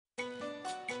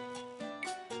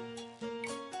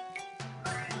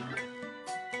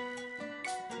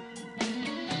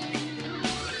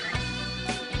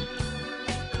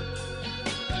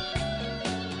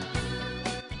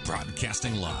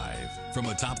Broadcasting live from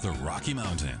atop the Rocky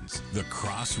Mountains, the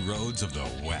crossroads of the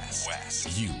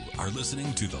West. You are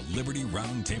listening to the Liberty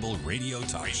Roundtable Radio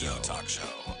Talk Show.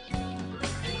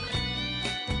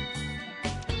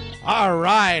 All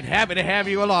right, happy to have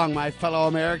you along, my fellow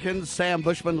Americans. Sam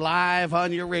Bushman live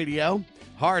on your radio.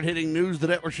 Hard-hitting news the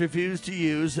networks refuse to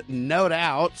use, no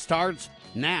doubt, starts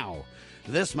now.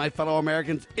 This, my fellow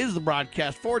Americans, is the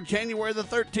broadcast for January the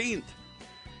 13th.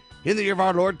 In the year of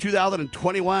our Lord,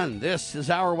 2021, this is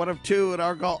our one of two, and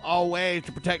our goal always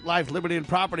to protect life, liberty, and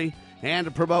property, and to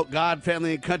promote God,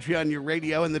 family, and country on your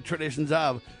radio and the traditions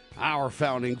of our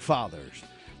founding fathers.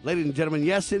 Ladies and gentlemen,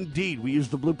 yes, indeed, we use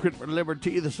the blueprint for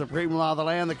liberty, the supreme law of the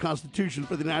land, the Constitution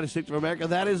for the United States of America.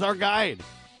 That is our guide.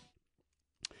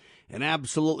 And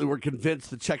absolutely, we're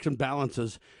convinced the checks and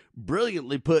balances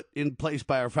brilliantly put in place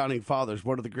by our founding fathers,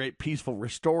 one of the great peaceful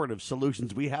restorative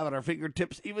solutions we have at our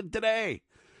fingertips even today.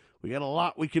 We got a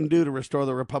lot we can do to restore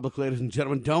the republic, ladies and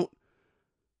gentlemen. Don't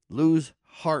lose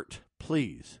heart,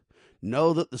 please.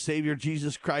 Know that the Savior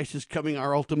Jesus Christ is coming,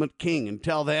 our ultimate king.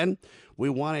 Until then, we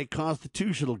want a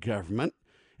constitutional government,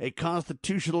 a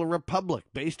constitutional republic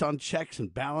based on checks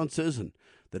and balances and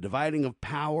the dividing of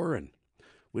power. And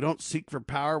we don't seek for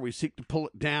power, we seek to pull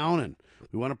it down. And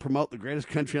we want to promote the greatest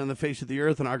country on the face of the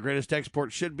earth, and our greatest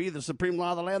export should be the supreme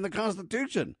law of the land, the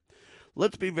Constitution.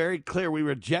 Let's be very clear. We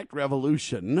reject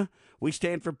revolution. We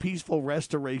stand for peaceful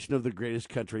restoration of the greatest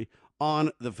country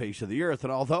on the face of the earth.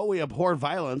 And although we abhor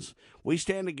violence, we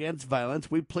stand against violence.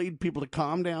 We plead people to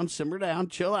calm down, simmer down,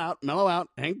 chill out, mellow out,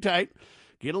 hang tight,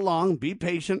 get along, be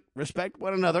patient, respect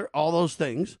one another, all those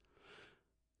things.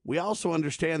 We also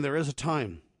understand there is a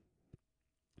time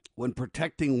when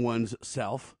protecting one's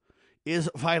self is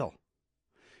vital.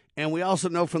 And we also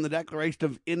know from the Declaration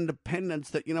of Independence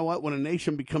that, you know what, when a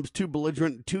nation becomes too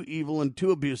belligerent, too evil, and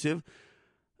too abusive,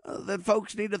 that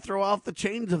folks need to throw off the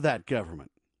chains of that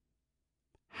government.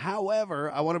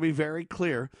 However, I want to be very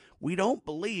clear, we don't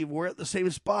believe we're at the same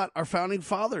spot our founding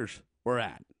fathers were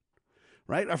at,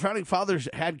 right? Our founding fathers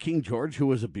had King George, who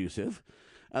was abusive.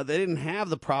 They didn't have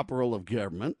the proper role of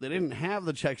government. They didn't have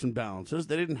the checks and balances.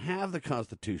 They didn't have the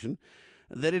Constitution.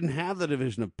 They didn't have the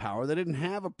division of power. They didn't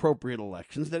have appropriate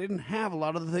elections. They didn't have a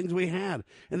lot of the things we had.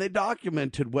 And they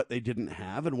documented what they didn't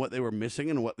have and what they were missing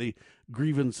and what the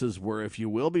grievances were, if you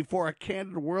will, before a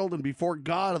candid world and before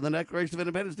God in the Declaration of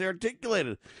Independence. They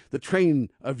articulated the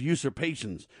train of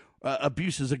usurpations,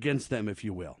 abuses against them, if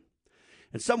you will.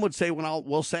 And some would say,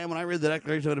 well, Sam, when I read the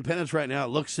Declaration of Independence right now, it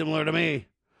looks similar to me.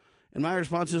 And my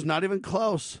response is not even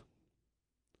close.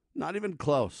 Not even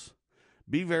close.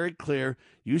 Be very clear.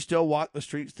 You still walk the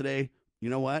streets today, you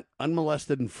know what?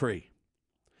 Unmolested and free.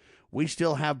 We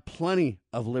still have plenty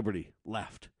of liberty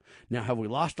left. Now, have we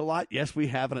lost a lot? Yes, we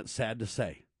have, and it's sad to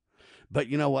say. But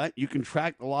you know what? You can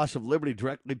track the loss of liberty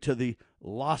directly to the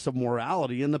loss of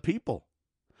morality in the people.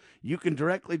 You can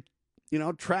directly,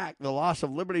 track the loss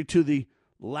of liberty to the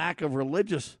lack of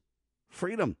religious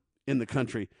freedom in the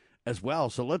country as well.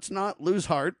 So let's not lose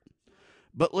heart,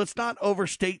 but let's not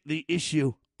overstate the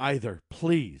issue either,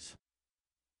 please.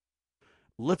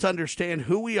 Let's understand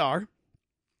who we are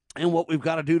and what we've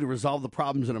got to do to resolve the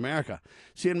problems in America.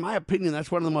 See, in my opinion,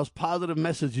 that's one of the most positive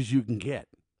messages you can get.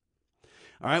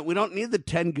 All right, we don't need the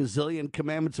 10 gazillion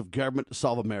commandments of government to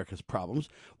solve America's problems.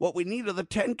 What we need are the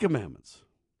 10 commandments.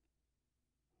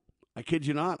 I kid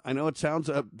you not. I know it sounds,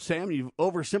 Sam, you've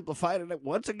oversimplified it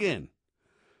once again.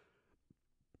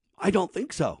 I don't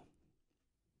think so.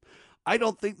 I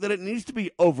don't think that it needs to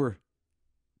be oversimplified.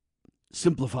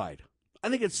 I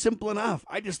think it's simple enough.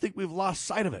 I just think we've lost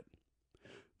sight of it.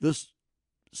 The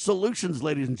solutions,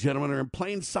 ladies and gentlemen, are in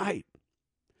plain sight.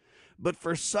 But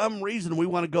for some reason, we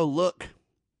want to go look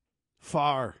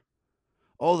far.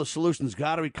 Oh, the solution's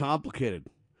got to be complicated.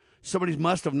 Somebody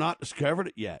must have not discovered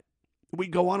it yet. We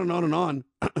go on and on and on,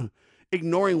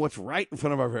 ignoring what's right in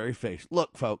front of our very face.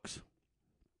 Look, folks,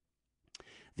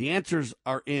 the answers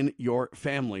are in your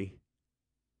family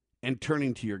and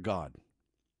turning to your God.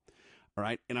 All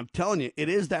right. And I'm telling you, it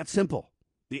is that simple.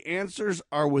 The answers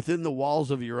are within the walls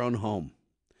of your own home.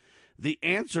 The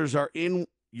answers are in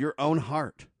your own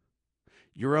heart,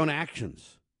 your own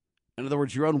actions. In other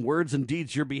words, your own words and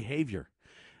deeds, your behavior.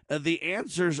 The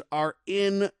answers are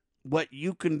in what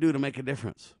you can do to make a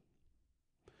difference.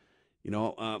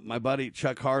 My buddy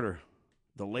Chuck Harder,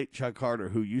 the late Chuck Harder,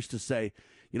 who used to say,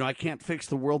 I can't fix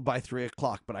the world by 3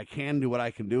 o'clock, but I can do what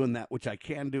I can do, and that which I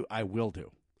can do, I will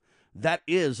do. That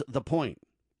is the point,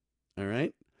 all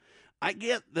right? I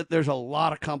get that there's a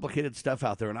lot of complicated stuff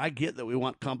out there, and I get that we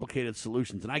want complicated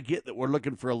solutions, and I get that we're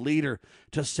looking for a leader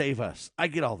to save us. I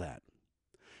get all that.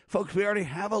 Folks, we already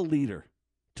have a leader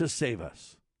to save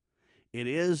us. It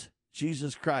is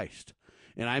Jesus Christ.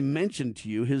 And I mentioned to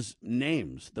you his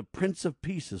names. The Prince of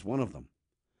Peace is one of them.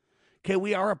 Okay,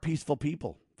 we are a peaceful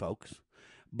people, folks.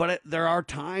 But there are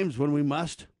times when we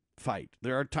must fight.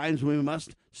 There are times when we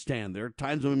must stand. There are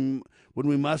times when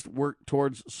we must work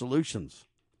towards solutions,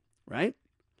 right?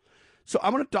 So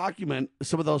I'm going to document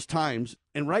some of those times,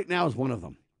 and right now is one of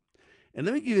them. And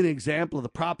let me give you an example of the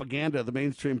propaganda of the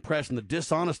mainstream press and the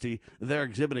dishonesty they're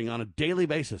exhibiting on a daily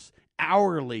basis,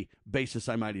 hourly basis,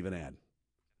 I might even add.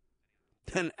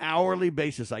 An hourly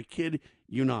basis, I kid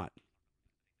you not.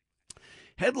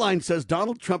 Headline says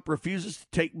Donald Trump refuses to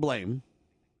take blame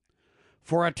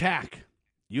for attack.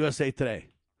 USA Today.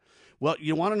 Well,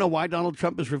 you want to know why Donald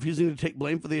Trump is refusing to take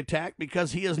blame for the attack?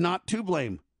 Because he is not to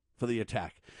blame for the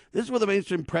attack. This is where the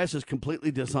mainstream press is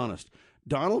completely dishonest.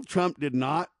 Donald Trump did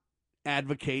not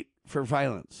advocate for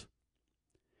violence.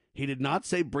 He did not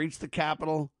say breach the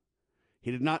Capitol.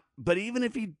 He did not. But even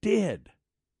if he did,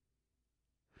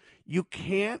 you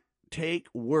can't take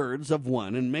words of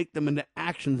one and make them into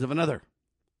actions of another.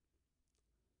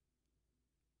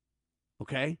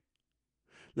 Okay?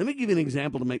 Let me give you an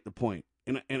example to make the point.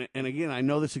 And again, I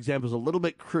know this example is a little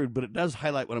bit crude, but it does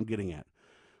highlight what I'm getting at.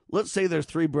 Let's say there's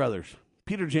three brothers,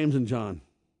 Peter, James, and John.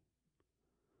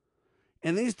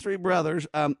 And these three brothers,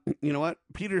 you know what?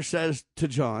 Peter says to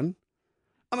John,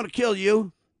 I'm going to kill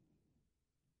you.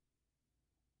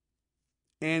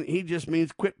 And he just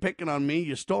means quit picking on me.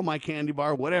 You stole my candy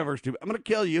bar, whatever. I'm going to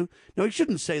kill you. No, he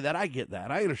shouldn't say that. I get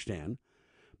that. I understand.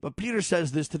 But Peter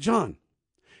says this to John.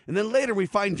 And then later we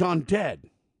find John dead.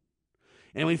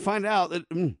 And we find out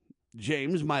that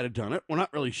James might have done it. We're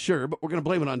not really sure, but we're going to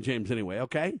blame it on James anyway,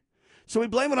 okay? So we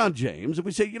blame it on James, and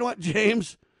we say, you know what,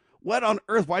 James, what on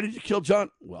earth, why did you kill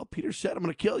John? Well, Peter said, I'm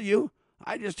going to kill you.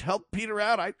 I just helped Peter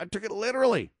out. I took it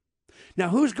literally. Now,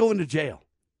 who's going to jail?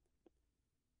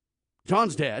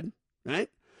 John's dead, right?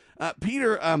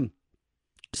 Peter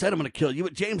said, I'm going to kill you,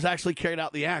 but James actually carried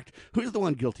out the act. Who's the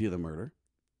one guilty of the murder?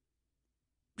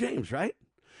 James, right?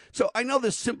 So I know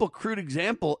this simple, crude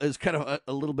example is kind of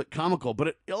a little bit comical, but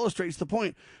it illustrates the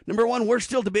point. Number one, we're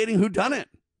still debating who done it.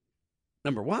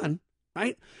 Number one,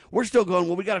 right? We're still going,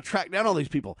 well, we got to track down all these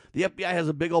people. The FBI has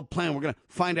a big old plan. We're going to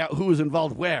find out who was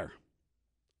involved where.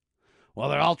 Well,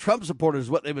 they're all Trump supporters,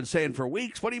 what they've been saying for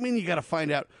weeks. What do you mean you got to find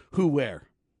out who where?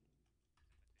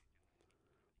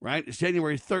 Right? It's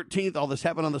January 13th. All this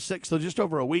happened on the 6th, so just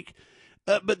over a week.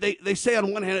 But they say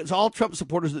on one hand it's all Trump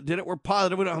supporters that did it. We're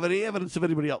positive we don't have any evidence of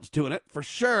anybody else doing it, for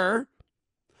sure.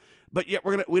 But yet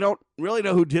we don't really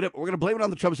know who did it, but we're going to blame it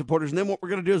on the Trump supporters. And then what we're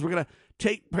going to do is we're going to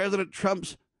take President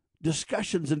Trump's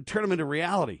discussions and turn them into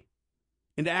reality,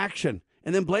 into action,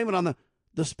 and then blame it on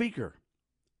the speaker.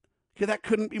 Okay, that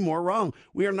couldn't be more wrong.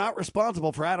 We are not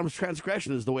responsible for Adam's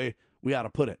transgression is the way we ought to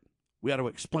put it. We ought to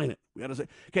explain it. We ought to say,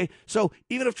 okay, so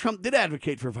even if Trump did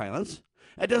advocate for violence,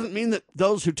 that doesn't mean that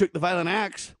those who took the violent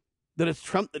acts, that it's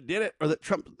Trump that did it, or that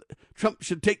Trump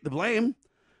should take the blame.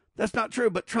 That's not true,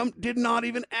 but Trump did not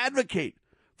even advocate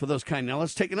for those kind. Now,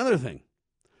 let's take another thing.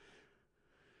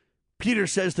 Peter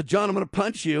says to John, I'm going to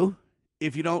punch you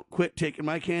if you don't quit taking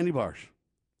my candy bars.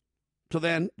 So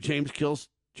then James kills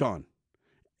John.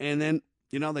 And then,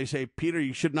 they say, Peter,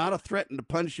 you should not have threatened to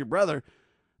punish your brother.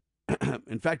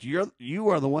 In fact, you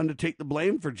are the one to take the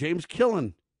blame for James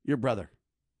killing your brother.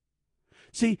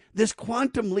 See, this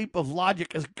quantum leap of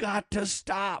logic has got to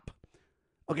stop.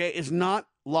 Okay, it's not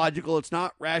logical, it's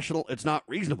not rational, it's not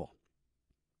reasonable.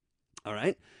 All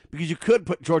right? Because you could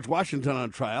put George Washington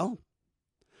on trial.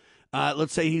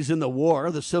 Let's say he's in the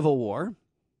war, the Civil War.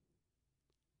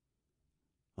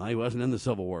 Well, he wasn't in the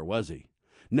Civil War, was he?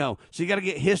 No. So you got to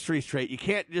get history straight. You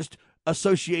can't just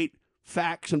associate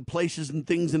facts and places and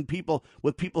things and people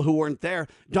with people who weren't there.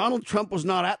 Donald Trump was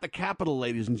not at the Capitol,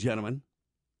 ladies and gentlemen.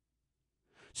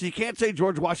 So you can't say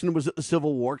George Washington was at the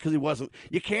Civil War because he wasn't.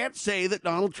 You can't say that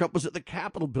Donald Trump was at the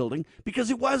Capitol building because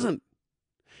he wasn't.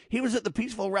 He was at the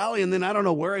peaceful rally, and then I don't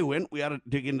know where he went. We ought to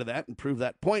dig into that and prove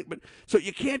that point. But so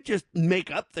you can't just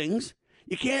make up things.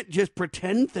 You can't just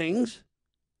pretend things.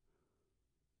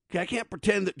 Okay, I can't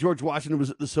pretend that George Washington was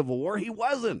at the Civil War. He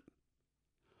wasn't.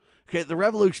 Okay, the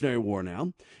Revolutionary War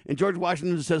now. And George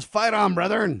Washington says, fight on,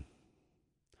 brethren.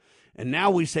 And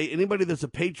now we say anybody that's a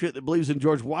patriot that believes in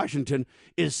George Washington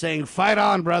is saying, fight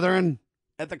on, brethren,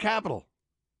 at the Capitol.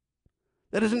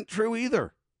 That isn't true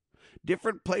either.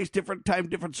 Different place, different time,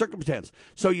 different circumstance.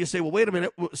 So you say, well, wait a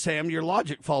minute, Sam, your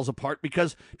logic falls apart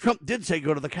because Trump did say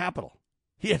go to the Capitol.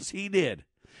 Yes, he did.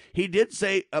 He did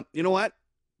say, you know what?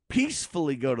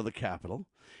 Peacefully go to the Capitol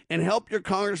and help your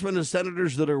congressmen and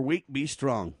senators that are weak be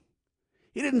strong.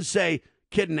 He didn't say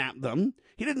kidnap them.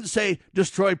 He didn't say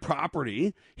destroy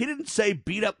property. He didn't say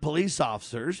beat up police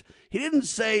officers. He didn't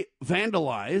say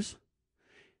vandalize.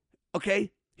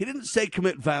 Okay? He didn't say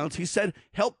commit violence. He said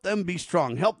help them be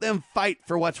strong. Help them fight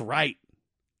for what's right.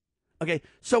 Okay?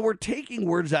 So we're taking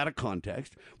words out of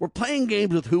context. We're playing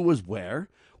games with who was where.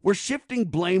 We're shifting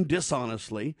blame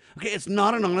dishonestly. Okay? It's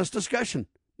not an honest discussion.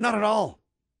 Not at all.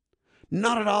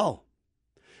 Not at all.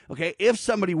 Okay? If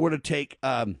somebody were to take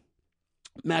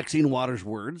Maxine Waters'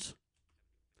 words,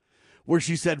 where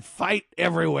she said, fight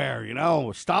everywhere,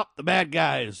 stop the bad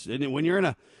guys. And when you're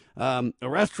in a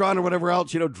restaurant or whatever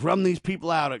else, drum these people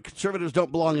out. Conservatives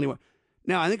don't belong anywhere.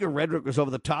 Now, I think her rhetoric was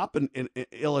over the top and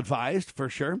ill-advised, for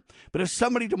sure. But if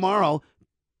somebody tomorrow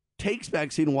takes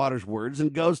Maxine Waters' words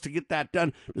and goes to get that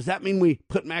done, does that mean we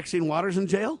put Maxine Waters in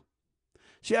jail?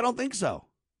 See, I don't think so.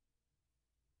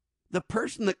 The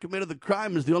person that committed the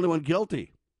crime is the only one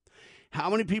guilty. How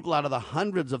many people out of the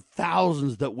hundreds of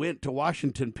thousands that went to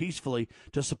Washington peacefully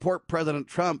to support President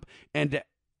Trump and to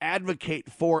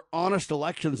advocate for honest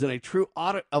elections and a true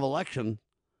audit of election,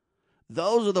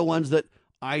 those are the ones that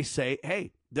I say,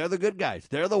 hey, they're the good guys.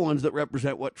 They're the ones that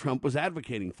represent what Trump was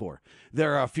advocating for.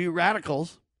 There are a few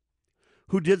radicals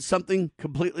who did something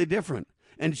completely different.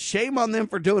 And shame on them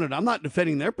for doing it. I'm not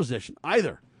defending their position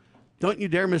either. Don't you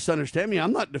dare misunderstand me.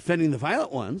 I'm not defending the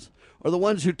violent ones or the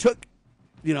ones who took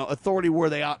authority where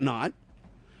they ought not.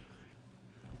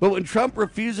 But when Trump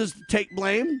refuses to take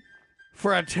blame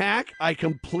for attack, I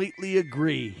completely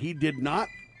agree. He did not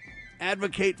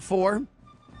advocate for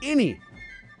any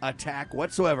attack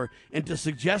whatsoever, and to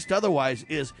suggest otherwise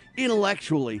is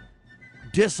intellectually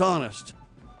dishonest,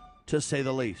 to say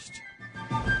the least.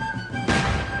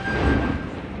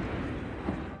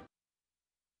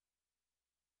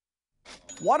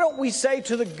 Why don't we say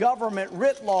to the government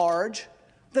writ large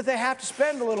that they have to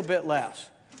spend a little bit less?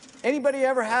 Anybody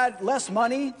ever had less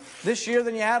money this year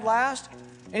than you had last?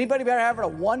 Anybody ever have a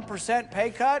 1%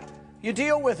 pay cut? You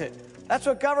deal with it. That's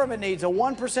what government needs, a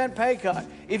 1% pay cut.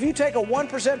 If you take a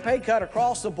 1% pay cut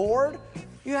across the board,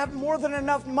 you have more than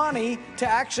enough money to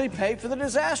actually pay for the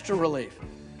disaster relief.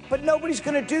 But nobody's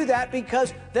going to do that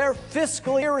because they're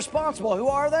fiscally irresponsible. Who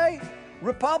are they?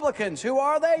 Republicans. Who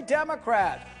are they?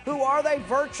 Democrats. Who are they?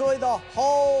 Virtually the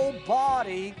whole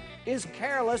body is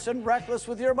careless and reckless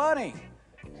with your money.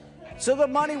 So the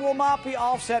money will not be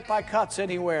offset by cuts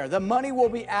anywhere. The money will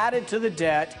be added to the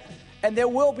debt, and there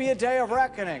will be a day of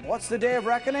reckoning. What's the day of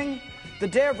reckoning? The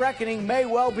day of reckoning may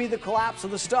well be the collapse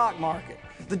of the stock market.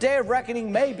 The day of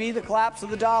reckoning may be the collapse of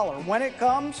the dollar. When it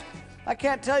comes, I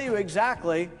can't tell you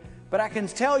exactly, but I can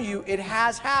tell you it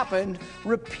has happened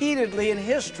repeatedly in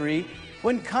history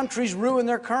when countries ruin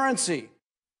their currency.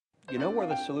 You know where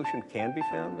the solution can be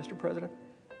found, Mr. President?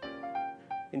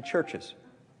 In churches,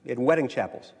 in wedding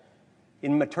chapels,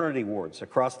 in maternity wards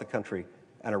across the country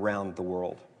and around the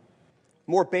world.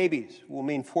 More babies will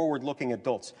mean forward-looking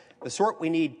adults, the sort we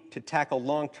need to tackle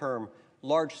long-term,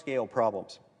 large-scale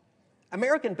problems.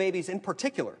 American babies in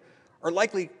particular are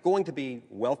likely going to be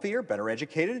wealthier, better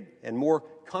educated, and more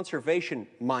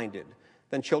conservation-minded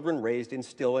than children raised in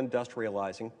still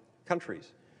industrializing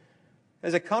countries.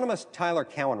 As economist Tyler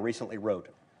Cowen recently wrote,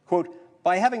 quote,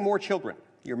 by having more children,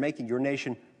 you're making your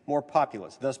nation more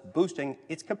populous, thus boosting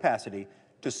its capacity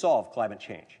to solve climate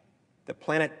change. The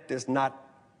planet does not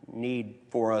need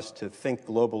for us to think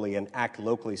globally and act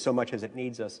locally so much as it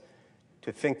needs us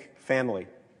to think family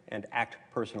and act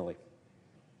personally.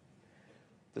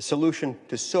 The solution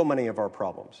to so many of our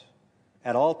problems,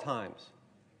 at all times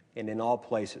and in all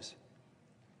places,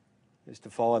 is to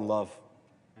fall in love,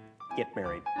 get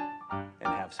married, and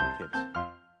have some kids.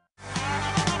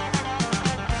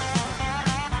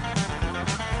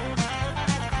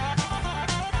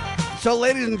 So,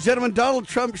 ladies and gentlemen, Donald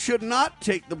Trump should not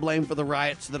take the blame for the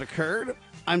riots that occurred.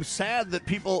 I'm sad that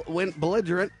people went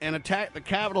belligerent and attacked the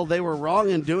Capitol. They were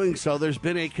wrong in doing so. There's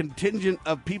been a contingent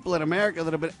of people in America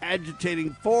that have been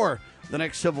agitating for the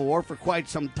next Civil War for quite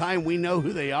some time. We know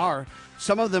who they are.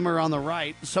 Some of them are on the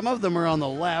right. Some of them are on the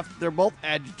left. They're both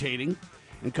agitating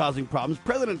and causing problems.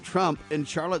 President Trump in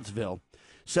Charlottesville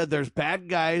said there's bad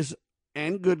guys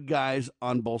and good guys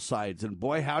on both sides. And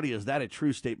boy, howdy, is that a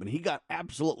true statement. He got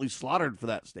absolutely slaughtered for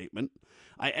that statement.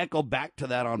 I echo back to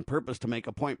that on purpose to make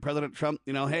a point. President Trump,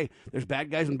 hey, there's bad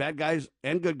guys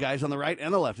and good guys on the right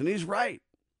and the left. And he's right.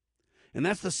 And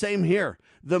that's the same here.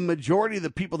 The majority of the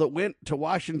people that went to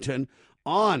Washington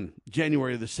on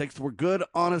January the 6th were good,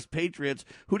 honest patriots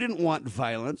who didn't want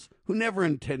violence, who never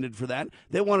intended for that.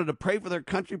 They wanted to pray for their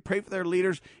country, pray for their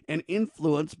leaders, and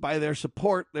influence by their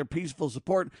support, their peaceful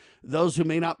support, those who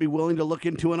may not be willing to look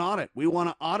into an audit. We want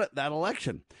to audit that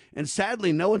election. And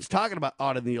sadly, no one's talking about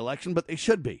auditing the election, but they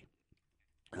should be.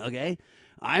 Okay?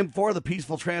 I'm for the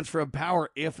peaceful transfer of power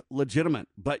if legitimate.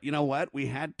 But you know what? We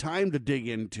had time to dig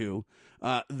into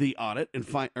the audit and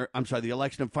the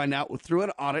election and find out through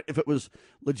an audit if it was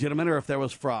legitimate or if there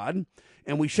was fraud.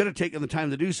 And we should have taken the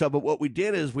time to do so. But what we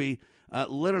did is we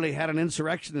literally had an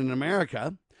insurrection in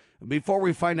America. Before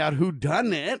we find out who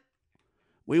done it,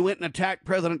 we went and attacked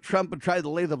President Trump and tried to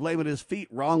lay the blame at his feet,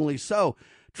 wrongly so.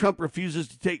 Trump refuses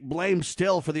to take blame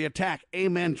still for the attack.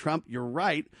 Amen, Trump. You're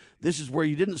right. This is where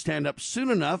you didn't stand up soon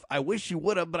enough. I wish you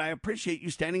would have, but I appreciate you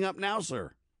standing up now,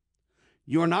 sir.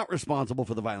 You are not responsible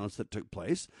for the violence that took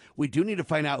place. We do need to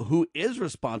find out who is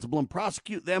responsible and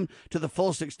prosecute them to the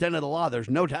fullest extent of the law. There's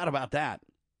no doubt about that.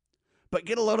 But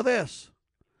get a load of this.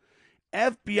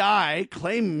 FBI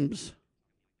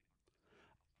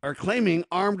claiming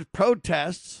armed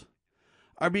protests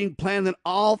are being planned in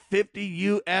all 50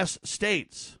 U.S.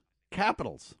 states,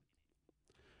 capitals.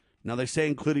 Now, they say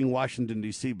including Washington,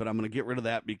 D.C., but I'm going to get rid of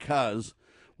that because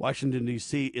Washington,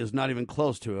 D.C. is not even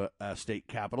close to a state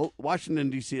capital. Washington,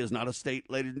 D.C. is not a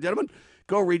state, ladies and gentlemen.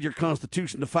 Go read your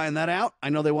Constitution to find that out. I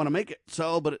know they want to make it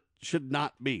so, but it should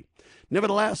not be.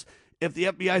 Nevertheless, if the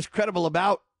FBI is credible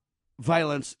about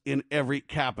violence in every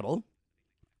capital,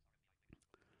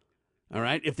 all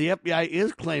right, if the FBI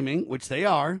is claiming, which they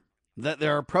are, that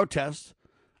there are protests,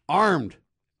 armed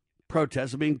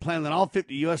protests, being planned in all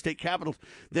 50 U.S. state capitals,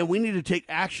 then we need to take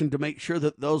action to make sure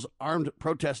that those armed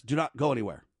protests do not go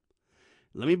anywhere.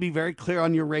 Let me be very clear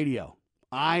on your radio.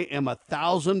 I am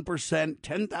 1,000%,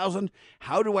 10,000.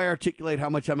 How do I articulate how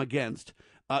much I'm against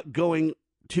going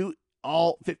to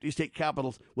all 50 state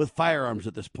capitals with firearms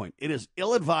at this point? It is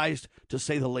ill-advised, to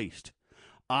say the least.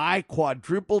 I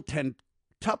quadruple,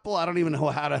 tentuple, I don't even know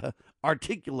how to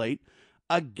articulate,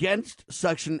 against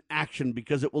such an action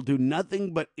because it will do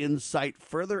nothing but incite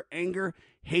further anger,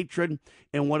 hatred,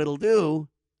 and what it'll do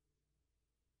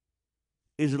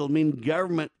is it'll mean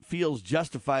government feels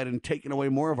justified in taking away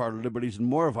more of our liberties and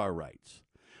more of our rights.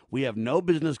 We have no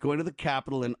business going to the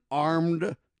Capitol in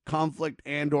armed conflict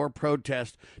and or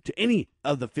protest to any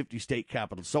of the 50 state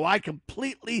capitals. So I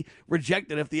completely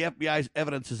reject it if the FBI's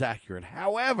evidence is accurate.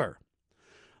 However,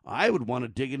 I would want to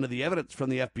dig into the evidence from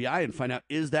the FBI and find out,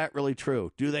 is that really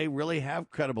true? Do they really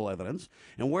have credible evidence?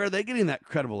 And where are they getting that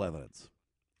credible evidence?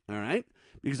 All right?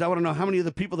 Because I want to know how many of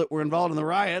the people that were involved in the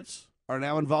riots are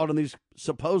now involved in these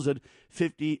supposed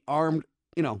 50 armed,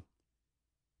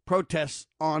 protests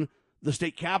on the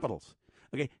state capitals.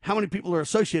 Okay, how many people are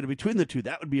associated between the two?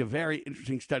 That would be a very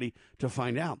interesting study to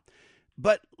find out.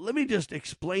 But let me just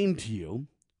explain to you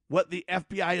what the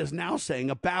FBI is now saying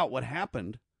about what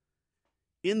happened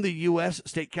in the U.S.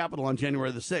 state capitol on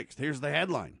January the 6th. Here's the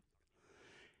headline.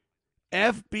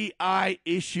 FBI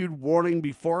issued warning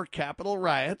before Capitol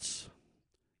riots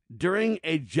during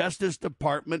a Justice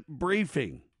Department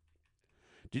briefing.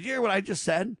 Did you hear what I just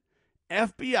said?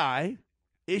 FBI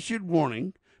issued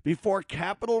warning before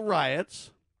Capitol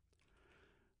riots.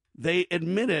 They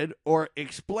admitted or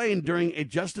explained during a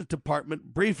Justice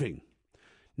Department briefing.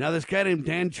 Now, this guy named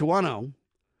Dan Chuano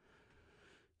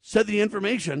said the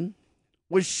information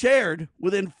was shared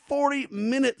within 40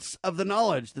 minutes of the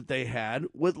knowledge that they had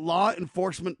with law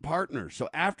enforcement partners. So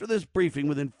after this briefing,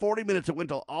 within 40 minutes, it went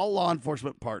to all law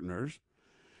enforcement partners,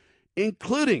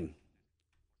 including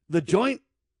the Joint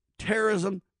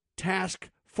Terrorism Task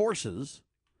Forces,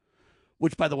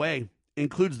 which, by the way,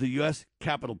 includes the U.S.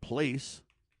 Capitol Police.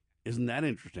 Isn't that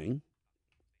interesting?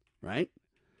 Right?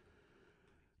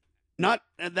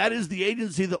 That is the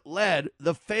agency that led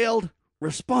the failed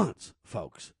response,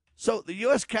 folks. So the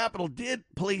U.S. Capitol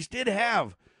Police did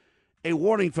have a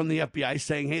warning from the FBI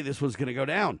saying, hey, this was going to go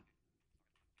down.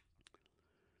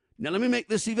 Now, let me make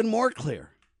this even more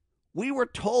clear. We were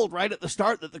told right at the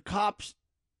start that the cops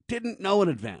didn't know in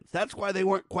advance. That's why they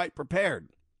weren't quite prepared.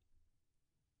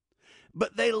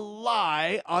 But they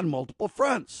lie on multiple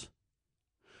fronts.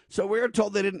 So we were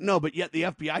told they didn't know, but yet the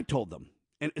FBI told them.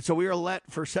 And so we were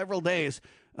let for several days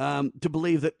to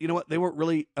believe that, they weren't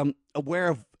really aware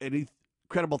of any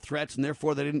credible threats, and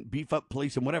therefore they didn't beef up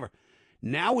police and whatever.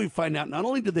 Now we find out not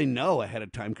only did they know ahead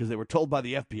of time because they were told by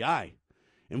the FBI,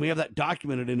 and we have that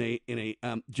documented in a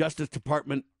Justice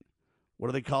Department, what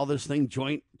do they call this thing?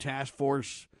 Joint Task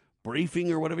Force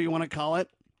briefing or whatever you want to call it.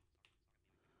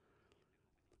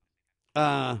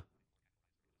 A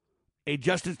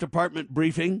Justice Department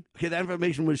briefing. Okay, that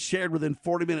information was shared within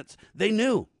 40 minutes. They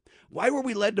knew. Why were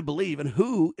we led to believe, and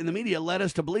who in the media led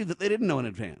us to believe that they didn't know in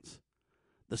advance?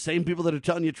 The same people that are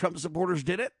telling you Trump supporters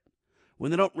did it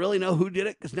when they don't really know who did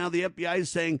it, because now the FBI is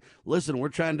saying, listen, we're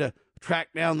trying to track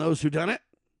down those who done it.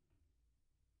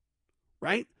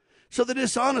 Right? So the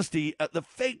dishonesty, the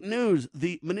fake news,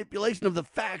 the manipulation of the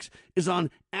facts is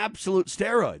on absolute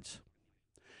steroids.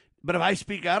 But if I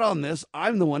speak out on this,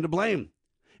 I'm the one to blame.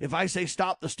 If I say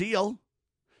stop the steal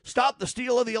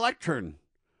of the electron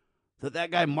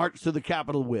that guy marched through the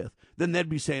Capitol with, then they'd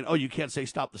be saying, oh, you can't say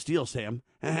stop the steal, Sam.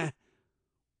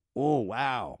 Oh,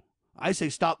 wow. I say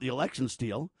stop the election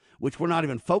steal, which we're not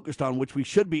even focused on, which we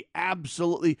should be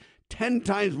absolutely 10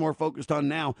 times more focused on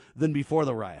now than before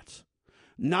the riots.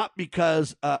 Not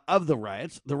because of the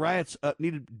riots. The riots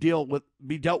need to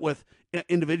be dealt with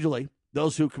individually.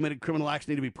 Those who committed criminal acts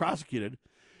need to be prosecuted.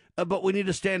 But we need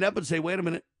to stand up and say, wait a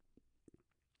minute.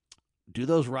 Do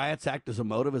those riots act as a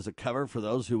motive, as a cover for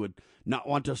those who would not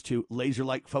want us to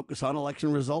laser-like focus on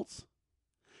election results?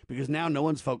 Because now no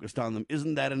one's focused on them.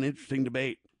 Isn't that an interesting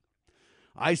debate?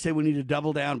 I say we need to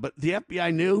double down. But the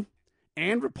FBI knew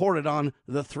and reported on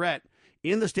the threat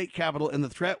in the state capitol, and the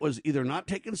threat was either not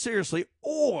taken seriously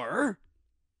or,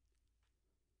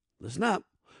 listen up,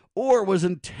 or was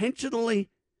intentionally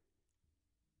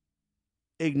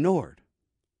ignored.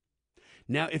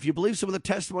 Now, if you believe some of the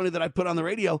testimony that I put on the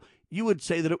radio, you would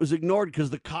say that it was ignored because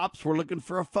the cops were looking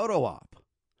for a photo op,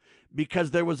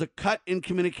 because there was a cut in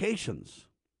communications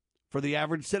for the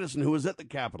average citizen who was at the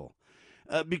Capitol,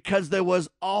 because there was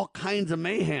all kinds of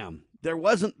mayhem. There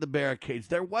wasn't the barricades.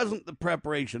 There wasn't the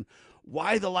preparation.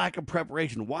 Why the lack of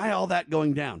preparation? Why all that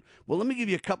going down? Well, let me give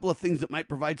you a couple of things that might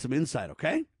provide some insight,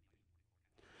 okay?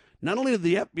 Not only did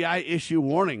the FBI issue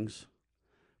warnings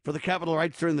for the Capitol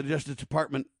riots during the Justice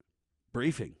Department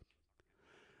briefing,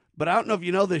 but I don't know if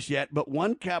you know this yet, but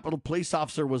one Capitol police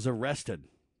officer was arrested.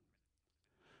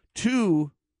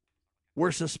 2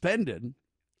 were suspended,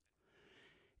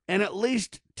 and at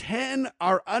least 10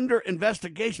 are under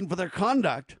investigation for their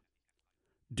conduct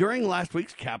during last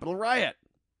week's Capitol riot.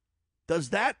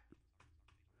 Does that,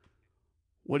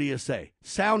 what do you say,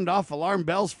 sound off alarm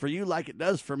bells for you like it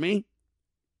does for me?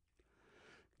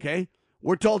 Okay,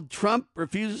 we're told Trump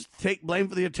refuses to take blame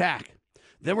for the attack.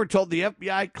 Then we're told the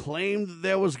FBI claimed that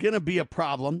there was going to be a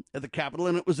problem at the Capitol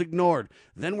and it was ignored.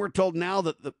 Then we're told now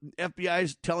that the FBI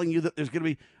is telling you that there's going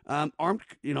to be armed,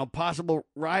 possible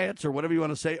riots or whatever you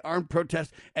want to say, armed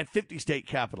protests at 50 state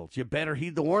capitals. You better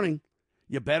heed the warning.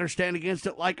 You better stand against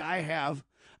it like I have.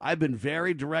 I've been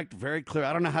very direct, very clear.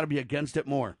 I don't know how to be against it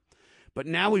more. But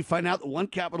now we find out that one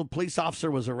Capitol police officer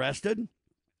was arrested.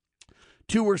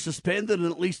 2 were suspended,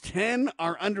 and at least 10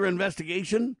 are under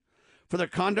investigation for their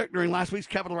conduct during last week's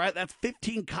Capitol riot. That's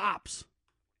 15 cops.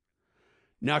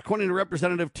 Now, according to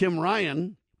Representative Tim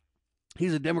Ryan,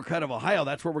 he's a Democrat of Ohio.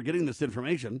 That's where we're getting this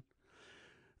information.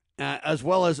 As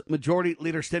well as Majority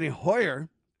Leader Steny Hoyer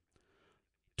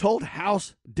told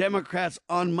House Democrats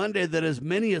on Monday that as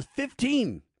many as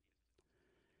 15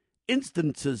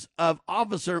 instances of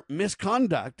officer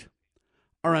misconduct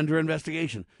are under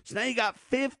investigation. So now you got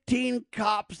 15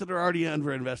 cops that are already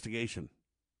under investigation.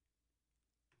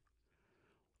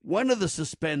 One of the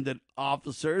suspended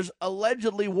officers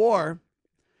allegedly wore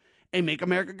a Make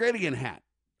America Great Again hat.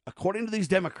 According to these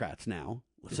Democrats now,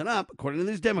 listen up, according to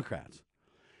these Democrats.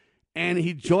 And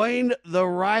he joined the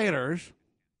rioters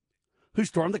who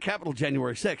stormed the Capitol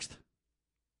January 6th.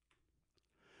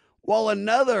 While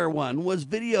another one was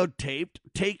videotaped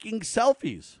taking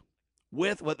selfies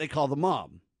with what they call the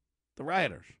mob, the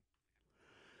rioters.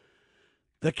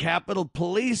 The Capitol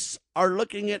Police are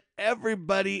looking at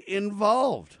everybody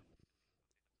involved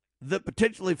that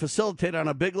potentially facilitate on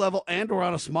a big level and or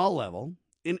on a small level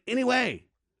in any way.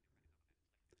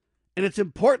 And it's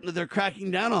important that they're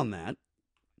cracking down on that,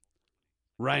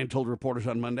 Ryan told reporters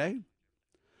on Monday.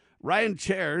 Ryan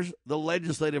chairs the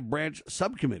legislative branch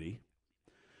subcommittee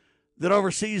that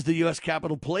oversees the U.S.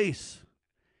 Capitol Police.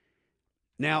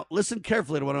 Now, listen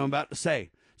carefully to what I'm about to say.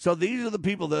 So these are the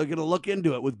people that are going to look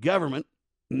into it with government,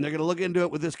 and they're going to look into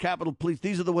it with this Capitol Police.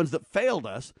 These are the ones that failed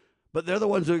us, but they're the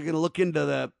ones that are going to look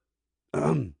into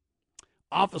the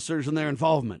officers and their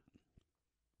involvement.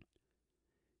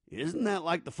 Isn't that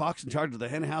like the fox in charge of the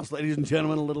hen house, ladies and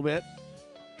gentlemen, a little bit?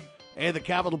 Hey, the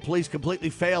Capitol Police completely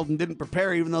failed and didn't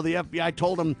prepare, even though the FBI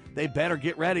told them they better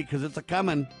get ready because it's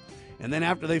a-coming. And then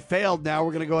after they failed, now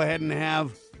we're going to go ahead and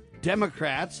have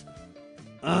Democrats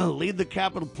lead the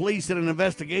Capitol Police in an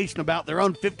investigation about their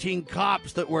own 15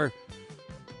 cops that were,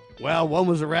 well, one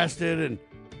was arrested and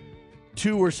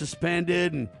 2 were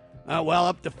suspended, and,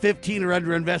 up to 15 are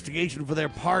under investigation for their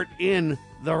part in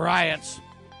the riots.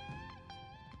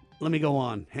 Let me go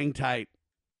on. Hang tight.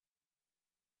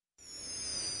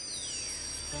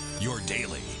 Your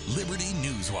daily Liberty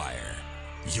News Wire.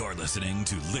 You're listening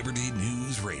to Liberty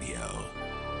News Radio.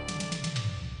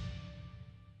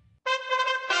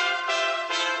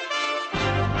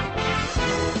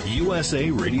 USA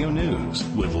Radio News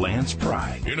with Lance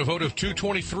Pride. In a vote of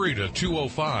 223 to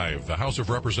 205, the House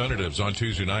of Representatives on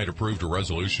Tuesday night approved a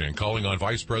resolution calling on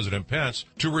Vice President Pence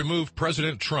to remove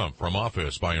President Trump from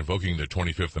office by invoking the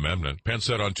 25th Amendment. Pence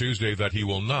said on Tuesday that he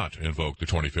will not invoke the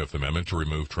 25th Amendment to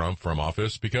remove Trump from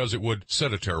office because it would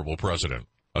set a terrible precedent.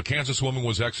 A Kansas woman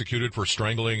was executed for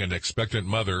strangling an expectant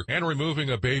mother and removing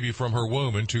a baby from her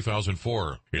womb in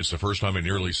 2004. It's the first time in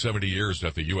nearly 70 years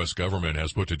that the U.S. government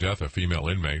has put to death a female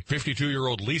inmate.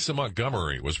 52-year-old Lisa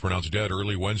Montgomery was pronounced dead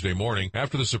early Wednesday morning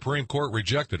after the Supreme Court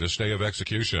rejected a stay of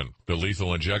execution. The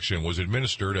lethal injection was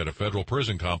administered at a federal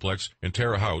prison complex in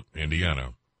Terre Haute, Indiana.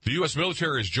 The U.S.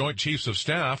 military's Joint Chiefs of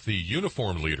Staff, the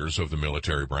uniformed leaders of the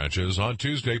military branches, on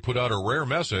Tuesday put out a rare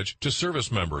message to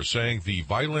service members saying the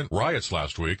violent riots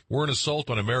last week were an assault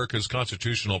on America's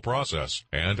constitutional process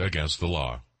and against the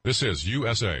law. This is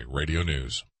USA Radio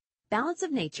News. Balance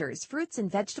of Nature's fruits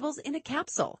and vegetables in a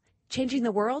capsule, changing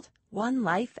the world one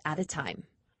life at a time.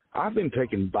 I've been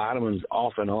taking vitamins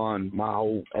off and on my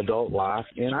whole adult life,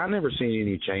 and I've never seen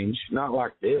any change. Not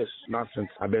like this, not since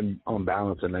I've been on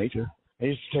Balance of Nature. I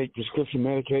used to take prescription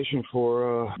medication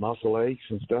for muscle aches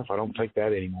and stuff. I don't take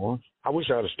that anymore. I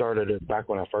wish I would have started it back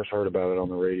when I first heard about it on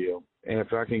the radio. And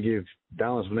if I can give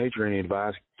Balance of Nature any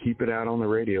advice, keep it out on the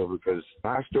radio, because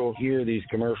I still hear these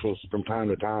commercials from time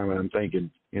to time, and I'm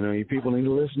thinking, you people need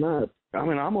to listen up. I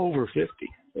mean, I'm over 50,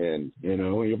 and,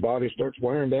 your body starts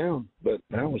wearing down. But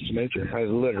Balance of Nature has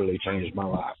literally changed my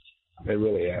life. It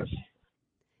really has.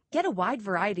 Get a wide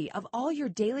variety of all your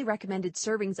daily recommended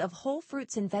servings of whole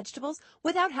fruits and vegetables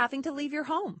without having to leave your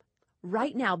home.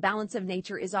 Right now, Balance of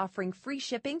Nature is offering free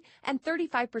shipping and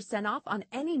 35% off on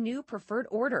any new preferred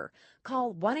order.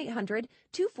 Call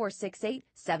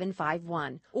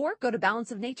 1-800-2468-751 or go to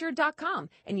balanceofnature.com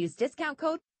and use discount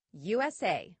code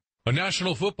USA. A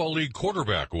National Football League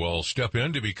quarterback will step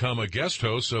in to become a guest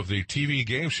host of the TV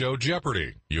game show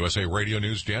Jeopardy! USA Radio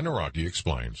News' Dan Naraki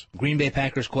explains. Green Bay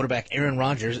Packers quarterback Aaron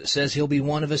Rodgers says he'll be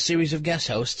one of a series of guest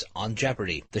hosts on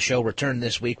Jeopardy! The show returned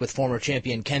this week with former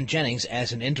champion Ken Jennings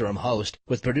as an interim host,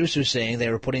 with producers saying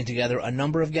they were putting together a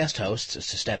number of guest hosts to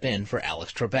step in for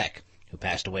Alex Trebek, who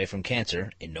passed away from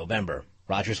cancer in November.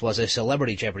 Rodgers was a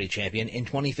Celebrity Jeopardy! Champion in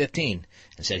 2015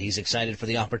 and said he's excited for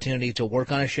the opportunity to work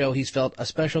on a show he's felt a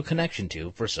special connection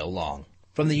to for so long.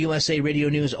 From the USA Radio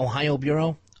News Ohio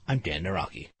Bureau, I'm Dan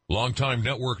Naraki. Longtime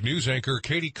network news anchor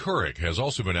Katie Couric has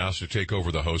also been asked to take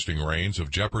over the hosting reins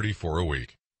of Jeopardy! For a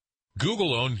week.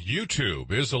 Google-owned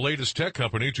YouTube is the latest tech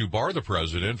company to bar the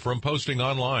president from posting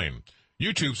online.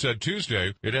 YouTube said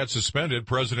Tuesday it had suspended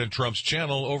President Trump's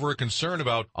channel over a concern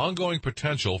about ongoing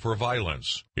potential for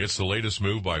violence. It's the latest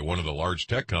move by one of the large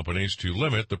tech companies to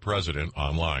limit the president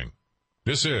online.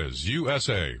 This is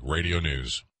USA Radio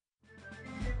News.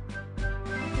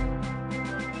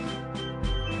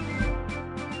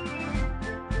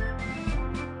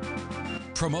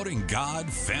 Promoting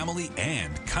God, family,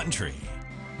 and country.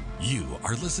 You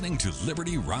are listening to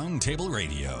Liberty Roundtable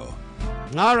Radio.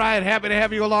 All right, happy to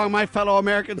have you along, my fellow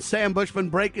Americans. Sam Bushman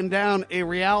breaking down a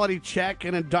reality check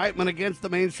and indictment against the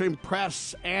mainstream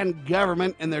press and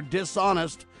government and their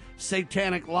dishonest,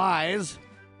 satanic lies.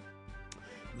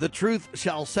 The truth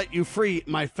shall set you free,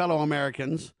 my fellow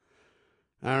Americans.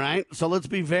 All right, so let's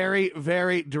be very,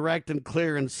 very direct and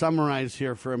clear and summarize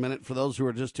here for a minute for those who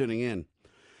are just tuning in.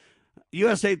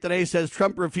 USA Today says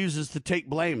Trump refuses to take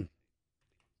blame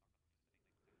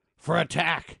for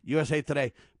attack. USA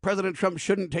Today. President Trump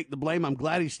shouldn't take the blame. I'm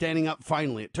glad he's standing up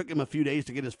finally. It took him a few days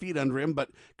to get his feet under him,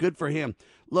 but good for him.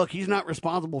 Look, he's not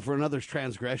responsible for another's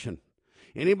transgression.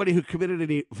 Anybody who committed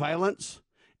any violence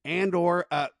and or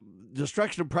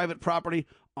destruction of private property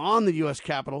on the U.S.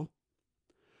 Capitol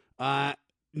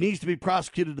needs to be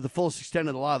prosecuted to the fullest extent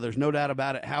of the law. There's no doubt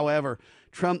about it. However,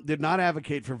 Trump did not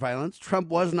advocate for violence. Trump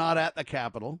was not at the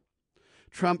Capitol.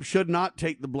 Trump should not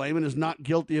take the blame and is not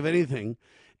guilty of anything.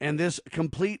 And this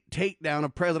complete takedown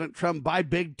of President Trump by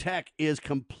big tech is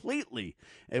completely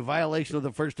a violation of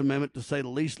the First Amendment, to say the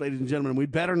least, ladies and gentlemen. We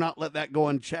better not let that go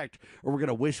unchecked, or we're going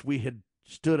to wish we had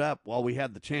stood up while we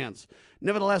had the chance.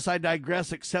 Nevertheless, I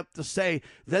digress, except to say,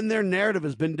 then their narrative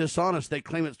has been dishonest. They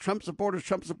claim it's Trump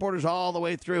supporters all the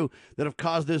way through that have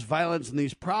caused this violence and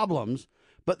these problems,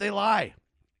 but they lie.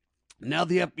 Now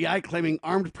the FBI claiming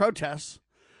armed protests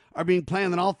are being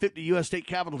planned in all 50 U.S. state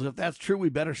capitals. If that's true, we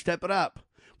better step it up.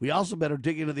 We also better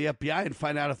dig into the FBI and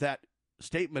find out if that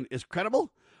statement is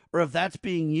credible or if that's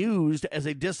being used as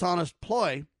a dishonest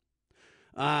ploy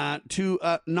to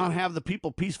not have the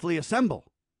people peacefully assemble,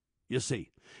 you see.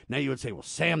 Now you would say, well,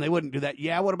 Sam, they wouldn't do that.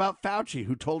 Yeah, what about Fauci,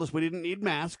 who told us we didn't need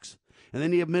masks And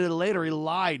then he admitted later he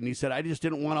lied, and he said, I just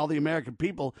didn't want all the American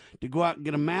people to go out and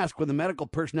get a mask when the medical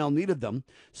personnel needed them.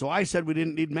 So I said we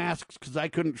didn't need masks because I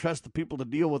couldn't trust the people to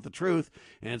deal with the truth.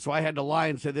 And so I had to lie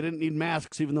and say they didn't need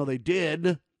masks even though they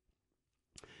did.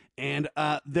 And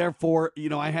therefore,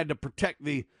 I had to protect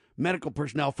the medical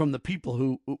personnel from the people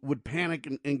who would panic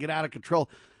and get out of control.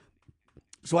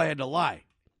 So I had to lie.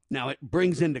 Now, it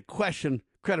brings into question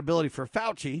credibility for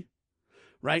Fauci,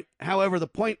 right? However, the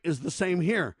point is the same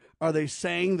here. Are they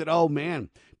saying that, oh, man,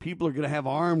 people are going to have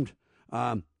armed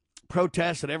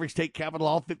protests at every state capital,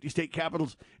 all 50 state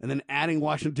capitals, and then adding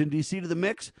Washington, D.C. to the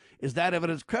mix? Is that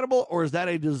evidence credible, or is that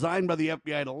a design by the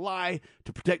FBI to lie,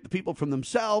 to protect the people from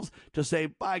themselves, to say,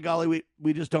 by golly,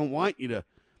 we just don't want you to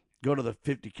go to the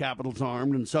 50 capitals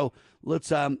armed, and so let's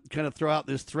kind of throw out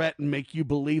this threat and make you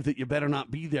believe that you better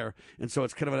not be there. And so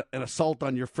it's kind of an assault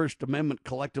on your First Amendment,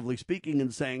 collectively speaking,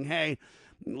 and saying, hey,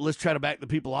 let's try to back the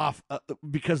people off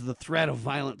because of the threat of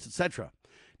violence, etc.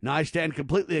 Now, I stand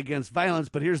completely against violence,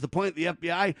 but here's the point. The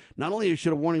FBI not only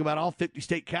issued a warning about all 50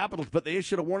 state capitals, but they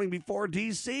issued a warning before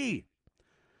D.C.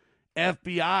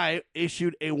 FBI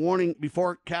issued a warning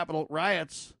before Capitol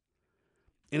riots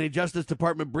in a Justice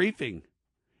Department briefing,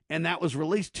 and that was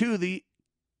released to the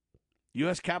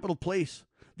U.S. Capitol Police.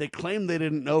 They claimed they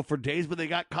didn't know for days, but they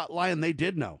got caught lying. They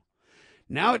did know.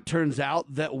 Now it turns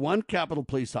out that one Capitol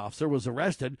Police officer was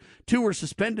arrested, 2 were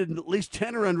suspended, and at least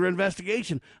 10 are under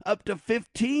investigation, up to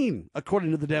 15,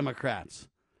 according to the Democrats.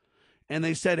 And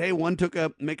they said, hey, one took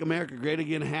a Make America Great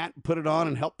Again hat, put it on,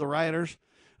 and helped the rioters.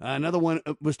 Another one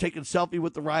was taking selfie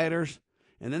with the rioters.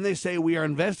 And then they say, we are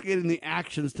investigating the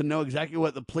actions to know exactly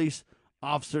what the police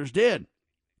officers did.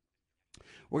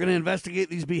 We're going to investigate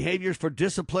these behaviors for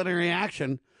disciplinary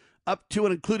action, up to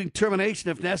and including termination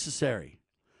if necessary.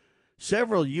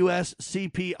 Several U.S.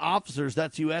 CP officers,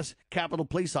 that's U.S. Capitol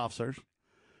Police officers,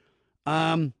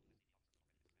 have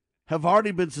already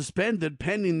been suspended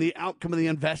pending the outcome of the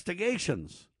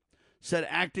investigations, said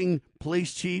acting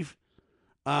police chief,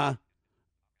 how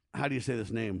do you say this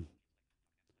name?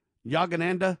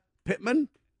 Yogananda Pittman.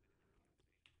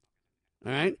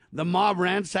 All right. The mob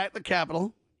ransacked the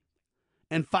Capitol,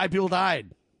 and 5 people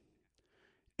died,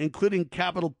 including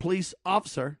Capitol Police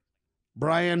officer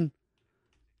Brian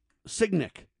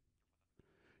Sicknick.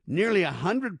 Nearly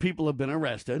 100 people have been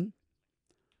arrested,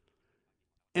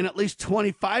 and at least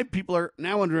 25 people are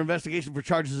now under investigation for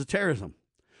charges of terrorism.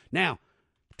 Now,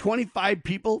 25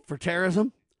 people for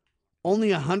terrorism,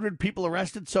 only 100 people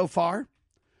arrested so far.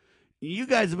 You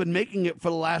guys have been making it for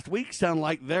the last week sound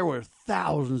like there were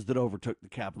thousands that overtook the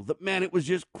Capitol. That, man, it was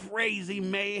just crazy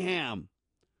mayhem.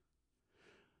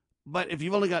 But if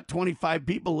you've only got 25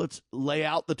 people, let's lay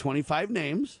out the 25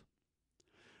 names.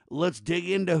 Let's dig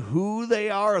into who they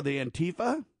are. Are they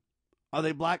Antifa? Are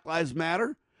they Black Lives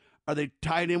Matter? Are they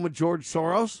tied in with George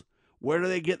Soros? Where do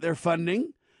they get their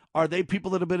funding? Are they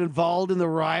people that have been involved in the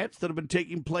riots that have been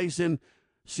taking place in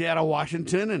Seattle,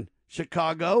 Washington, and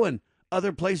Chicago, and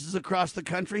other places across the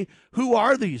country? Who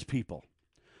are these people?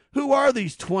 Who are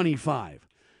these 25?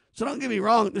 So don't get me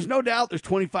wrong. There's no doubt there's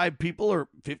 25 people or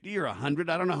 50 or 100,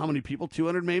 I don't know how many people,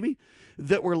 200 maybe,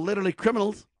 that were literally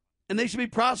criminals, and they should be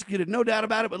prosecuted, no doubt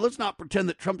about it. But let's not pretend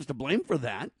that Trump's to blame for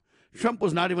that. Trump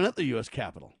was not even at the U.S.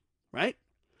 Capitol, right?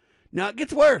 Now, it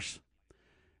gets worse,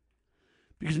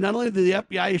 because not only did the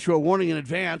FBI issue a warning in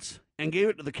advance and gave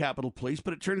it to the Capitol Police,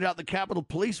 but it turned out the Capitol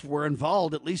Police were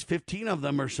involved, at least 15 of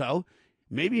them or so,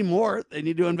 maybe more. They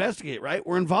need to investigate, right?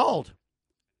 Were involved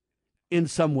in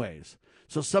some ways.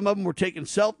 So some of them were taking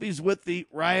selfies with the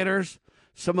rioters.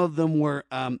 Some of them were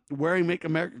wearing Make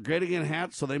America Great Again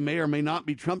hats, so they may or may not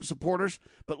be Trump supporters.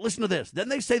 But listen to this. Then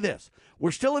they say this.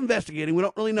 We're still investigating. We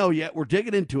don't really know yet. We're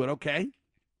digging into it, okay?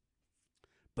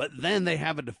 But then they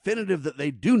have a definitive that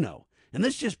they do know. And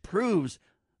this just proves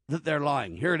that they're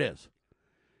lying. Here it is.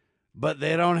 But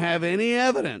they don't have any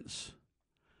evidence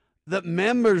that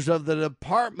members of the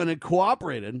department had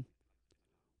cooperated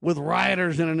with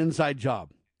rioters in an inside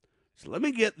job. So let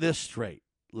me get this straight,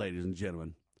 ladies and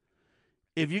gentlemen.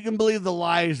 If you can believe the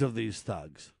lies of these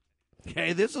thugs,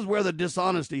 okay, this is where the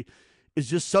dishonesty is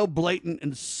just so blatant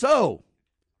and so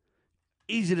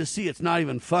easy to see it's not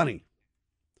even funny.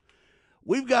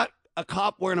 We've got a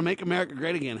cop wearing a Make America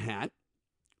Great Again hat.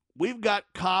 We've got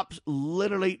cops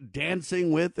literally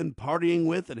dancing with and partying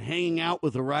with and hanging out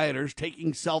with the rioters,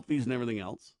 taking selfies and everything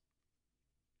else.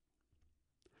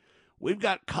 We've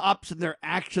got cops and their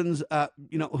actions,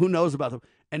 who knows about them.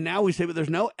 And now we say, but there's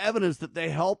no evidence that they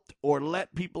helped or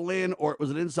let people in or it was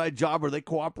an inside job or they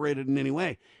cooperated in any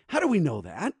way. How do we know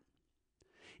that?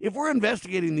 If we're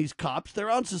investigating these cops, they're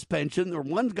on suspension or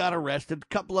one's got arrested,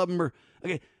 a couple of them are,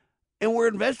 okay, And we're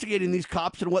investigating these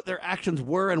cops and what their actions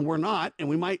were and were not. And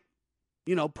we might,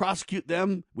 prosecute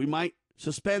them. We might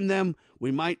suspend them.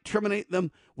 We might terminate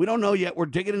them. We don't know yet. We're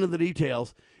digging into the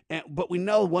details. But we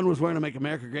know one was wearing a Make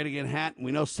America Great Again hat. And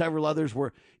we know several others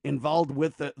were involved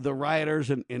with the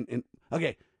rioters.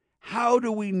 Okay, how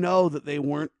do we know that they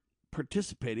weren't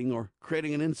participating or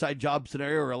creating an inside job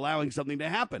scenario or allowing something to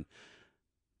happen?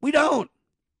 We don't.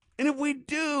 And if we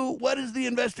do, what is the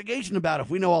investigation about if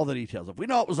we know all the details? If we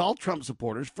know it was all Trump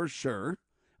supporters, for sure,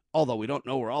 although we don't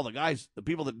know where all the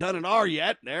people that done it are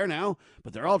yet, there now,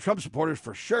 but they're all Trump supporters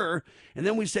for sure. And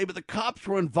then we say, but the cops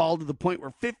were involved to the point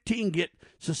where 15 get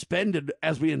suspended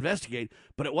as we investigate,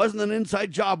 but it wasn't an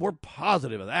inside job. We're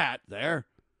positive of that there.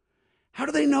 How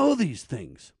do they know these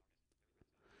things?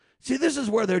 See, this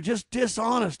is where they're just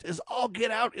dishonest as all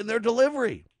get out in their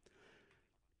delivery.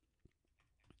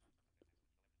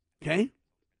 Okay?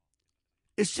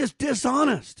 It's just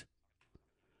dishonest.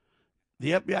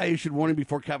 The FBI issued warning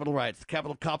before Capitol riots. The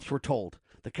Capitol cops were told.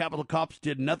 The Capitol cops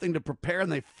did nothing to prepare,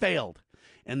 and they failed.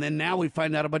 And then now we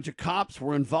find out a bunch of cops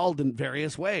were involved in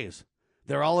various ways.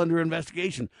 They're all under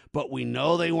investigation. But we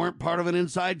know they weren't part of an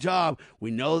inside job. We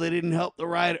know they didn't help the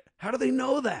riot. How do they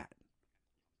know that?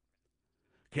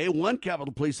 Okay, 1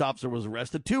 Capitol police officer was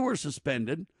arrested. 2 were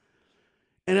suspended.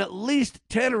 And at least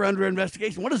 10 are under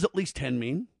investigation. What does at least 10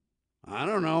 mean? I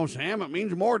don't know, Sam. It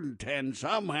means more than 10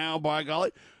 somehow, by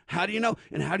golly. How do you know?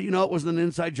 And how do you know it was an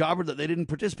inside job or that they didn't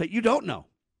participate? You don't know.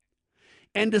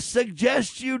 And to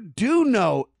suggest you do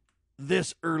know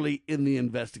this early in the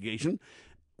investigation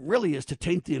really is to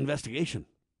taint the investigation.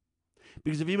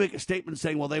 Because if you make a statement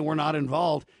saying, well, they were not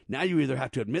involved, now you either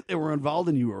have to admit they were involved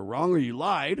and you were wrong or you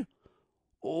lied,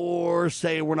 or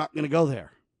say we're not going to go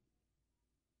there.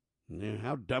 Yeah,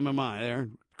 how dumb am I there?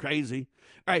 Crazy.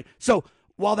 All right, so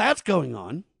while that's going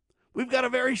on, we've got a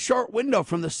very short window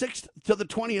from the 6th to the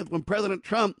 20th when President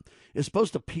Trump is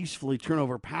supposed to peacefully turn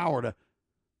over power to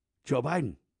Joe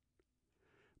Biden.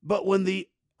 But when the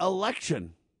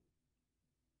election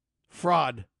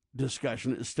fraud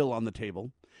discussion is still on the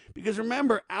table, because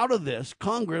remember, out of this,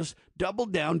 Congress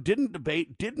doubled down, didn't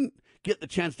debate, didn't get the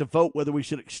chance to vote whether we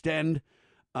should extend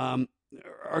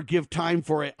or give time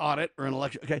for an audit or an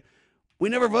election. Okay. We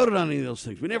never voted on any of those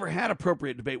things. We never had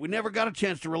appropriate debate. We never got a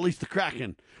chance to release the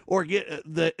Kraken or get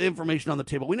the information on the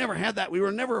table. We never had that. We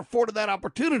were never afforded that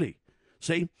opportunity.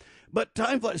 See? But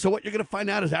time flies. So what you're going to find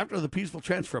out is after the peaceful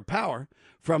transfer of power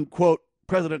from, quote,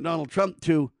 President Donald Trump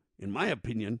to, in my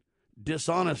opinion,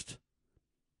 dishonest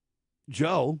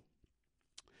Joe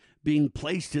being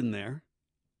placed in there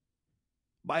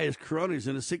by his cronies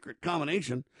in a secret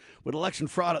combination with election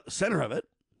fraud at the center of it.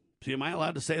 See, am I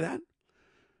allowed to say that?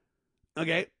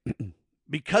 Okay,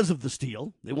 because of the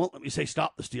steal. They won't let me say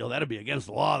stop the steal. That'd be against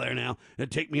the law there now.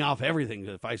 It'd take me off everything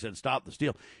if I said stop the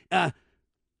steal.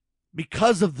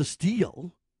 Because of the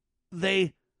steal,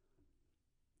 they,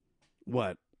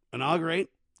 inaugurate,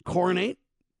 coronate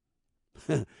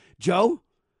Joe?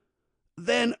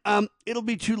 Then it'll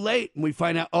be too late and we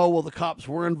find out, the cops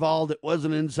were involved. It was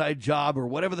an inside job or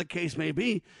whatever the case may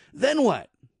be. Then what?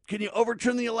 Can you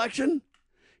overturn the election?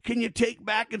 Can you take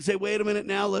back and say, wait a minute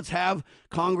now, let's have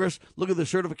Congress look at the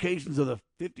certifications of the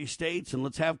 50 states and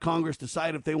let's have Congress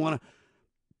decide if they want to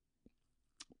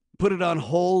put it on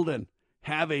hold and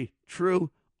have a true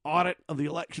audit of the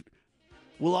election?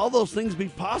 Will all those things be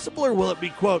possible or will it be,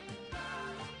 quote,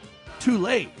 too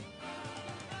late?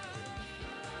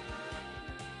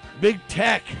 Big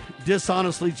tech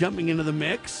dishonestly jumping into the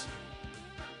mix.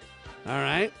 All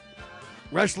right.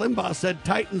 Rush Limbaugh said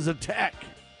titans of tech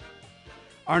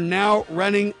are now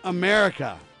running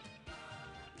America.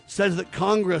 Says that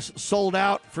Congress sold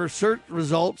out for search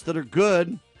results that are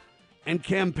good and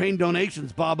campaign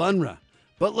donations, Bob Unruh.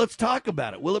 But let's talk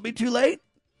about it. Will it be too late?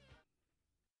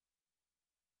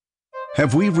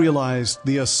 Have we realized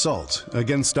the assault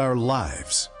against our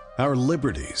lives, our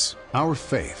liberties, our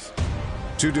faith?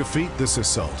 To defeat this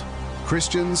assault,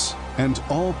 Christians and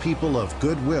all people of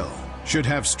goodwill should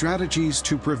have strategies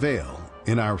to prevail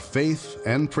in our faith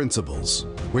and principles,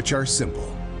 which are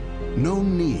simple. No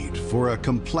need for a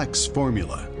complex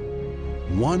formula.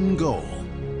 One goal,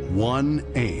 one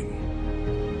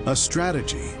aim. A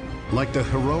strategy like the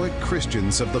heroic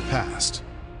Christians of the past.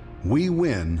 We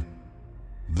win,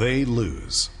 they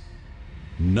lose.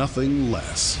 Nothing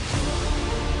less.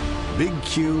 Big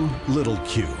Q, Little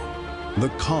Q. The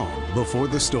Calm Before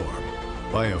the Storm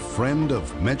by a friend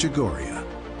of Medjugorje.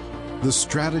 The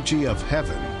strategy of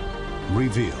heaven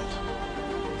revealed.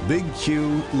 Big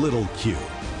Q, Little Q.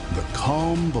 The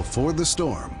Calm Before the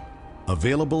Storm.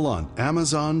 Available on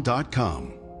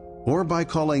Amazon.com or by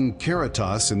calling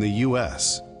Caritas in the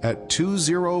U.S. at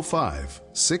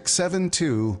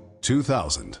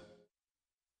 205-672-2000.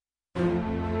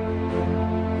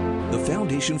 The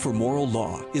Foundation for Moral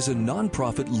Law is a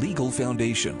nonprofit legal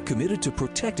foundation committed to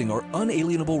protecting our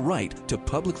unalienable right to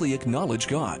publicly acknowledge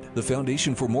God. The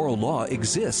Foundation for Moral Law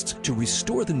exists to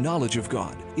restore the knowledge of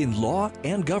God in law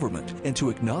and government, and to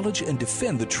acknowledge and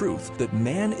defend the truth that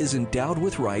man is endowed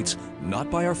with rights not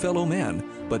by our fellow man,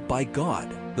 but by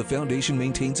God. The Foundation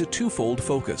maintains a twofold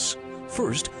focus.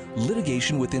 First,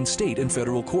 litigation within state and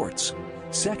federal courts.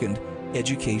 Second,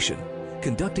 education,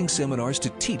 conducting seminars to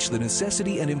teach the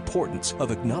necessity and importance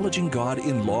of acknowledging God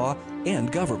in law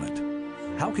and government.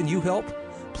 How can you help?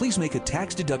 Please make a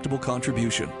tax-deductible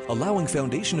contribution, allowing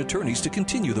Foundation attorneys to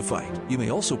continue the fight. You may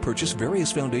also purchase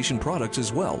various Foundation products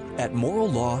as well at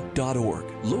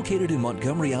morallaw.org. Located in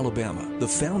Montgomery, Alabama, the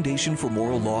Foundation for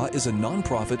Moral Law is a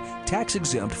nonprofit,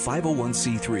 tax-exempt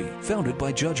 501c3 founded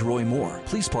by Judge Roy Moore.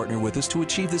 Please partner with us to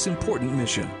achieve this important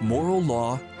mission.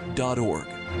 morallaw.org.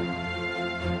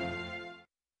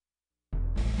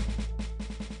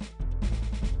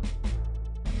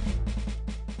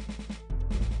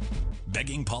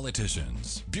 Begging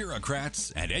politicians,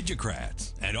 bureaucrats, and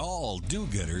educrats, and all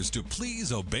do-gooders to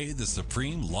please obey the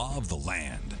supreme law of the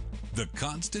land, the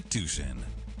Constitution.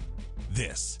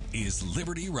 This is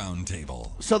Liberty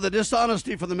Roundtable. So the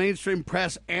dishonesty from the mainstream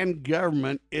press and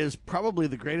government is probably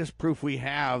the greatest proof we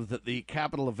have that the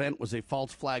Capitol event was a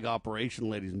false flag operation,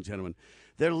 ladies and gentlemen.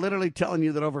 They're literally telling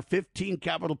you that over 15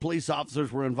 Capitol police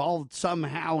officers were involved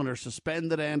somehow and are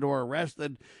suspended and or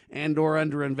arrested and or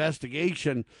under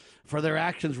investigation for their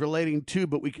actions relating to,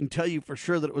 but we can tell you for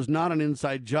sure that it was not an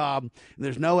inside job, and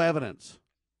there's no evidence.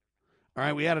 All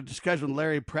right, we had a discussion with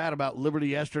Larry Pratt about liberty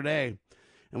yesterday,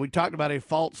 and we talked about a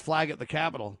false flag at the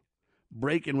Capitol.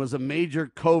 Break-in was a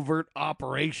major covert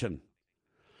operation.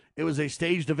 It was a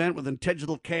staged event with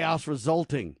intentional chaos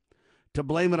resulting. To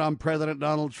blame it on President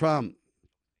Donald Trump.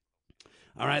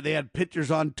 All right, they had pictures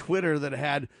on Twitter that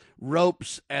had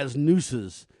ropes as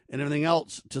nooses and everything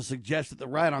else to suggest that the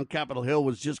riot on Capitol Hill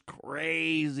was just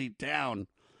crazy town.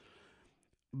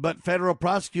 But federal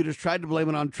prosecutors tried to blame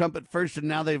it on Trump at first, and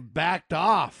now they've backed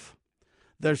off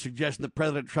their suggestion that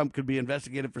President Trump could be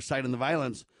investigated for inciting the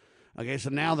violence. Okay, so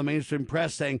now the mainstream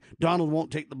press saying Donald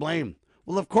won't take the blame.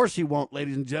 Well, of course he won't,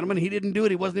 ladies and gentlemen. He didn't do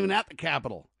it. He wasn't even at the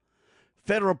Capitol.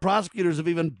 Federal prosecutors have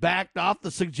even backed off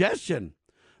the suggestion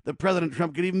that President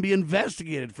Trump could even be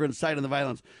investigated for inciting the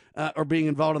violence or being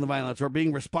involved in the violence or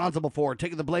being responsible for,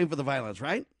 taking the blame for the violence,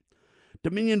 right?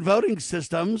 Dominion Voting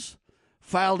Systems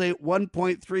filed a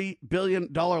 $1.3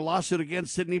 billion lawsuit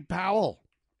against Sidney Powell.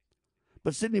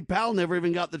 But Sidney Powell never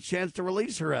even got the chance to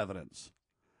release her evidence.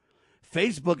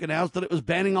 Facebook announced that it was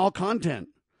banning all content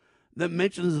that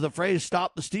mentions the phrase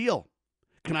 "stop the steal."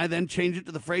 Can I then change it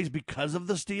to the phrase "because of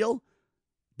the steal"?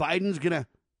 Biden's going to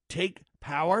take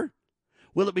power?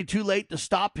 Will it be too late to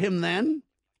stop him then?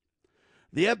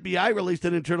 The FBI released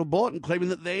an internal bulletin claiming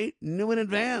that they knew in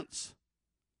advance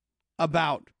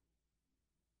about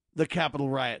the Capitol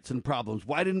riots and problems.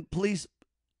 Why didn't police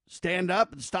stand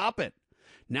up and stop it?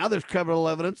 Now there's credible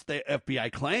evidence, the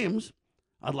FBI claims.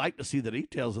 I'd like to see the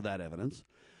details of that evidence.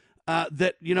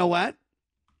 That, you know what?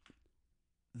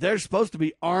 There's supposed to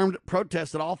be armed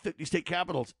protests at all 50 state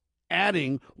capitals,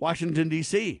 adding Washington,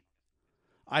 D.C.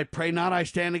 I pray not, I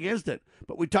stand against it.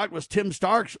 But we talked with Tim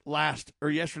Starks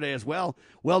yesterday as well,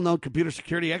 well-known computer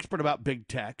security expert about big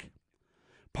tech.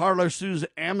 Parler sues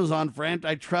Amazon for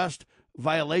antitrust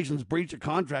violations, breach of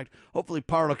contract. Hopefully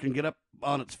Parler can get up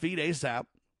on its feet ASAP.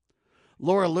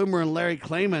 Laura Loomer and Larry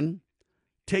Klayman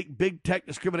take big tech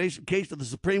discrimination case to the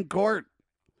Supreme Court.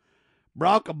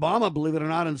 Barack Obama, believe it or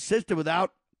not, insisted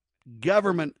without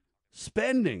government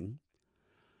spending,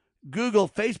 Google,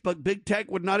 Facebook, big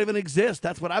tech would not even exist.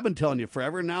 That's what I've been telling you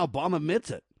forever, and now Obama admits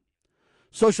it.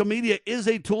 Social media is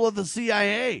a tool of the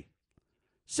CIA.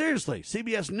 Seriously,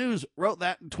 CBS News wrote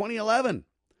that in 2011.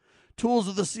 Tools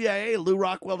of the CIA,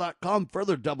 LouRockwell.com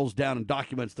further doubles down and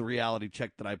documents the reality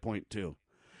check that I point to.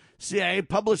 CIA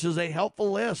publishes a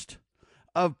helpful list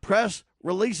of press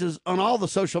releases on all the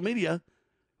social media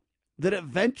that it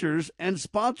ventures and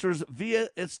sponsors via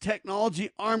its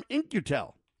technology arm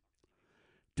InQtel.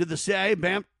 Did the CIA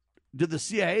ban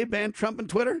Trump and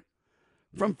Twitter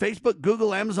from Facebook,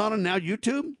 Google, Amazon, and now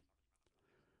YouTube?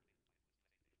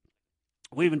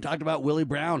 We even talked about Willie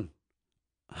Brown.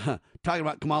 Talking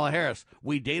about Kamala Harris.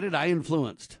 We dated, I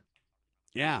influenced.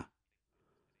 Yeah.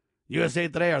 USA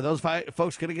Today, are those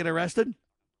folks going to get arrested?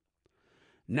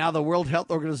 Now the World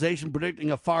Health Organization predicting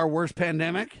a far worse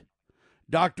pandemic.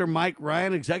 Dr. Mike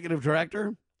Ryan, executive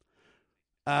director,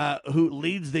 who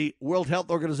leads the World Health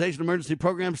Organization emergency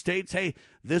program, states, hey,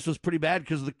 this was pretty bad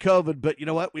because of the COVID, but you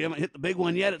know what? We haven't hit the big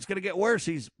one yet. It's going to get worse,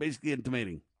 he's basically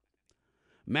intimating.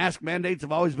 Mask mandates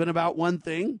have always been about one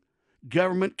thing,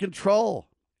 government control.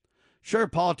 Sure,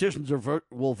 politicians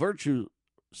will virtue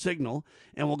signal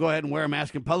and will go ahead and wear a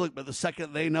mask in public, but the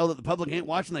second they know that the public ain't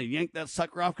watching, they yank that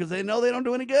sucker off because they know they don't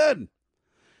do any good.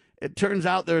 It turns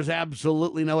out there's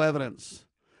absolutely no evidence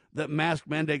that mask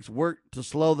mandates work to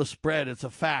slow the spread. It's a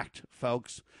fact,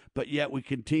 folks, but yet we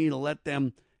continue to let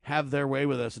them have their way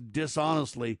with us,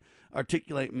 dishonestly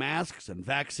articulate masks and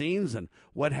vaccines and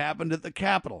what happened at the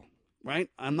Capitol, right?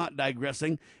 I'm not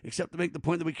digressing, except to make the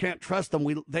point that we can't trust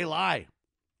them. They lie.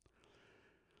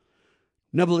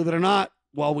 Now, believe it or not,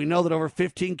 while we know that over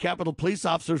 15 Capitol police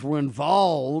officers were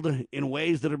involved in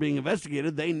ways that are being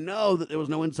investigated, they know that there was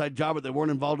no inside job, but they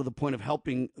weren't involved to the point of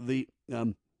helping the,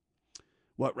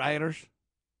 rioters?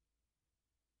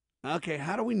 Okay,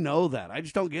 how do we know that? I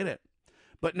just don't get it.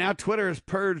 But now Twitter has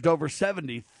purged over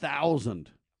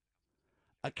 70,000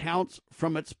 accounts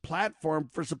from its platform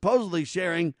for supposedly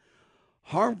sharing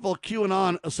harmful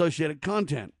QAnon-associated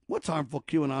content. What's harmful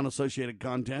QAnon-associated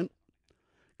content?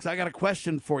 Because I got a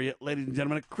question for you, ladies and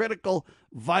gentlemen, a critical,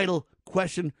 vital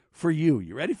question for you.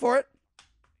 You ready for it?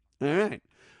 All right.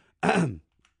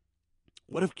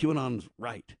 What if QAnon's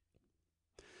right?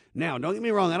 Now, don't get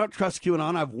me wrong. I don't trust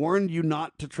QAnon. I've warned you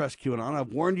not to trust QAnon.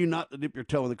 I've warned you not to dip your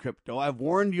toe in the crypto. I've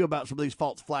warned you about some of these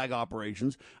false flag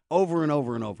operations over and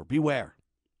over and over. Beware.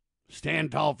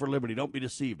 Stand tall for liberty. Don't be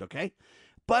deceived, okay?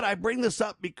 But I bring this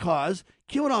up because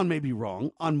QAnon may be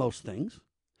wrong on most things,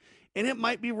 and it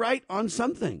might be right on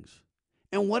some things.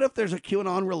 And what if there's a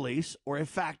QAnon release or a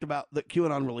fact about that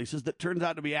QAnon releases that turns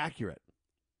out to be accurate?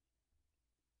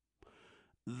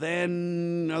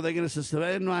 Then are they going to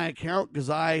suspend my account because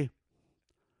I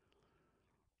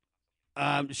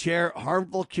share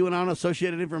harmful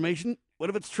QAnon-associated information? What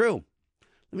if it's true?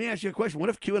 Let me ask you a question. What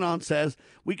if QAnon says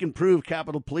we can prove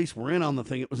Capitol Police were in on the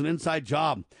thing? It was an inside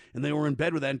job, and they were in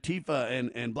bed with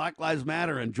Antifa and Black Lives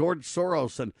Matter and George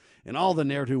Soros and all the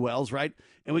ne'er-do-wells, right?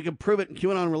 And we can prove it, and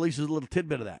QAnon releases a little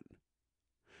tidbit of that.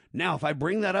 Now, if I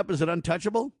bring that up, is it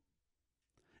untouchable?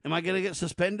 Am I going to get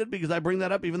suspended because I bring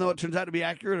that up even though it turns out to be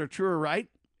accurate or true or right?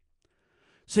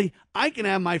 See, I can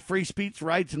have my free speech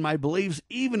rights and my beliefs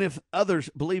even if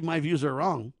others believe my views are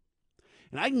wrong.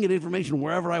 And I can get information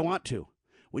wherever I want to.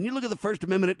 When you look at the First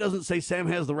Amendment, it doesn't say Sam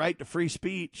has the right to free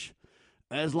speech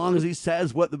as long as he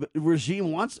says what the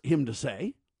regime wants him to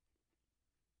say.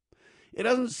 It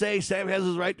doesn't say Sam has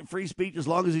his right to free speech as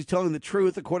long as he's telling the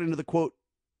truth according to the, quote,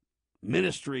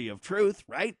 ministry of truth,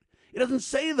 right? It doesn't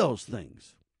say those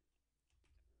things.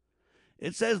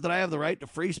 It says that I have the right to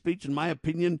free speech, in my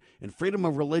opinion, and freedom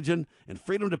of religion, and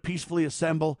freedom to peacefully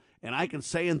assemble, and I can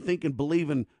say and think and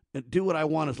believe and do what I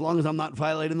want as long as I'm not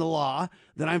violating the law.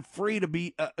 Then I'm free to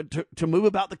be to move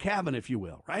about the cabin, if you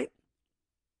will, right?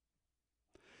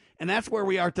 And that's where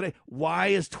we are today. Why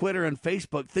is Twitter and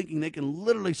Facebook thinking they can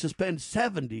literally suspend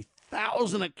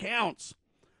 70,000 accounts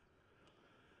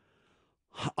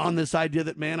on this idea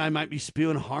that, man, I might be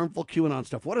spewing harmful QAnon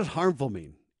stuff? What does harmful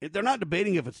mean? They're not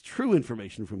debating if it's true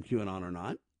information from QAnon or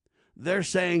not. They're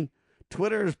saying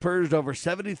Twitter has purged over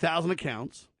 70,000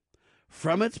 accounts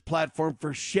from its platform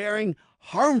for sharing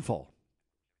harmful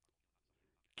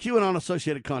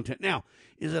QAnon-associated content. Now,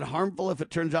 is it harmful if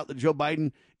it turns out that Joe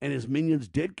Biden and his minions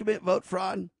did commit vote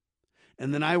fraud?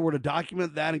 And then I were to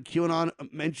document that and QAnon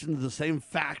mentions the same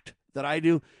fact that I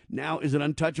do. Now, is it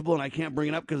untouchable and I can't bring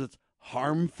it up because it's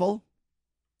harmful?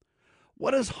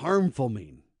 What does harmful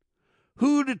mean?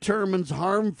 Who determines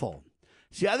harmful?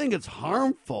 See, I think it's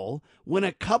harmful when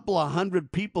a couple of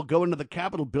hundred people go into the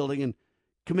Capitol building and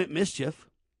commit mischief,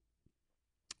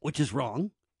 which is wrong.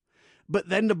 But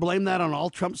then to blame that on all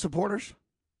Trump supporters?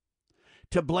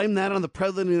 To blame that on the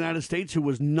President of the United States who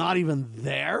was not even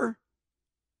there?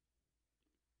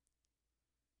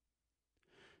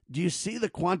 Do you see the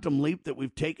quantum leap that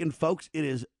we've taken, folks? It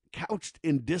is couched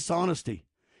in dishonesty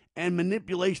and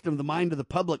manipulation of the mind of the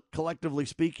public, collectively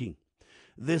speaking.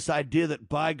 This idea that,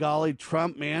 by golly,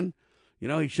 Trump, man, you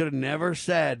know, he should have never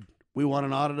said we want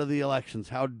an audit of the elections.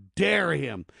 How dare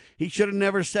him? He should have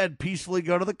never said peacefully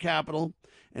go to the Capitol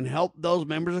and help those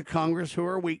members of Congress who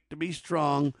are weak to be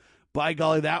strong. By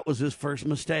golly, that was his first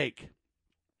mistake.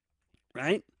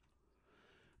 Right?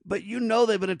 But you know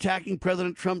they've been attacking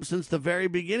President Trump since the very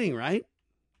beginning, right?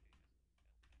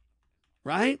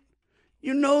 Right?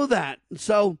 You know that.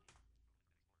 So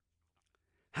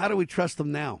how do we trust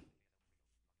them now?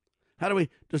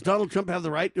 Does Donald Trump have the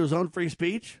right to his own free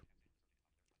speech?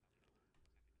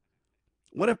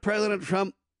 What if President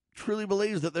Trump truly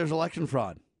believes that there's election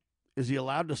fraud Is he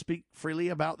allowed to speak freely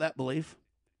about that belief?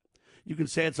 You can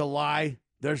say it's a lie.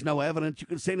 There's no evidence. You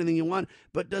can say anything you want.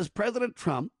 But does President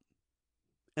Trump,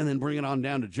 and then bring it on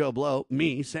down to Joe Blow,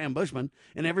 me, Sam Bushman,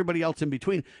 and everybody else in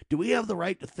between, do we have the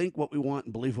right to think what we want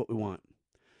and believe what we want?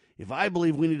 If I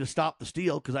believe we need to stop the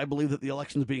steal because I believe that the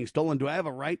election is being stolen, do I have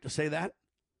a right to say that?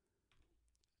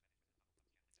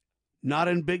 Not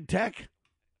in big tech.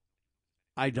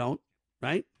 I don't,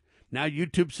 right? Now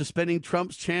YouTube's suspending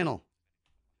Trump's channel.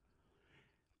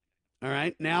 All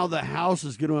right, now the House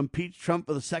is going to impeach Trump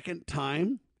for the second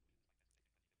time.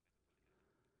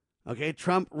 Okay,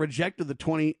 Trump rejected the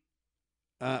 25th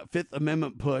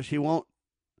Amendment push. He won't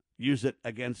use it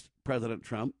against President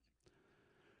Trump.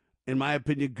 In my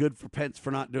opinion, good for Pence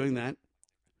for not doing that.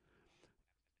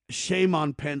 Shame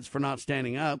on Pence for not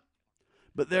standing up.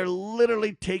 But they're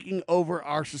literally taking over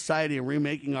our society and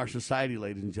remaking our society,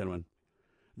 ladies and gentlemen.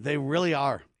 They really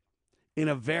are, in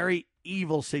a very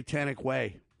evil, satanic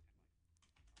way.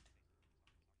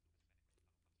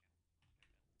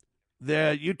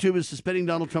 The YouTube is suspending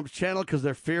Donald Trump's channel because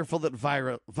they're fearful that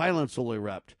violence will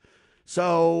erupt.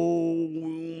 So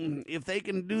if they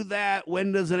can do that,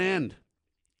 when does it end?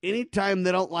 Anytime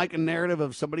they don't like a narrative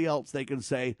of somebody else, they can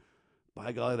say,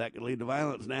 by golly, that could lead to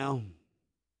violence now.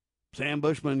 Sam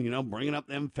Bushman, bringing up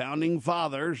them founding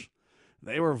fathers.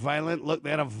 They were violent. Look,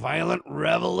 they had a violent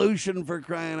revolution, for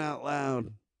crying out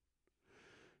loud.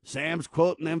 Sam's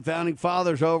quoting them founding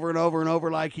fathers over and over and over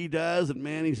like he does, and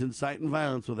man, he's inciting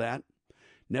violence with that.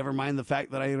 Never mind the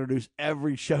fact that I introduce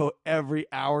every show, every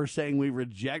hour, saying we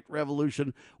reject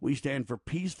revolution. We stand for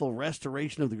peaceful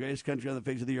restoration of the greatest country on the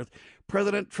face of the earth.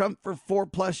 President Trump, for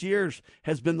 4+ years,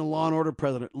 has been the law and order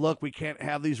president. Look, we can't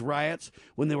have these riots.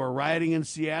 When they were rioting in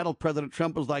Seattle, President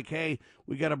Trump was like, hey,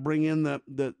 we got to bring in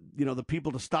the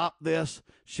people to stop this.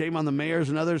 Shame on the mayors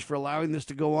and others for allowing this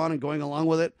to go on and going along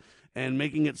with it and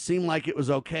making it seem like it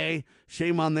was okay.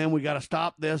 Shame on them. We got to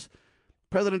stop this.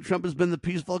 President Trump has been the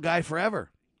peaceful guy forever.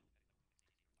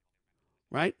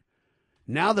 Right?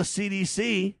 Now the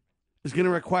CDC is going to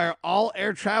require all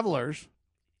air travelers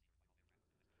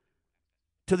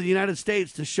to the United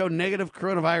States to show negative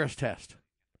coronavirus test.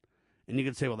 And you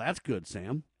can say, well, that's good,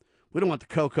 Sam. We don't want the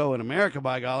cocoa in America,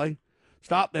 by golly.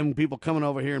 Stop them people coming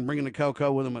over here and bringing the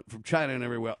cocoa with them from China and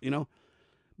everywhere,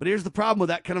 But here's the problem with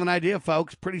that kind of an idea,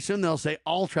 folks. Pretty soon they'll say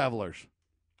all travelers.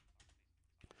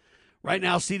 Right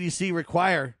now, CDC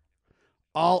require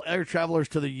all air travelers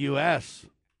to the U.S.,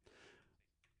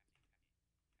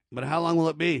 but how long will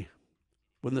it be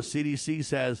when the CDC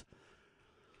says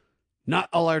not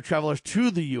all air travelers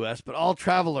to the U.S., but all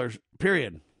travelers,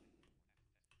 period?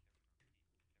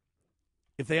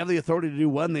 If they have the authority to do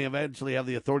one, they eventually have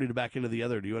the authority to back into the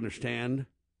other. Do you understand?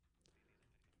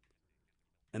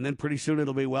 And then pretty soon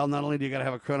it'll be, well, not only do you got to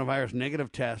have a coronavirus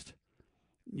negative test,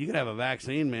 you got to have a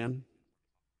vaccine, man.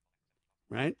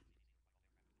 Right?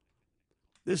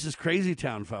 This is crazy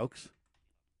town, folks.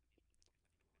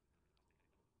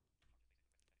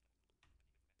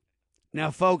 Now,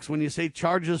 folks, when you say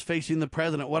charges facing the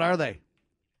president, what are they?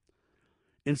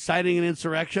 Inciting an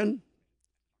insurrection?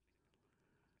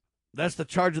 That's the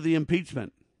charge of the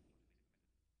impeachment.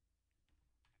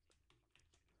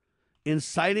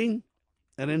 Inciting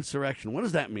an insurrection. What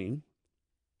does that mean?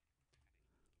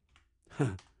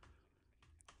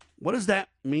 What does that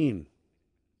mean?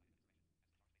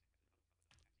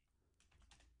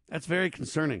 That's very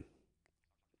concerning.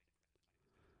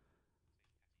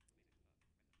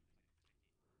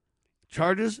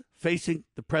 Charges facing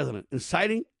the president,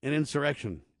 inciting an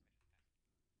insurrection.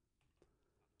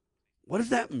 What does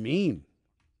that mean?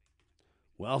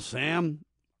 Well, Sam,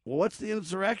 what's the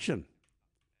insurrection?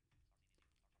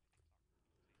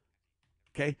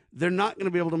 Okay, they're not going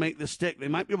to be able to make this stick. They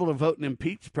might be able to vote and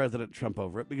impeach President Trump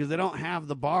over it because they don't have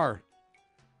the bar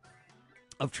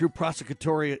of true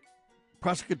prosecutorial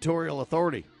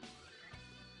authority.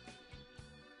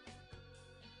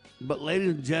 But,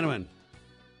 ladies and gentlemen,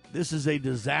 this is a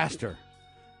disaster.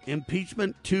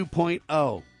 Impeachment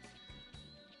 2.0.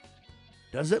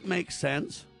 Does it make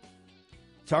sense?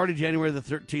 It's already January the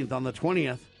 13th. On the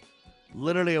 20th,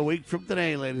 literally a week from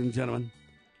today, ladies and gentlemen,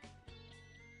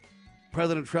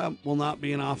 President Trump will not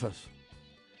be in office.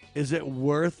 Is it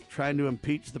worth trying to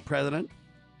impeach the president?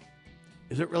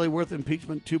 Is it really worth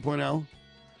impeachment 2.0?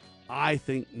 I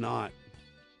think not.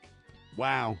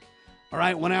 Wow. All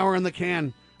right, 1 hour in the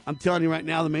can. I'm telling you right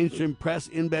now, the mainstream press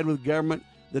in bed with government,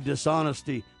 the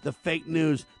dishonesty, the fake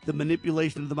news, the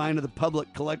manipulation of the mind of the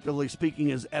public, collectively speaking,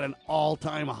 is at an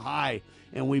all-time high.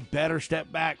 And we better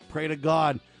step back, pray to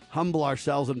God, humble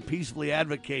ourselves, and peacefully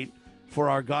advocate for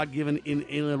our God-given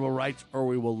inalienable rights, or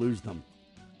we will lose them.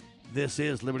 This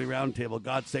is Liberty Roundtable.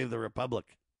 God save the Republic.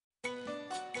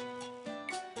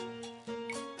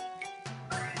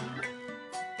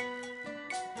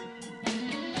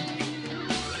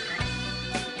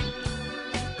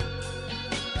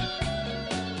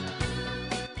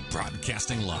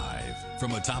 Broadcasting live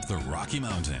from atop the Rocky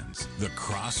Mountains, the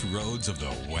crossroads of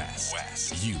the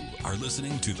West. You are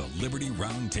listening to the Liberty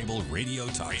Roundtable Radio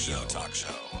Talk Show.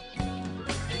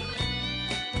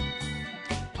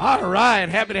 All right,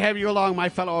 happy to have you along, my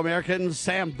fellow Americans.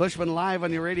 Sam Bushman live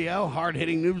on your radio.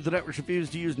 Hard-hitting news the network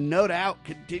refused to use, no doubt,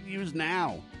 continues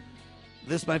now.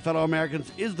 This, my fellow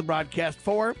Americans, is the broadcast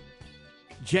for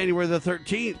January the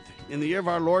 13th in the year of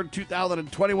our Lord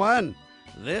 2021.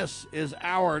 This is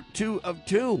hour 2 of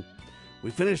 2.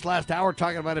 We finished last hour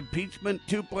talking about impeachment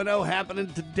 2.0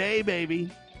 happening today,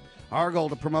 baby. Our goal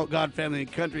to promote God, family,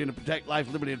 and country and to protect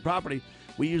life, liberty, and property.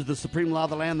 We use the supreme law of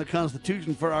the land, the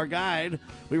Constitution, for our guide.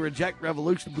 We reject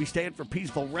revolution. We stand for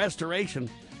peaceful restoration.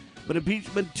 But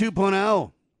impeachment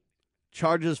 2.0,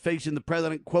 charges facing the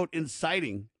president, quote,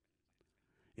 inciting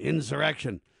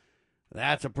insurrection.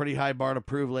 That's a pretty high bar to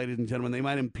prove, ladies and gentlemen. They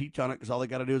might impeach on it because all they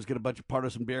got to do is get a bunch of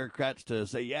partisan bureaucrats to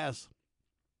say yes.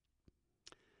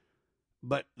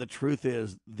 But the truth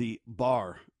is the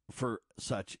bar for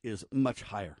such is much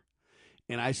higher.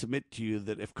 And I submit to you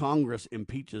that if Congress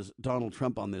impeaches Donald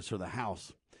Trump on this, or the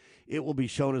House, it will be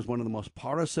shown as one of the most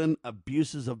partisan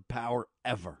abuses of power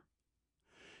ever.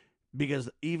 Because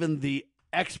even the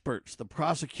experts, the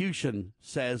prosecution,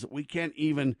 says we can't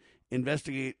even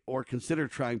investigate or consider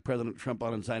trying President Trump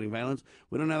on inciting violence.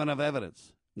 We don't have enough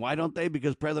evidence. Why don't they?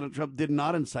 Because President Trump did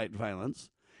not incite violence,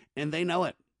 and they know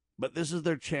it. But this is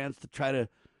their chance to try to,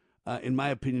 in my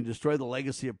opinion, destroy the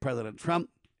legacy of President Trump.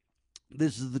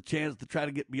 This is the chance to try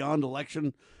to get beyond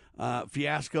election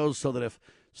fiascos so that if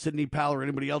Sidney Powell or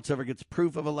anybody else ever gets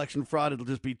proof of election fraud, it'll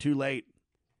just be too late.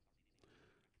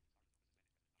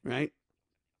 Right?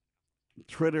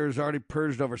 Twitter has already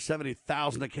purged over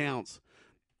 70,000 accounts.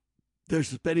 They're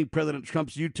suspending President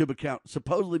Trump's YouTube account,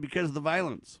 supposedly because of the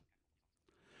violence.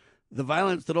 The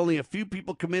violence that only a few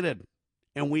people committed,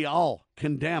 and we all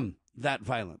condemn that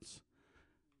violence.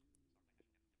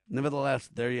 Nevertheless,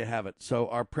 there you have it. So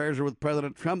our prayers are with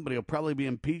President Trump, but he'll probably be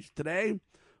impeached today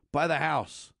by the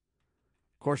House.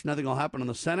 Of course, nothing will happen in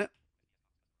the Senate,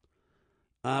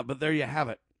 but there you have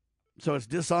it. So it's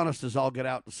dishonest as all get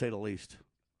out, to say the least.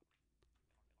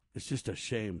 It's just a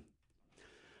shame.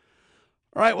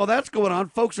 All right, well, that's going on.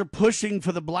 Folks are pushing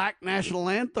for the Black National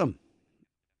Anthem.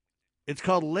 It's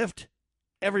called Lift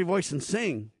Every Voice and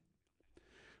Sing.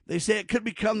 They say it could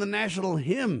become the national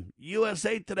hymn,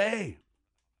 USA Today.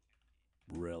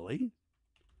 Really?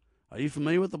 Are you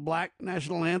familiar with the Black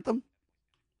National Anthem?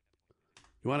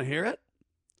 You want to hear it?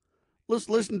 Let's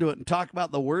listen to it and talk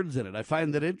about the words in it. I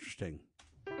find that interesting.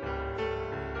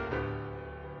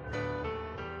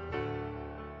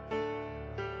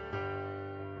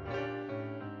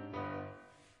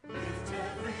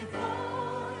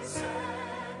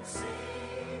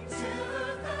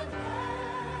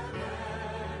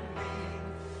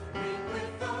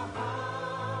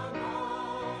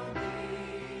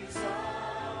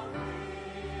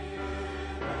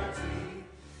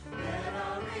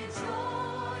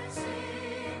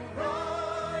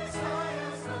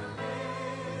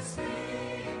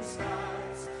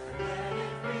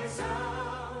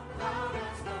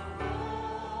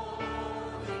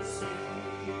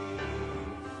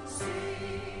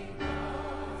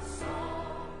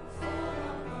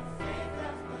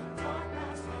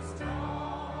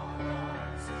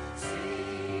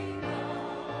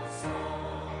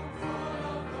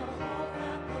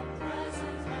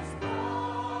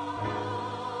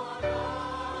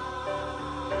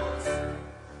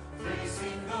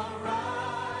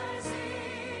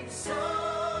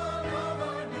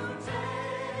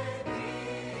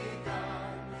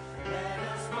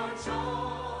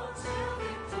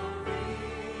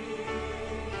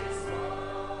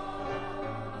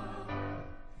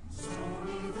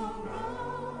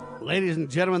 Ladies and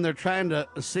gentlemen, they're trying to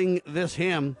sing this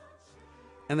hymn,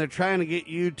 and they're trying to get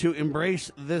you to embrace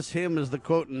this hymn as the,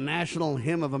 quote, national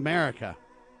hymn of America.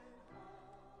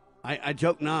 I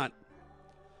joke not.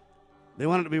 They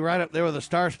want it to be right up there with the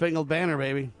Star-Spangled Banner,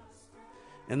 baby.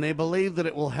 And they believe that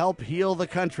it will help heal the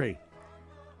country.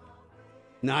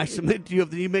 Now, I submit to you,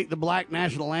 if you make the Black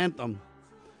National Anthem,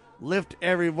 lift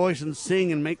every voice and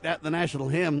sing and make that the national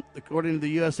hymn, according to the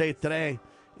USA Today,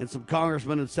 and some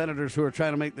congressmen and senators who are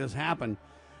trying to make this happen,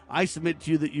 I submit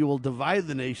to you that you will divide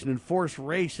the nation and force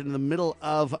race into the middle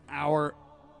of our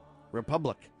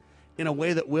republic in a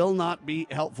way that will not be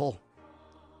helpful.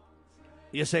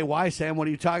 You say, why, Sam? What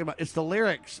are you talking about? It's the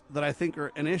lyrics that I think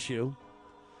are an issue.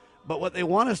 But what they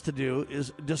want us to do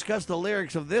is discuss the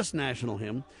lyrics of this national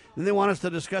hymn, and they want us to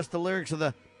discuss the lyrics of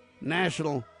the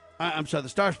the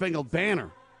Star Spangled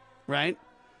Banner, right?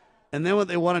 And then what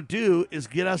they want to do is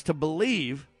get us to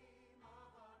believe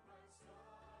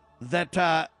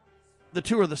that the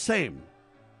two are the same.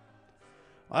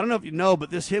 I don't know if you know,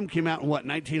 but this hymn came out in,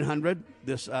 1900?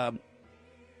 This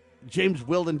James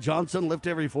Weldon Johnson, Lift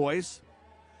Every Voice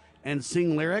and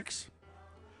Sing lyrics.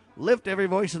 Lift every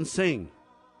voice and sing.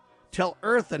 Till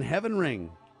earth and heaven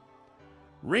ring.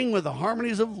 Ring with the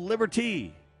harmonies of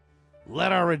liberty.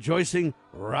 Let our rejoicing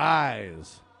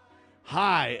rise.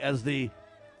 High as the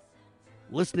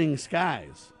listening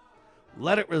skies.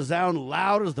 Let it resound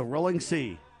loud as the rolling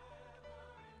sea.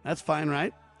 That's fine,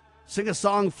 right? Sing a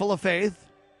song full of faith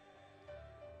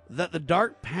that the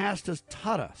dark past has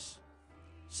taught us.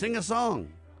 Sing a song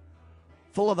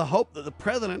full of the hope that the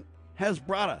president has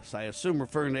brought us. I assume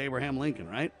referring to Abraham Lincoln,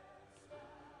 right?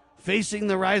 Facing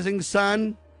the rising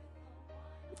sun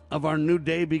of our new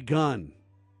day begun.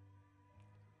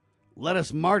 Let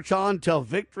us march on till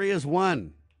victory is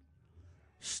won.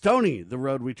 Stony the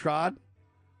road we trod,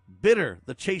 bitter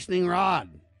the chastening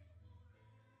rod.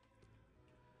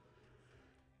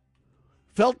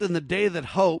 Felt in the day that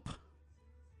hope,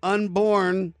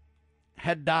 unborn,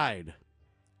 had died.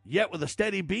 Yet with a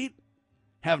steady beat,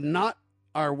 have not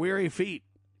our weary feet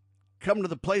come to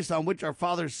the place on which our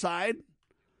fathers sighed?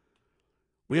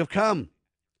 We have come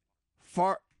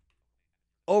far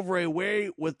over a way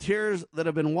with tears that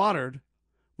have been watered.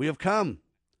 We have come,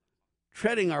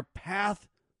 treading our path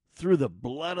through the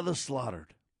blood of the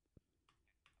slaughtered.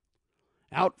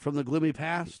 Out from the gloomy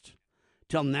past,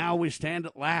 till now we stand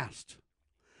at last,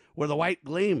 where the white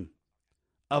gleam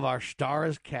of our star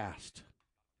is cast.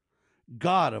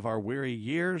 God of our weary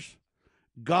years,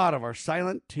 God of our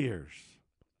silent tears,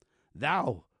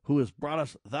 thou who hast brought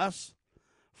us thus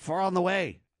far on the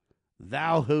way,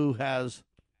 thou who has,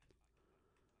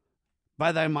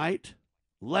 by thy might,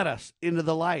 led us into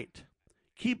the light,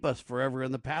 keep us forever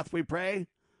in the path we pray,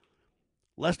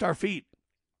 lest our feet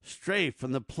stray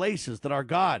from the places that are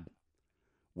God,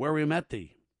 where we met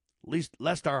thee,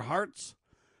 lest our hearts,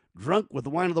 drunk with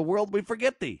the wine of the world, we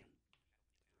forget thee.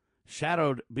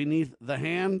 Shadowed beneath the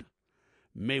hand,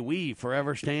 may we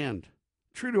forever stand,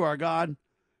 true to our God,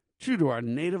 true to our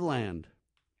native land.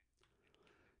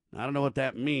 I don't know what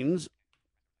that means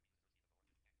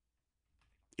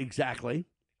exactly.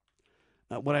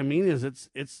 What I mean is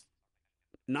it's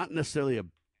not necessarily a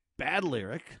bad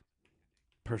lyric,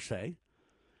 per se,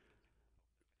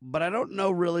 but I don't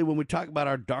know really when we talk about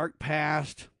our dark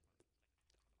past,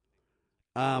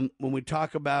 when we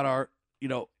talk about our,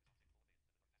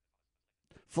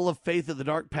 full of faith that the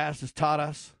dark past has taught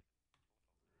us,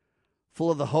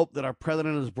 full of the hope that our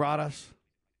president has brought us.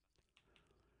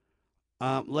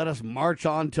 Let us march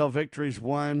on till victory's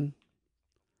won.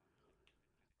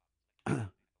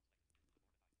 You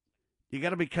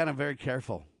got to be kind of very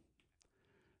careful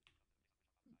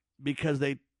because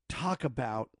they talk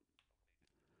about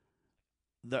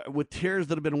with tears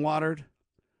that have been watered,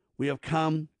 we have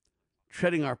come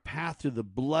treading our path through the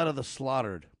blood of the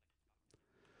slaughtered.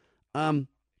 I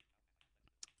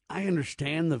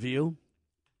understand the view.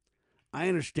 I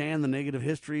understand the negative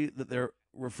history that they're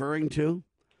referring to,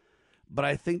 but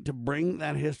I think to bring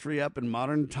that history up in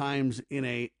modern times in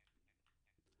a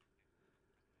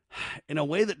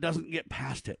way that doesn't get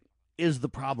past it is the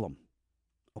problem,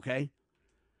 okay?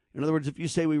 In other words, if you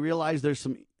say we realize there's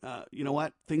some,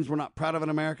 things we're not proud of in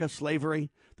America, slavery,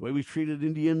 the way we treated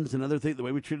Indians and other things, the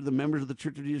way we treated the members of the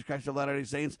Church of Jesus Christ of Latter-day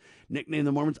Saints, nicknamed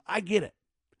the Mormons, I get it.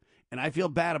 And I feel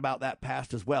bad about that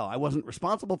past as well. I wasn't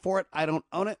responsible for it. I don't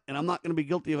own it. And I'm not going to be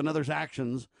guilty of another's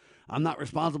actions. I'm not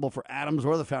responsible for Adam's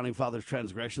or the Founding Fathers'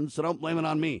 transgressions. So don't blame it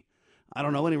on me. I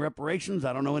don't know any reparations.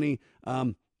 I don't know any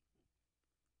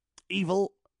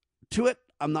evil to it.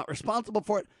 I'm not responsible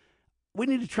for it. We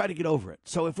need to try to get over it.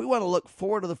 So if we want to look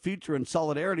forward to the future in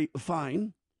solidarity,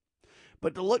 fine.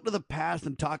 But to look to the past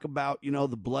and talk about,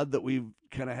 the blood that we've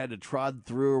kind of had to trod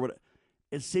through or whatever,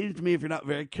 it seems to me if you're not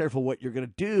very careful, what you're going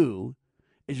to do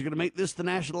is you're going to make this the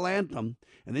national anthem,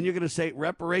 and then you're going to say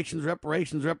reparations,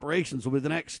 reparations, reparations will be the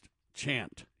next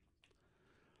chant.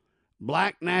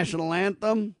 Black national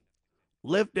anthem,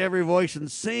 lift every voice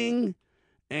and sing,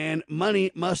 and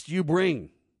money must you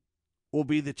bring will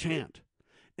be the chant.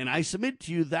 And I submit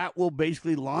to you that will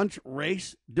basically launch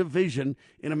race division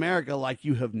in America like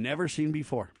you have never seen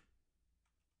before.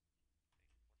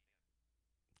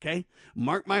 Okay?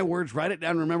 Mark my words, write it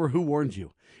down, remember who warned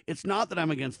you. It's not that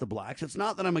I'm against the blacks. It's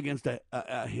not that I'm against a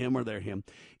him or their him.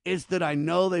 It's that I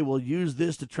know they will use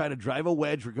this to try to drive a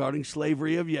wedge regarding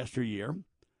slavery of yesteryear.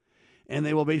 And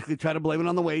they will basically try to blame it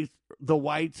on the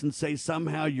whites and say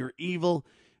somehow you're evil.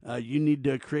 You need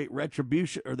to create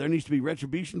retribution, or there needs to be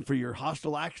retribution for your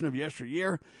hostile action of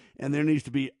yesteryear. And there needs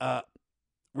to be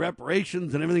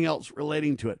reparations and everything else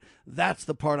relating to it. That's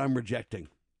the part I'm rejecting.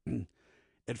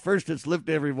 At first, it's lift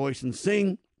every voice and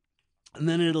sing. And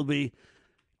then it'll be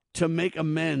to make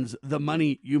amends, the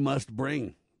money you must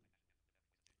bring.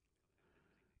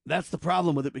 That's the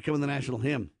problem with it becoming the national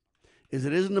hymn, is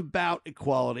it isn't about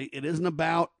equality. It isn't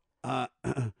about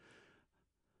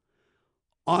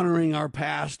honoring our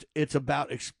past. It's about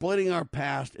exploiting our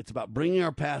past. It's about bringing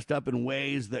our past up in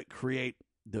ways that create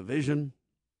division,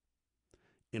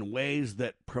 in ways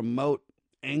that promote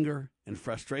anger and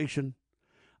frustration.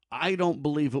 I don't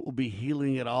believe it will be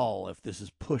healing at all if this is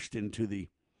pushed into the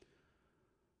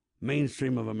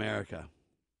mainstream of America.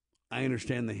 I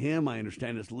understand the hymn. I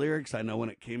understand its lyrics. I know when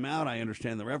it came out. I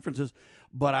understand the references.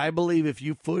 But I believe if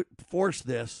you force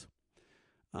this,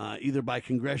 either by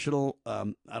congressional,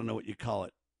 I don't know what you call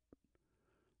it,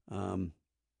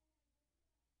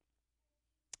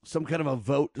 some kind of a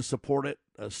vote to support it,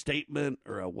 a statement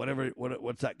or a whatever,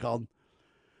 what's that called,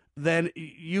 then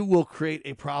you will create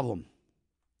a problem.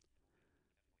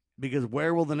 Because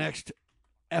where will the next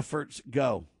efforts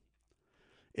go?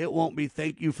 It won't be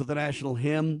thank you for the national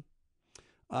hymn.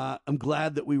 I'm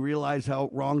glad that we realize how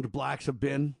wronged blacks have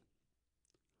been.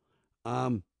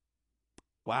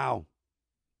 Wow.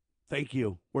 Thank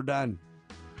you. We're done.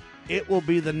 It will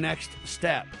be the next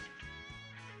step.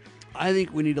 I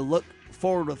think we need to look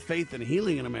forward with faith and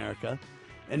healing in America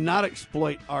and not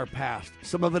exploit our past.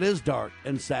 Some of it is dark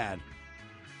and sad.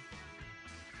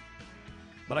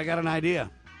 But I got an idea.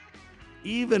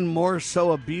 Even more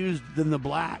so abused than the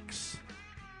blacks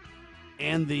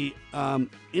and the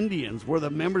Indians were the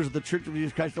members of the Church of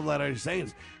Jesus Christ of Latter-day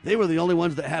Saints. They were the only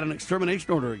ones that had an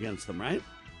extermination order against them, right?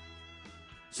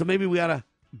 So maybe we ought to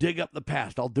dig up the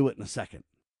past. I'll do it in a second.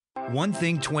 One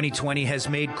thing 2020 has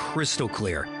made crystal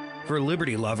clear. For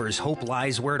Liberty lovers, hope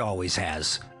lies where it always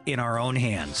has, in our own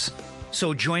hands.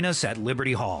 So join us at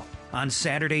Liberty Hall on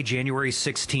Saturday, January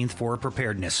 16th for a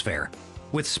preparedness fair,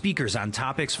 with speakers on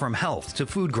topics from health to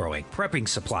food growing, prepping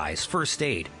supplies, first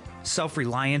aid,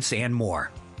 self-reliance, and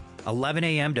more. 11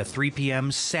 a.m. to 3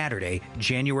 p.m. Saturday,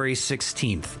 January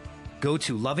 16th. Go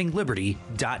to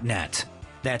lovingliberty.net.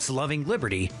 That's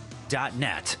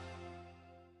lovingliberty.net.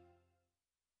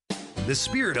 The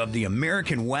spirit of the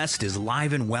American West is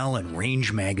live and well in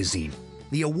Range Magazine,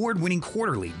 the award-winning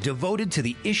quarterly devoted to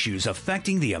the issues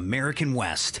affecting the American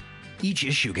West. Each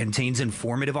issue contains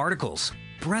informative articles,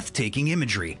 breathtaking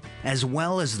imagery, as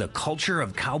well as the culture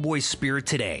of cowboy spirit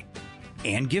today,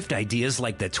 and gift ideas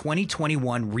like the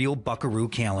 2021 Real Buckaroo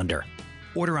calendar.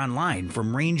 Order online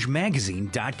from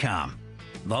rangemagazine.com.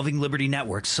 Loving Liberty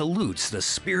Network salutes the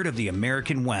spirit of the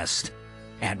American West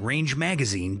at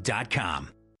rangemagazine.com.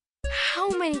 How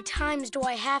many times do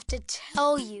I have to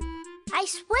tell you? I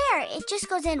swear, it just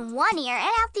goes in one ear and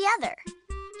out the other.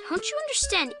 Don't you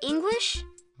understand English?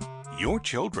 Your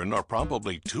children are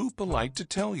probably too polite to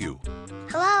tell you.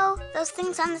 Hello? Those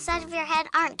things on the side of your head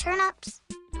aren't turnips?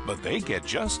 But they get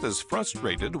just as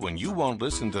frustrated when you won't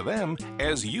listen to them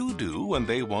as you do when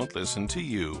they won't listen to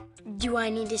you. Do I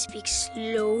need to speak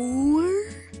slower?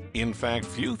 In fact,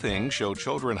 few things show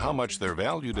children how much they're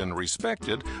valued and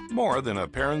respected more than a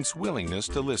parent's willingness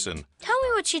to listen. Tell me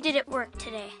what you did at work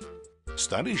today.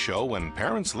 Studies show when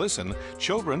parents listen,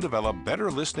 children develop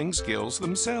better listening skills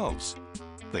themselves.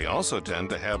 They also tend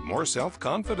to have more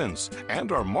self-confidence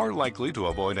and are more likely to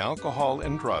avoid alcohol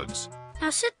and drugs. Now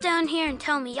sit down here and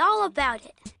tell me all about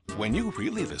it. When you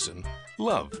really listen,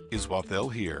 love is what they'll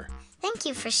hear. Thank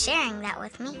you for sharing that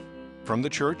with me. From the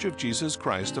Church of Jesus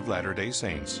Christ of Latter-day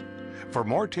Saints. For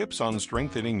more tips on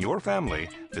strengthening your family,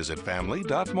 visit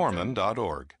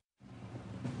family.mormon.org.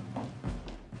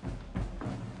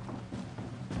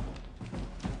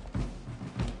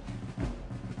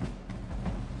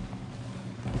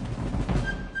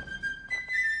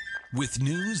 With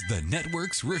news the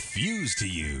networks refuse to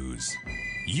use.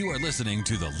 You are listening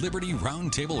to the Liberty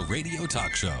Roundtable Radio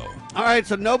Talk Show. All right,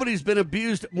 so nobody's been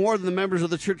abused more than the members of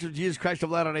the Church of Jesus Christ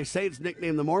of Latter-day Saints,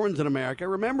 nicknamed the Mormons in America.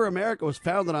 Remember, America was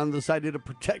founded on this idea to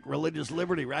protect religious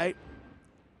liberty, right?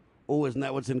 Oh, isn't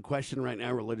that what's in question right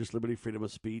now? Religious liberty, freedom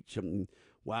of speech.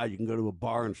 Wow, you can go to a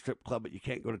bar and strip club, but you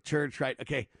can't go to church, right?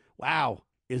 Okay, wow.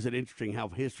 Is it interesting how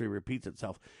history repeats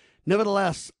itself?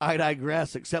 Nevertheless, I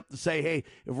digress, except to say, hey,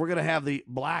 if we're going to have the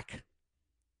black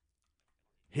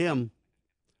hymn,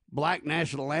 Black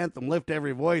national anthem, Lift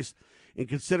Every Voice, and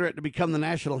consider it to become the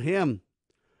national hymn.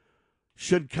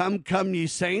 Should Come, Come Ye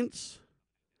Saints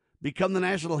become the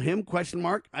national hymn, ?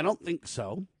 I don't think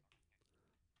so.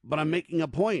 But I'm making a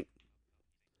point,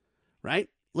 right?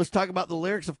 Let's talk about the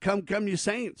lyrics of Come, Come Ye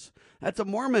Saints. That's a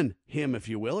Mormon hymn, if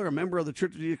you will, or a member of the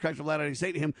Church of Jesus Christ of Latter-day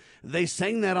Saints hymn. They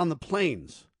sang that on the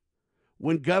plains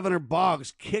when Governor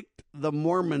Boggs kicked the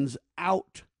Mormons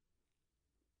out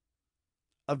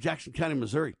of Jackson County,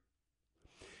 Missouri.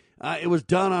 It was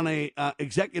done on a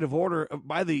executive order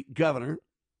by the governor,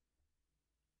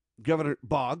 Governor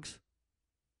Boggs.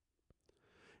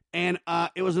 And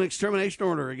it was an extermination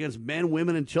order against men,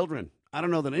 women, and children. I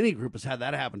don't know that any group has had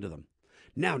that happen to them.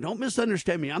 Now, don't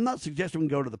misunderstand me. I'm not suggesting we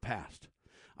go to the past.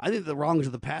 I think the wrongs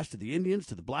of the past to the Indians,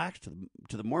 to the blacks,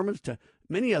 to the Mormons, to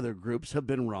many other groups have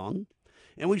been wrong.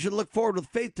 And we should look forward with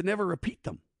faith to never repeat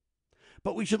them.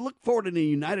 But we should look forward in a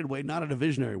united way, not a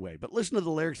divisionary way. But listen to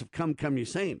the lyrics of Come, Come Ye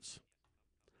Saints.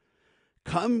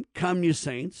 Come, come ye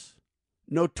saints,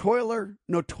 no toil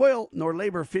nor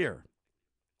labor fear,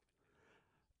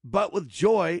 but with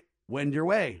joy wend your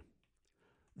way.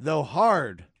 Though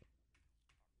hard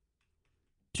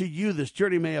to you this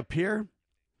journey may appear,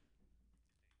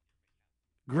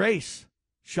 grace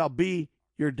shall be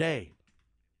your day.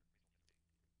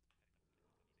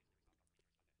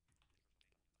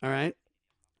 All right?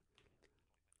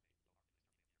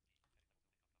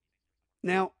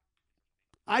 Now,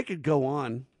 I could go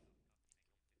on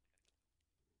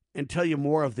and tell you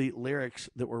more of the lyrics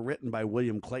that were written by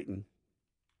William Clayton,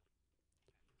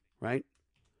 right?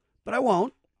 But I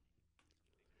won't.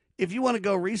 If you want to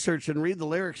go research and read the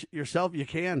lyrics yourself, you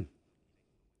can.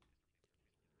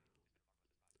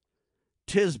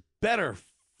 'Tis better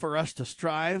for us to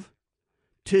strive,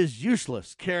 'tis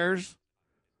useless cares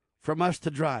from us to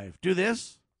drive. Do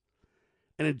this,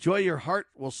 and enjoy your heart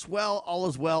will swell, all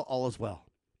is well, all is well.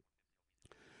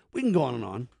 We can go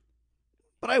on,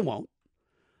 but I won't.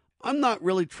 I'm not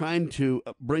really trying to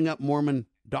bring up Mormon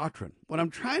doctrine. What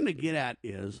I'm trying to get at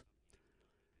is,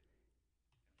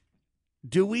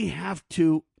 do we have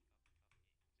to,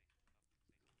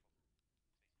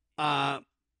 I'm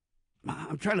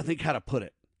trying to think how to put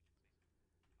it.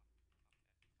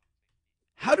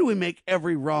 How do we make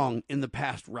every wrong in the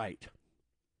past right?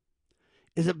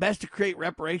 Is it best to create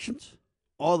reparations?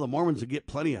 Oh, the Mormons would get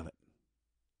plenty of it.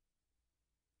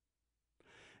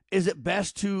 Is it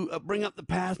best to bring up the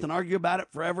past and argue about it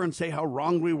forever and say how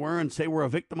wrong we were and say we're a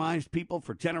victimized people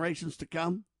for generations to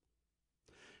come?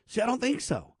 See, I don't think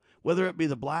so. Whether it be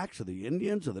the blacks or the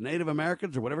Indians or the Native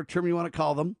Americans or whatever term you want to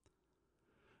call them,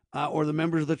 or the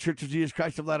members of the Church of Jesus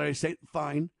Christ of Latter-day Saints,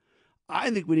 fine.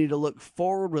 I think we need to look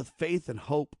forward with faith and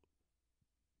hope.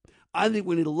 I think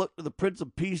we need to look to the Prince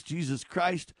of Peace, Jesus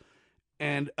Christ,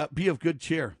 and be of good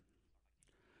cheer.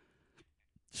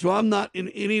 So I'm not in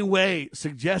any way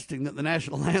suggesting that the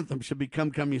national anthem should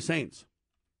become Come Ye Saints.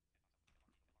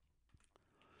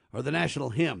 Or the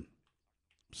national hymn.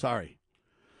 Sorry.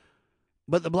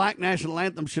 But the black national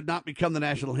anthem should not become the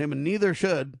national hymn, and neither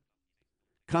should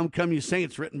Come, Come Ye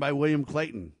Saints, written by William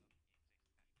Clayton.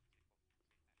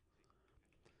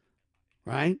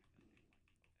 Right?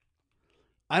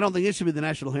 I don't think it should be the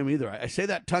national hymn either. I say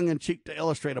that tongue-in-cheek to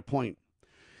illustrate a point.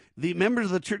 The members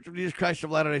of the Church of Jesus Christ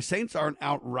of Latter-day Saints aren't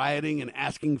out rioting and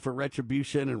asking for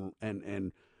retribution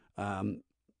and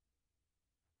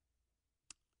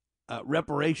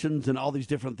reparations and all these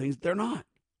different things. They're not.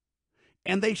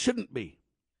 And they shouldn't be.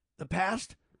 The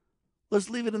past, let's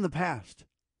leave it in the past.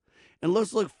 And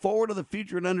let's look forward to the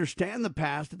future and understand the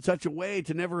past in such a way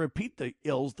to never repeat the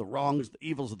ills, the wrongs, the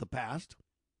evils of the past.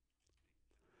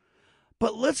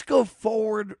 But let's go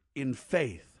forward in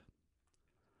faith.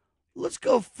 Let's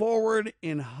go forward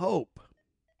in hope.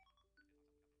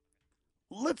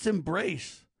 Let's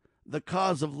embrace the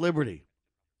cause of liberty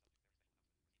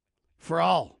for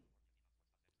all.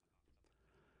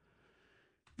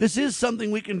 This is something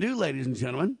we can do, ladies and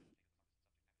gentlemen.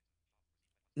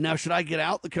 Now, should I get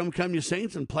out the Come, Come Ye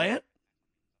Saints and play it?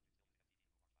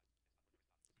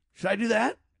 Should I do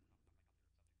that?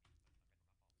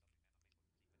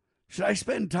 Should I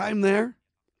spend time there?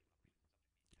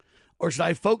 Or should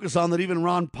I focus on that even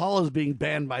Ron Paul is being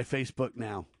banned by Facebook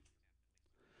now?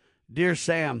 Dear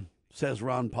Sam, says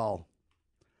Ron Paul,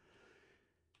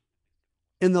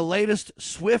 in the latest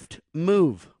swift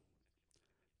move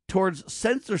towards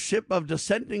censorship of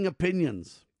dissenting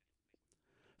opinions,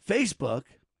 Facebook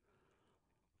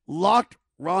locked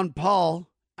Ron Paul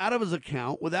out of his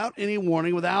account without any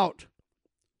warning, without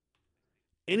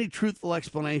any truthful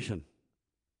explanation.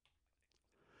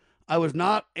 I was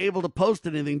not able to post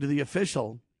anything to the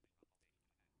official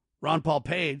Ron Paul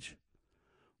page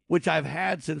which I've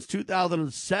had since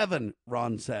 2007,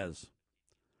 Ron says.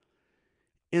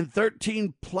 In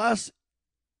 13 plus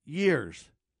years,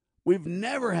 we've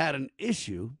never had an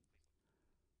issue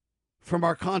from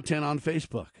our content on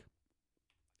Facebook.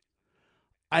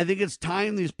 I think it's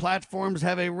time these platforms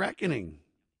have a reckoning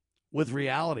with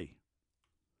reality.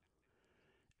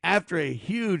 After a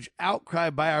huge outcry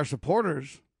by our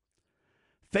supporters,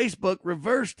 Facebook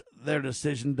reversed their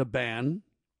decision to ban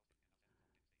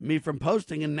me from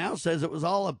posting and now says it was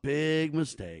all a big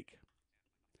mistake.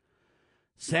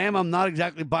 Sam, I'm not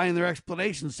exactly buying their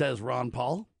explanation, says Ron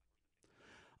Paul.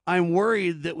 I'm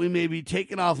worried that we may be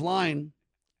taken offline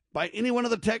by any one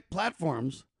of the tech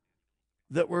platforms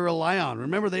that we rely on.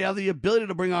 Remember, they have the ability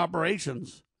to bring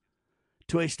operations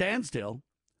to a standstill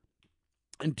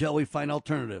until we find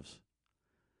alternatives.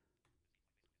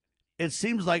 It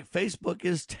seems like Facebook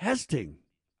is testing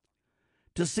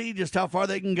to see just how far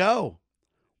they can go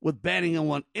with banning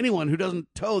anyone who doesn't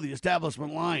toe the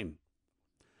establishment line.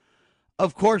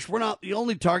 Of course, we're not the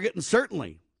only target, and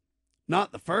certainly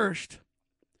not the first.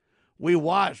 We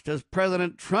watched as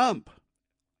President Trump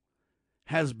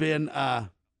has been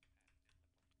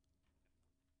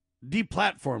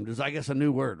deplatformed, is I guess a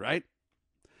new word, right?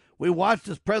 We watched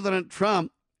as President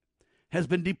Trump has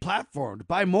been deplatformed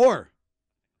by more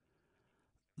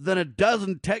than a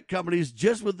dozen tech companies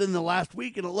just within the last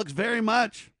week, and it looks very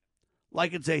much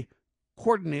like it's a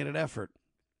coordinated effort.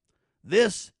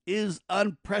 This is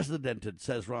unprecedented,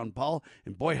 says Ron Paul,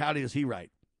 and boy, howdy is he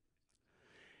right.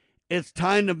 It's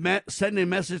time to send a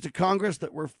message to Congress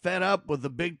that we're fed up with the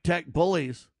big tech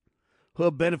bullies who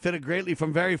have benefited greatly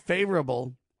from very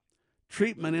favorable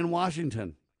treatment in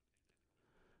Washington.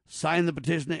 Sign the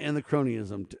petition to end the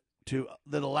cronyism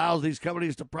that allows these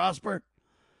companies to prosper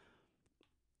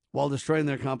while destroying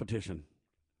their competition.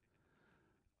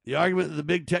 The argument that the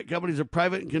big tech companies are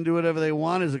private and can do whatever they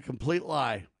want is a complete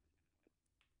lie.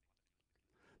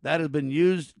 That has been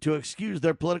used to excuse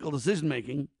their political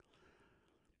decision-making,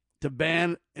 to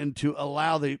ban and to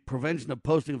allow the prevention of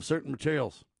posting of certain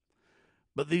materials.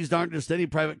 But these aren't just any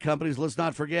private companies. Let's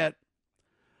not forget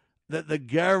that the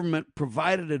government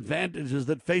provided advantages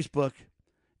that Facebook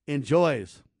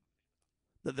enjoys,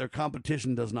 that their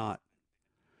competition does not.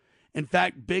 In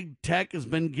fact, big tech has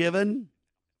been given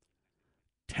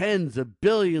tens of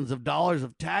billions of dollars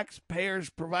of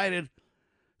taxpayers-provided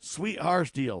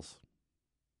sweetheart deals.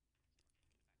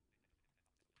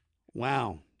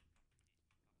 Wow.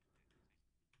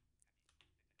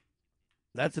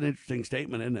 That's an interesting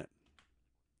statement, isn't it?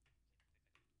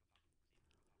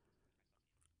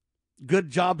 Good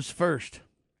Jobs First,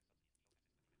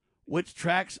 which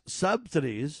tracks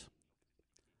subsidies,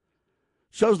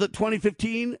 shows that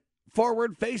 2015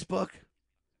 forward, Facebook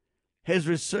has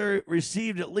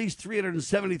received at least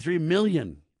 $373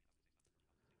 million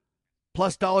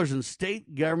plus dollars in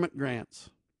state government grants,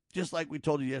 just like we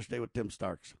told you yesterday with Tim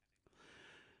Starks.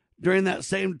 During that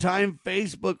same time,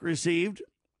 Facebook received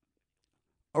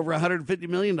over $150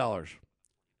 million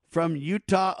from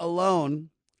Utah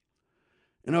alone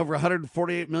and over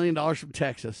 $148 million from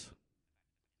Texas.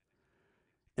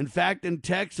 In fact, in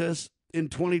Texas, in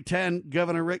 2010,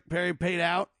 Governor Rick Perry paid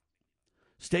out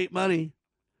state money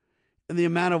in the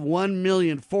amount of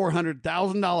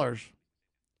 $1,400,000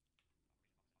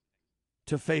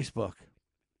 to Facebook.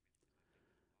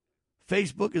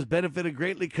 Facebook has benefited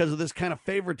greatly because of this kind of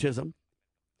favoritism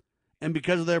and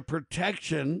because of their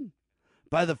protection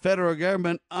by the federal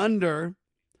government under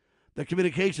the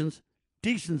Communications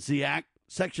Decency Act,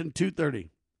 Section 230.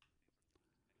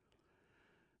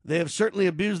 They have certainly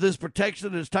abused this protection,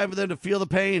 and it's time for them to feel the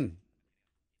pain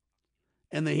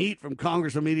and the heat from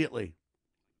Congress immediately.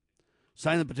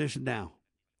 Sign the petition now.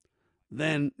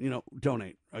 Then,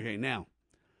 donate. Okay, now,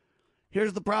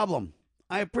 here's the problem.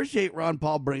 I appreciate Ron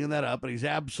Paul bringing that up, and he's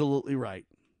absolutely right.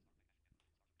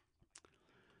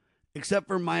 Except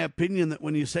for my opinion that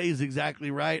when you say he's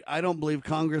exactly right, I don't believe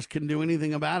Congress can do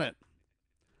anything about it.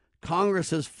 Congress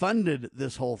has funded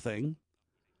this whole thing,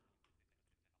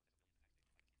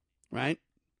 right?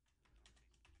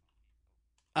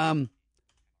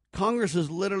 Congress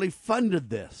has literally funded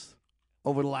this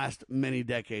over the last many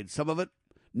decades. Some of it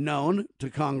known to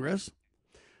Congress,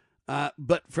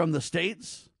 but from the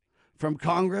states, from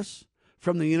Congress,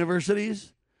 from the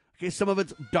universities. Okay, some of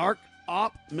it's dark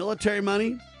op military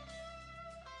money.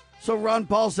 So Ron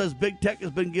Paul says big tech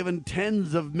has been given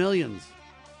tens of millions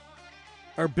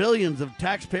or billions of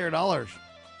taxpayer dollars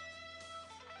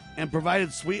and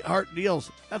provided sweetheart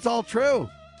deals. That's all true.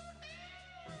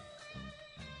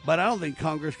 But I don't think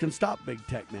Congress can stop big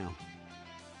tech now.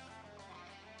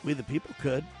 We the people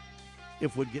could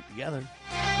if we'd get together.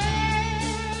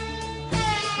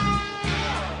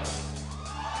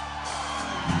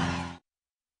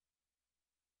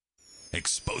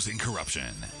 exposing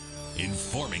corruption,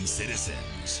 informing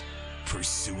citizens,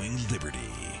 pursuing liberty.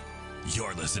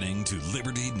 You're listening to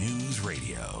Liberty News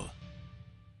Radio.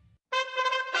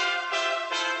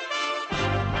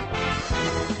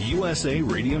 USA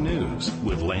Radio News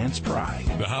with Lance Pry.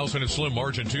 The House in its slim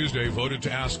margin Tuesday voted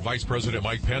to ask Vice President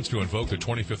Mike Pence to invoke the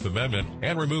 25th Amendment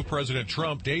and remove President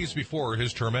Trump days before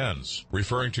his term ends.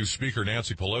 Referring to Speaker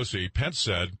Nancy Pelosi, Pence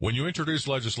said, "When you introduced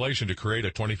legislation to create a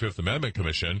 25th Amendment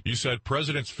Commission, you said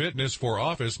president's fitness for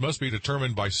office must be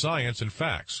determined by science and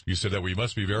facts. You said that we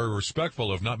must be very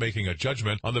respectful of not making a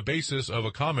judgment on the basis of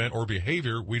a comment or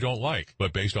behavior we don't like,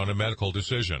 but based on a medical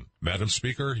decision. Madam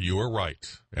Speaker, you are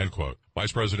right." End quote.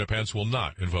 Vice President Pence will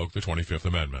not invoke the 25th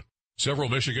Amendment. Several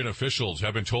Michigan officials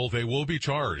have been told they will be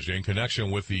charged in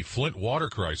connection with the Flint water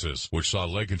crisis, which saw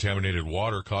lead-contaminated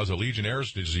water cause a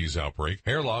Legionnaire's disease outbreak,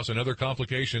 hair loss, and other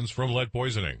complications from lead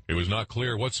poisoning. It was not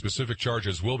clear what specific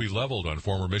charges will be leveled on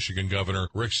former Michigan Governor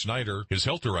Rick Snyder, his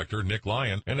health director Nick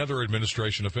Lyon, and other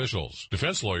administration officials.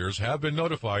 Defense lawyers have been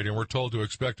notified and were told to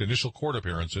expect initial court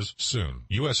appearances soon.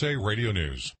 USA Radio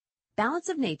News. Balance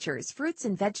of Nature's fruits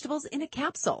and vegetables in a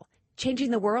capsule.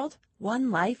 Changing the world,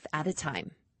 one life at a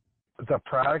time. The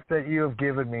product that you have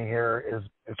given me here is,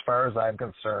 as far as I'm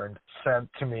concerned, sent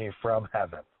to me from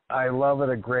heaven. I love it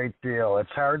a great deal.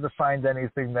 It's hard to find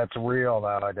anything that's real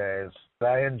nowadays.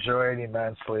 I enjoy it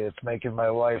immensely. It's making my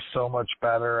life so much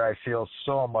better. I feel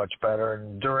so much better.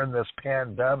 And during this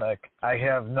pandemic, I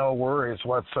have no worries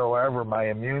whatsoever. My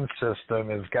immune system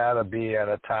has got to be at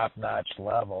a top-notch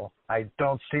level. I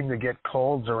don't seem to get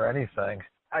colds or anything.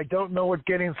 I don't know what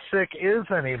getting sick is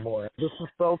anymore. This is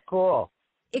so cool.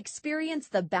 Experience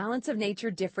the Balance of Nature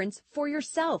difference for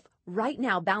yourself. Right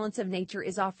now, Balance of Nature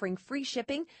is offering free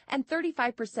shipping and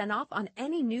 35% off on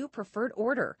any new preferred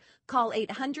order. Call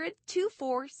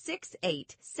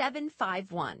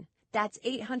 800-2468-751. That's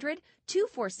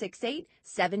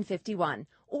 800-2468-751.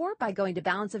 Or by going to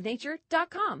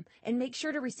balanceofnature.com and make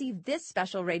sure to receive this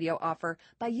special radio offer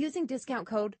by using discount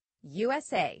code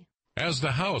USA. As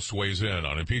the House weighs in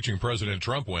on impeaching President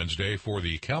Trump Wednesday for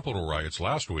the Capitol riots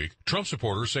last week, Trump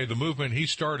supporters say the movement he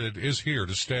started is here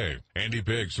to stay. Andy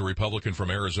Biggs, the Republican from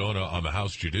Arizona on the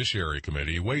House Judiciary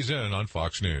Committee, weighs in on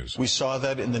Fox News. We saw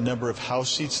that in the number of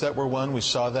House seats that were won. We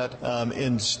saw that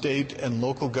in state and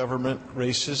local government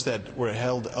races that were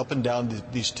held up and down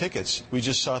these tickets. We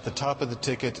just saw at the top of the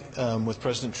ticket with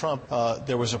President Trump,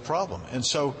 there was a problem. And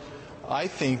so I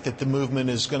think that the movement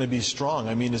is going to be strong.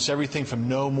 I mean, it's everything from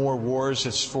no more wars,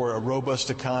 it's for a robust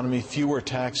economy, fewer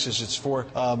taxes, it's for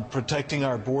protecting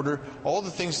our border. All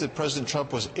the things that President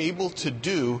Trump was able to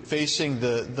do facing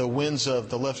the winds of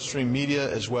the left-stream media,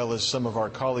 as well as some of our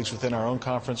colleagues within our own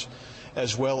conference,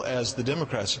 as well as the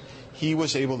Democrats. He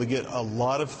was able to get a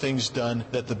lot of things done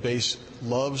that the base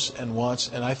loves and wants,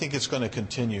 and I think it's going to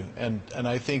continue. And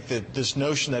I think that this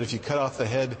notion that if you cut off the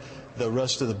head, the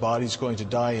rest of the body is going to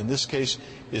die, in this case,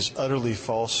 is utterly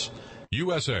false.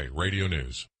 USA Radio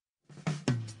News.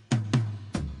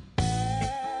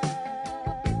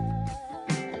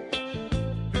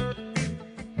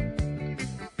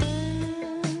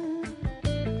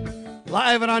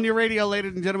 Live and on your radio,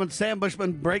 ladies and gentlemen, Sam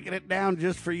Bushman breaking it down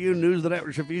just for you. News the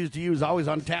networks refuse to use, always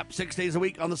on tap, 6 days a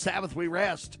week. On the Sabbath, we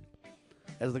rest,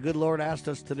 as the good Lord asked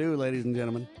us to do, ladies and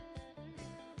gentlemen.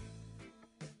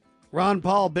 Ron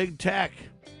Paul, big tech,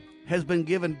 has been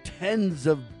given tens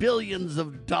of billions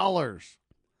of dollars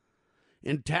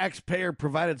in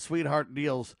taxpayer-provided sweetheart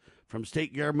deals from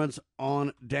state governments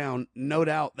on down. No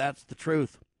doubt that's the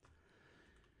truth.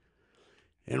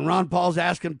 And Ron Paul's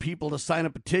asking people to sign a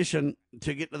petition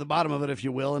to get to the bottom of it, if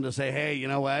you will, and to say, hey, you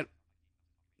know what?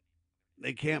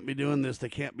 They can't be doing this. They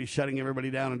can't be shutting everybody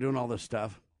down and doing all this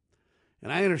stuff.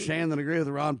 And I understand and agree with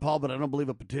Ron Paul, but I don't believe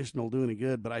a petition will do any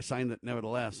good, but I signed it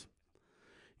nevertheless.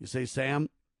 You say, Sam,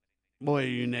 boy, are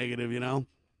you negative, you know?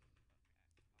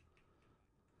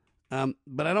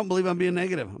 But I don't believe I'm being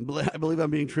negative. I believe I'm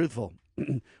being truthful.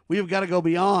 We have got to go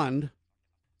beyond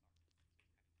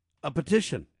a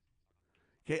petition.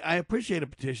 Okay, I appreciate a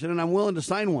petition, and I'm willing to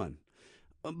sign one.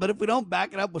 But if we don't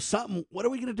back it up with something, what are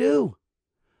we going to do?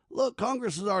 Look,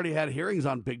 Congress has already had hearings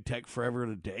on big tech forever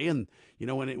and a day, and, you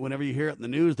know, whenever you hear it in the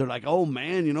news, they're like, oh,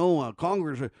 man, you know,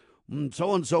 Congress,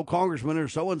 so-and-so congressman or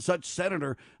so-and-such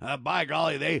senator, by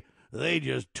golly, they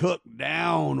just took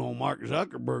down old Mark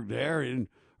Zuckerberg there,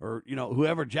 or, you know,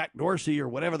 whoever, Jack Dorsey or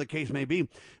whatever the case may be.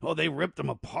 Oh, they ripped him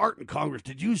apart in Congress.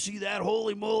 Did you see that?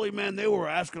 Holy moly, man, they were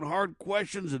asking hard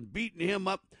questions and beating him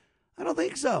up. I don't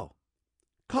think so.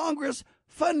 Congress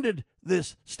funded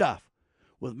this stuff.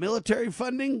 With military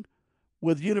funding,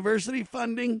 with university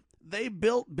funding, they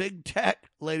built big tech,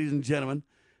 ladies and gentlemen.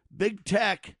 Big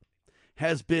tech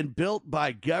has been built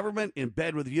by government, in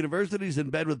bed with universities, in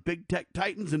bed with big tech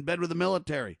titans, in bed with the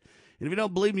military. And if you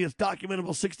don't believe me, it's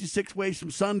documentable 66 ways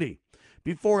from Sunday.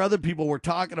 Before other people were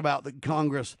talking about that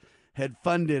Congress had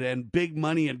funded and big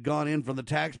money had gone in from the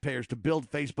taxpayers to build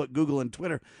Facebook, Google, and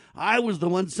Twitter, I was the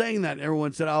one saying that. And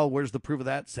everyone said, oh, where's the proof of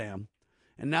that, Sam?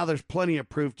 And now there's plenty of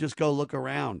proof. Just go look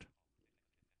around.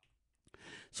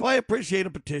 So I appreciate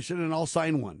a petition, and I'll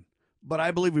sign one. But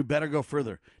I believe we better go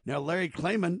further. Now, Larry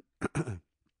Klayman and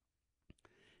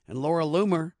Laura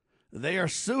Loomer, they are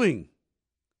suing.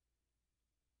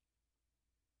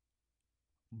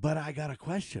 But I got a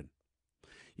question.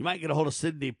 You might get a hold of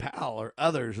Sidney Powell or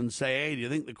others and say, hey, do you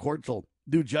think the courts will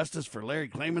do justice for Larry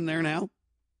Klayman there now?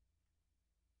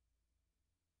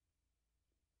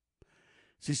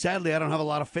 See, sadly, I don't have a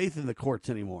lot of faith in the courts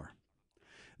anymore.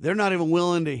 They're not even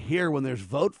willing to hear when there's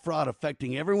vote fraud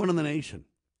affecting everyone in the nation.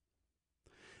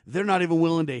 They're not even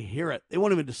willing to hear it. They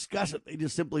won't even discuss it. They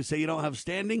just simply say you don't have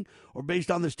standing, or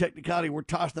based on this technicality, we're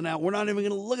tossing it out. We're not even going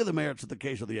to look at the merits of the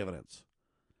case or the evidence.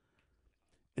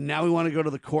 And now we want to go to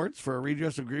the courts for a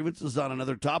redress of grievances on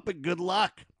another topic. Good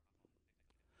luck.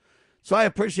 So I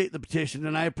appreciate the petition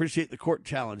and I appreciate the court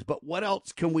challenge. But what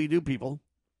else can we do, people?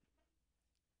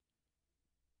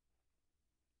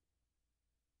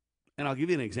 And I'll give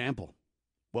you an example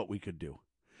what we could do.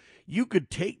 You could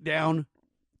take down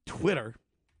Twitter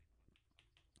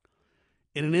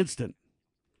in an instant.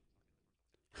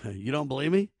 You don't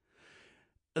believe me?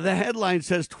 The headline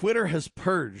says Twitter has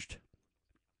purged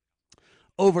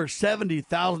over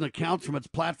 70,000 accounts from its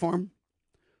platform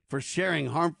for sharing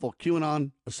harmful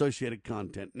QAnon-associated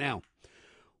content. Now,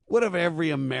 what if every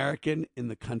American in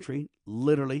the country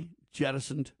literally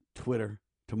jettisoned Twitter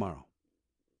tomorrow?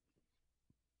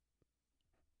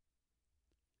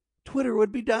 Twitter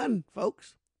would be done,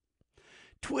 folks.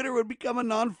 Twitter would become a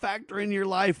non-factor in your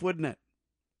life, wouldn't it?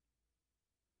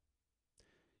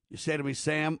 You say to me,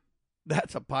 Sam,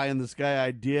 that's a pie-in-the-sky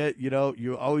idea. You know,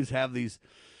 you always have these,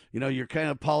 you know, you're kind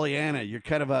of Pollyanna. You're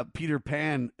kind of a Peter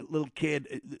Pan little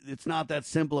kid. It's not that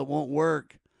simple. It won't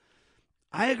work.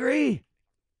 I agree.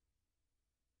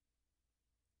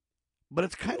 But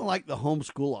it's kind of like the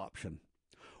homeschool option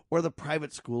or the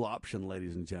private school option,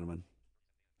 ladies and gentlemen.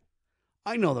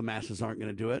 I know the masses aren't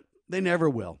going to do it. They never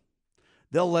will.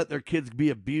 They'll let their kids be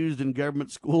abused in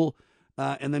government school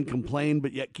and then complain,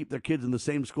 but yet keep their kids in the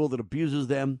same school that abuses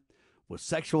them with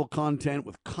sexual content,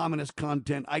 with communist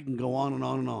content. I can go on and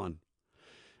on and on.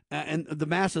 And the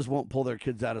masses won't pull their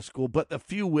kids out of school, but the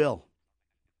few will.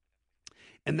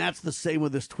 And that's the same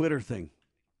with this Twitter thing.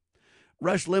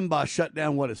 Rush Limbaugh shut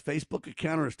down, what, his Facebook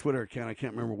account or his Twitter account? I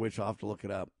can't remember which. I'll have to look it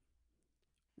up.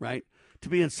 Right? To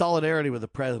be in solidarity with the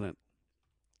president.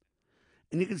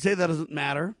 And you can say that doesn't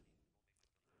matter.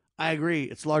 I agree.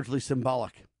 It's largely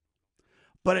symbolic.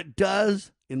 But it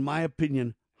does, in my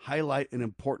opinion, highlight an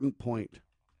important point.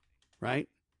 Right?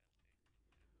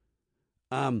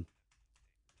 A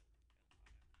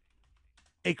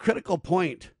critical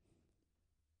point.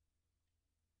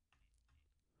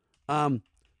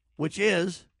 Which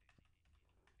is,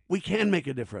 we can make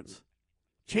a difference.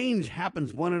 Change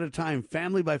happens one at a time,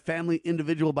 family by family,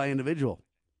 individual by individual.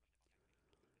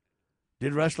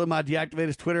 Did Rush Limbaugh deactivate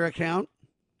his Twitter account?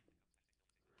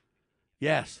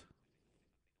 Yes.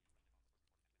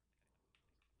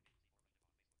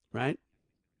 Right?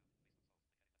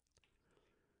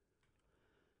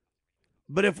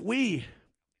 But if we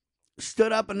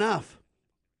stood up enough,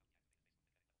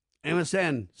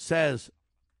 MSN says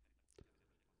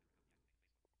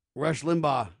Rush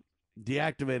Limbaugh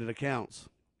deactivated accounts.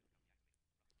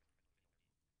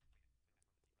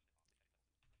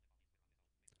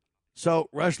 So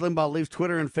Rush Limbaugh leaves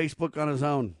Twitter and Facebook on his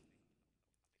own.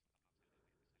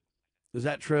 Is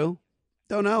that true?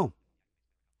 Don't know.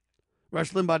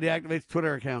 Rush Limbaugh deactivates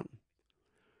Twitter account.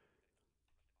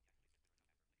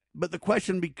 But the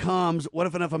question becomes, what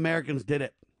if enough Americans did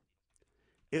it?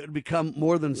 It would become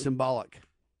more than symbolic.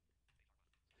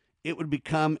 It would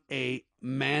become a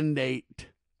mandate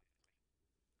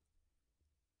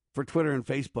for Twitter and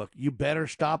Facebook. You better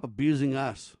stop abusing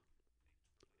us,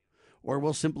 or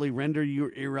we'll simply render you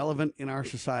irrelevant in our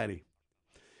society.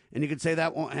 And you could say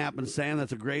that won't happen, Sam.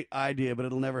 That's a great idea, but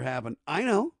it'll never happen. I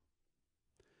know.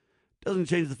 Doesn't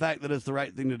change the fact that it's the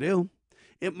right thing to do.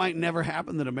 It might never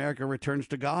happen that America returns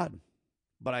to God,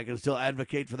 but I can still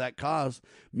advocate for that cause.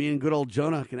 Me and good old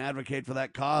Jonah can advocate for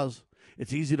that cause.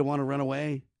 It's easy to want to run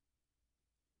away.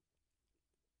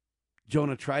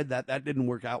 Jonah tried that. That didn't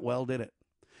work out well, did it?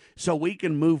 So we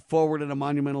can move forward in a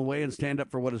monumental way and stand up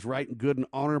for what is right and good and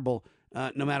honorable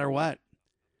no matter what.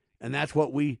 And that's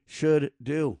what we should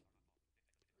do.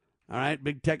 All right,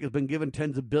 big tech has been given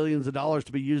tens of billions of dollars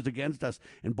to be used against us,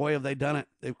 and boy, have they done it.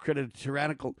 They've created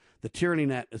the tyranny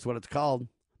net is what it's called,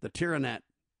 the tyrannet,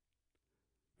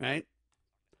 right?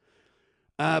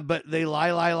 But they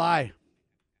lie.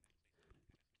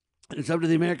 It's up to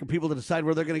the American people to decide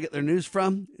where they're going to get their news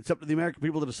from. It's up to the American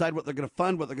people to decide what they're going to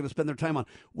fund, what they're going to spend their time on.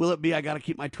 Will it be I got to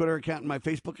keep my Twitter account and my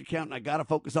Facebook account, and I got to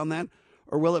focus on that?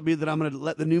 Or will it be that I'm going to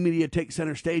let the new media take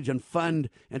center stage and fund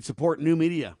and support new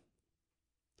media?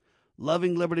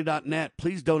 LovingLiberty.net.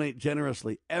 Please donate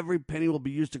generously. Every penny will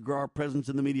be used to grow our presence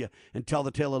in the media and tell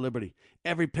the tale of liberty.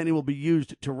 Every penny will be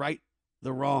used to right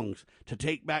the wrongs, to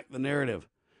take back the narrative,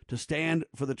 to stand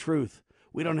for the truth.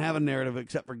 We don't have a narrative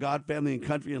except for God, family, and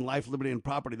country, and life, liberty, and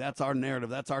property. That's our narrative.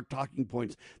 That's our talking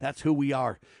points. That's who we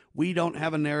are. We don't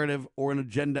have a narrative or an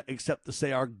agenda except to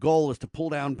say our goal is to pull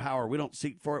down power. We don't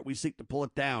seek for it. We seek to pull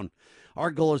it down. Our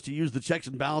goal is to use the checks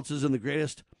and balances in the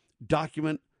greatest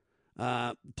document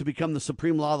to become the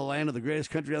supreme law of the land of the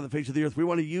greatest country on the face of the earth. We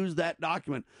want to use that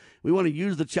document. We want to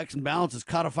use the checks and balances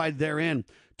codified therein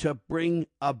to bring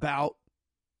about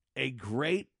a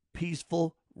great,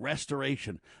 peaceful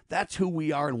restoration. That's who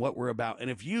we are and what we're about.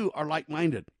 And if you are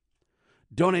like-minded,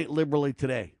 donate liberally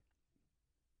today.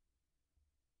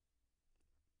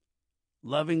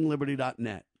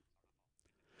 LovingLiberty.net.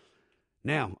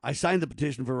 Now, I signed the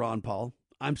petition for Ron Paul.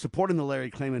 I'm supporting the Larry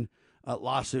Klayman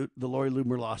lawsuit, the Lori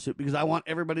Loomer lawsuit, because I want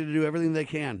everybody to do everything they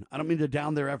can. I don't mean to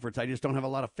down their efforts. I just don't have a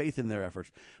lot of faith in their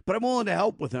efforts. But I'm willing to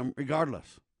help with them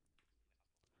regardless.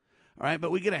 All right,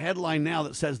 but we get a headline now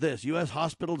that says this: U.S.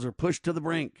 hospitals are pushed to the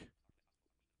brink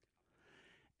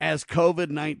as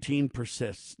COVID-19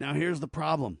 persists. Now, here's the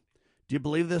problem. Do you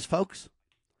believe this, folks?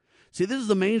 See, this is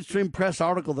the mainstream press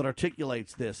article that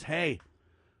articulates this. Hey,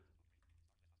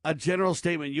 a general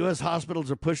statement: U.S. hospitals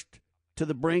are pushed to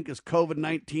the brink as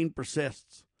COVID-19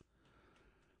 persists.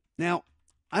 Now,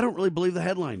 I don't really believe the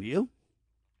headline, do you?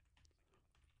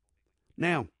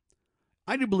 Now,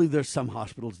 I do believe there's some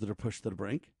hospitals that are pushed to the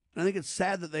brink. I think it's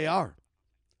sad that they are.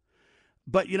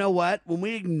 But you know what? When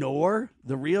we ignore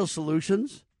the real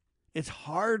solutions, it's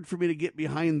hard for me to get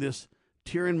behind this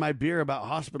tear in my beer about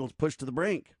hospitals pushed to the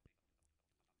brink.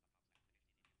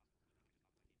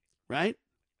 Right?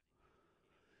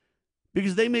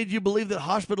 Because they made you believe that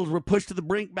hospitals were pushed to the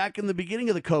brink back in the beginning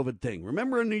of the COVID thing.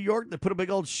 Remember in New York, they put a big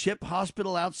old ship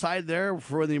hospital outside there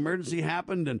for when the emergency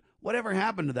happened, and whatever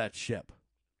happened to that ship?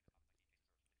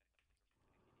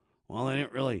 Well, they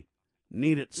didn't really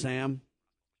need it, Sam.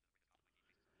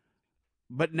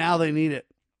 But now they need it.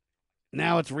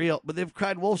 Now it's real. But they've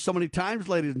cried wolf so many times,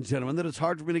 ladies and gentlemen, that it's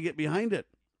hard for me to get behind it.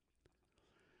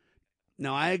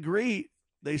 Now, I agree.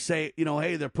 They say,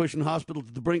 hey, they're pushing hospitals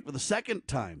to the brink for the second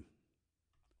time.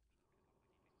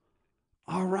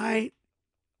 All right.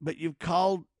 But you've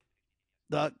called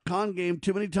the con game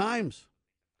too many times.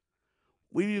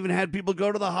 We've even had people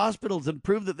go to the hospitals and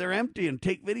prove that they're empty and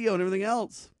take video and everything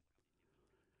else.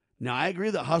 Now, I agree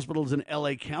that hospitals in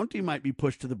L.A. County might be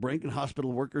pushed to the brink and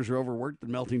hospital workers are overworked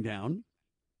and melting down.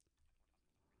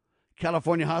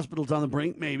 California hospitals on the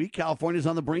brink, maybe. California's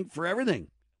on the brink for everything.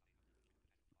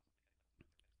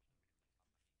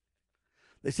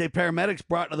 They say paramedics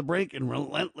brought to the brink in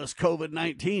relentless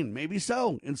COVID-19. Maybe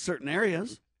so in certain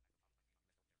areas.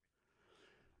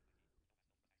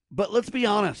 But let's be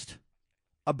honest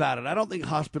about it. I don't think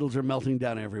hospitals are melting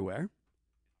down everywhere.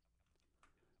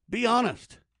 Be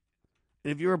honest.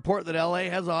 And if you report that L.A.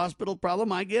 has a hospital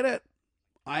problem, I get it.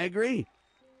 I agree.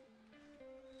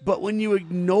 But when you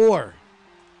ignore,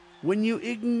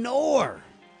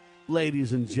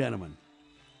 ladies and gentlemen,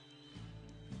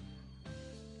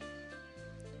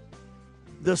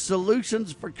 the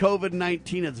solutions for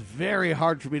COVID-19, it's very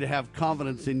hard for me to have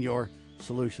confidence in your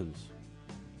solutions.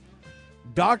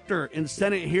 Doctor in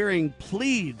Senate hearing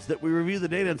pleads that we review the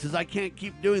data and says, I can't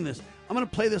keep doing this. I'm going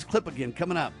to play this clip again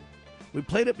coming up. We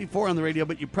played it before on the radio,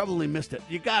 but you probably missed it.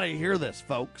 You got to hear this,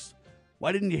 folks.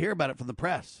 Why didn't you hear about it from the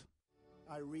press?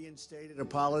 I reinstated a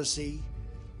policy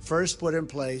first put in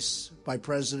place by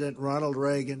President Ronald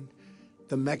Reagan,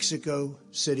 the Mexico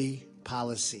City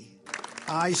policy.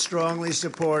 I strongly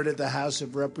supported the House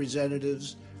of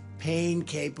Representatives'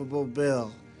 pain-capable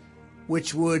bill,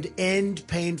 which would end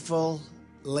painful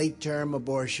late-term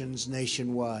abortions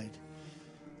nationwide.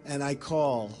 And I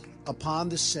call upon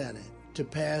the Senate to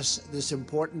pass this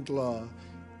important law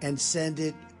and send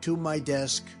it to my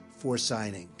desk for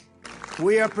signing.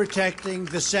 We are protecting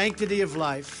the sanctity of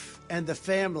life and the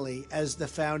family as the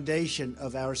foundation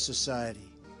of our society.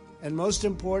 And most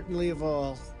importantly of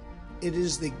all, it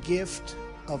is the gift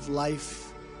of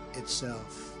life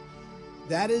itself.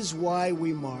 That is why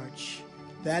we march.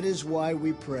 That is why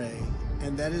we pray.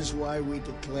 And that is why we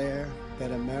declare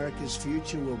that America's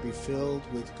future will be filled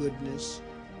with goodness,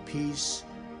 peace,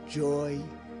 joy,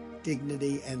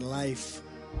 dignity, and life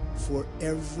for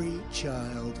every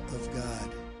child of God.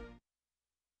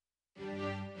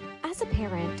 As a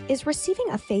parent, is receiving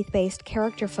a faith-based,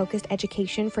 character-focused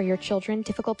education for your children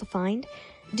difficult to find?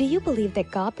 Do you believe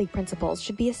that godly principles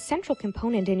should be a central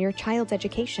component in your child's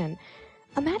education?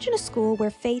 Imagine a school where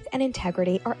faith and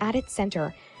integrity are at its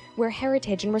center, where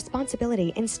heritage and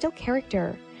responsibility instill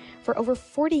character. For over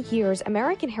 40 years,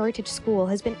 American Heritage School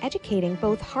has been educating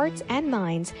both hearts and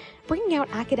minds, bringing out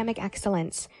academic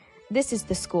excellence. This is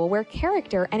the school where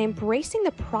character and embracing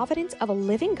the providence of a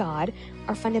living God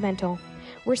are fundamental,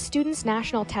 where students'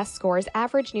 national test scores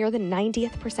average near the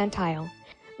 90th percentile.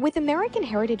 With American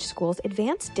Heritage School's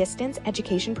advanced distance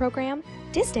education program,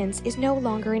 distance is no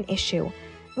longer an issue.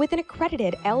 With an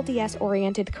accredited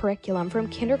LDS-oriented curriculum from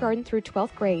kindergarten through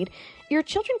 12th grade, your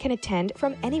children can attend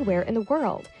from anywhere in the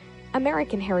world.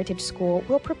 American Heritage School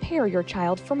will prepare your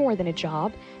child for more than a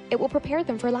job. It will prepare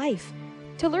them for life.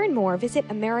 To learn more, visit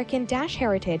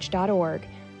american-heritage.org.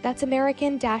 That's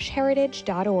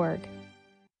american-heritage.org.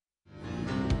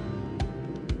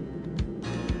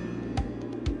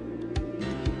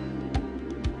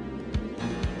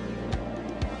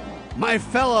 My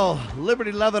fellow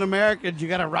liberty-loving Americans, you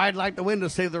got to ride like the wind to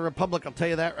save the republic. I'll tell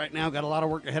you that right now. Got a lot of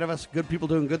work ahead of us. Good people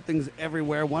doing good things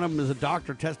everywhere. One of them is a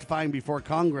doctor testifying before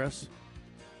Congress.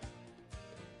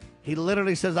 He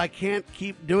literally says, I can't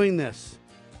keep doing this.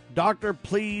 Doctor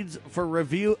pleads for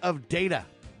review of data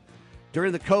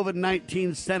during the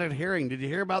COVID-19 Senate hearing. Did you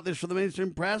hear about this from the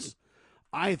mainstream press?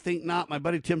 I think not. My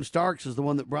buddy Tim Starks is the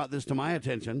one that brought this to my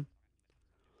attention.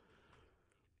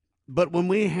 But when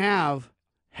we have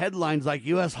headlines like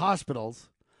U.S. hospitals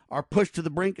are pushed to the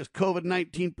brink as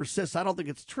COVID-19 persists, I don't think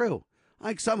it's true. I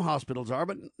think some hospitals are,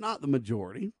 but not the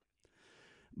majority.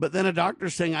 But then a doctor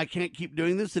saying, I can't keep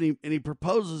doing this, and he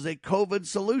proposes a COVID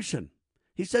solution.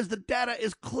 He says the data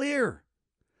is clear.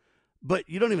 But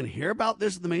you don't even hear about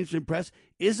this in the mainstream press.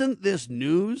 Isn't this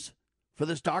news for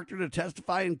this doctor to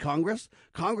testify in Congress?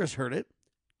 Congress heard it.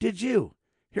 Did you?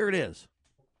 Here it is.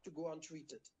 To go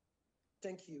untreated.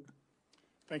 Thank you.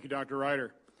 Thank you, Dr.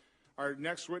 Ryder. Our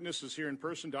next witness is here in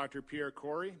person, Dr. Pierre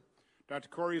Kory. Dr.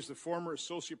 Kory is the former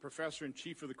Associate Professor and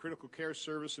Chief of the Critical Care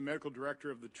Service and Medical Director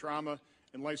of the Trauma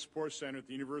and Life Support Center at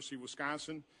the University of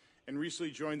Wisconsin, and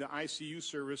recently joined the ICU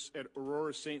service at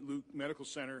Aurora St. Luke Medical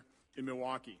Center in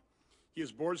Milwaukee. He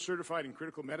is board certified in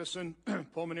critical medicine,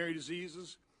 pulmonary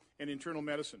diseases, and internal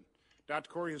medicine. Dr.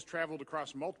 Kory has traveled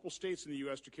across multiple states in the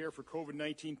U.S. to care for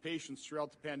COVID-19 patients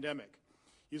throughout the pandemic.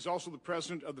 He is also the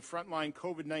president of the Frontline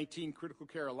COVID-19 Critical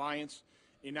Care Alliance,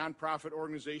 a nonprofit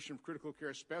organization of critical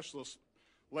care specialists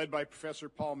led by Professor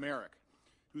Paul Marik,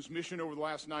 whose mission over the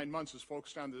last 9 months is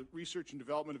focused on the research and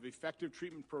development of effective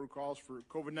treatment protocols for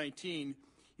COVID-19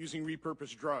 using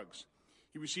repurposed drugs.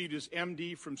 He received his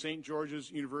MD from St.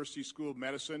 George's University School of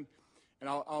Medicine, and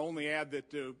I'll only add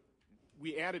that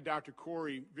we added Dr.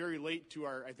 Kory very late to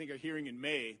our hearing in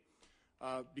May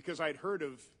because I'd heard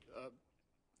of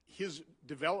his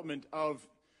development of,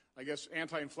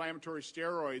 anti-inflammatory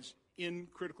steroids in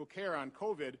critical care on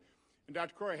COVID. And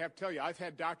Dr. Kory, I have to tell you, I've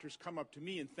had doctors come up to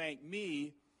me and thank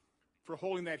me for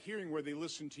holding that hearing where they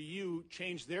listened to you,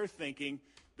 change their thinking.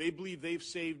 They believe they've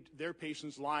saved their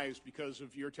patients' lives because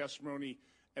of your testimony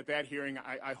at that hearing.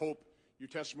 I hope your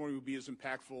testimony will be as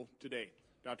impactful today.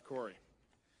 Dr. Kory.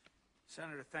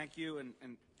 Senator, thank you, and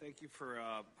thank you for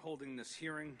holding this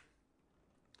hearing.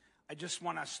 I just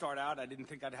want to start out, I didn't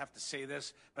think I'd have to say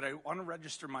this, but I want to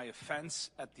register my offense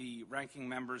at the ranking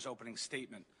member's opening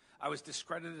statement. I was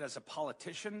discredited as a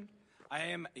politician. I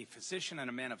am a physician and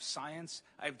a man of science.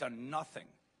 I've done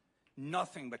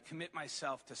nothing but commit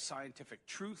myself to scientific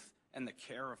truth and the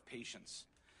care of patients.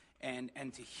 And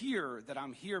to hear that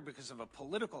I'm here because of a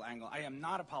political angle, I am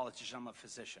not a politician, I'm a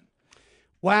physician.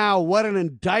 Wow, what an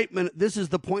indictment. This is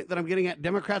the point that I'm getting at.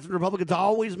 Democrats and Republicans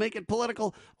always make it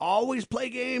political, always play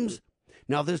games.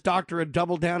 Now, if this doctor had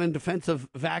doubled down in defense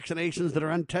of vaccinations that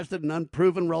are untested and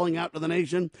unproven rolling out to the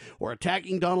nation, or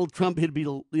attacking Donald Trump, he'd be,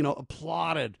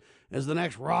 applauded as the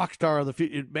next rock star of the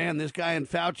future. Man, this guy and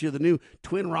Fauci are the new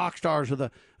twin rock stars, or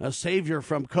the savior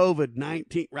from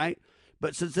COVID-19, right?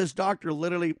 But since this doctor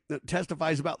literally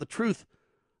testifies about the truth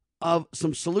of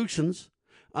some solutions,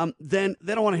 then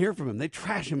they don't want to hear from him. They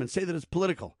trash him and say that it's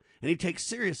political, and he takes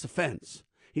serious offense.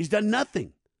 He's done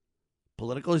nothing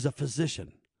political. He's a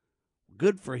physician.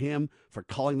 Good for him for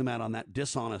calling them out on that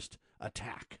dishonest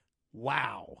attack.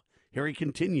 Wow. Here he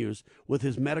continues with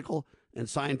his medical and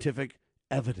scientific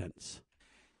evidence.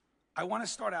 I want to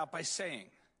start out by saying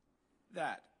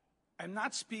that I'm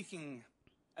not speaking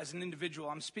as an individual.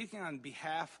 I'm speaking on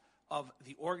behalf of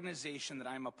the organization that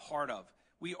I'm a part of.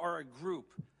 We are a group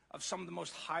of some of the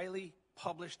most highly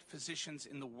published physicians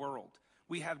in the world.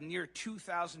 We have near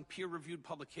 2,000 peer-reviewed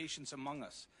publications among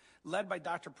us, led by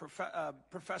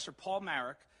Professor Paul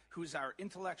Marik, who's our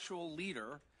intellectual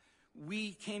leader.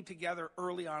 We came together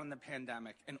early on in the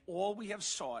pandemic, and all we have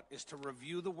sought is to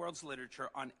review the world's literature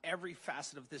on every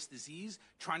facet of this disease,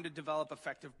 trying to develop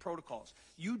effective protocols.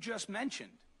 You just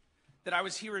mentioned that I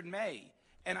was here in May,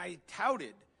 and I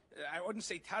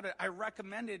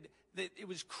recommended that it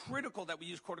was critical that we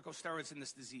use corticosteroids in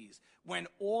this disease when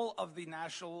all of the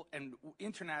national and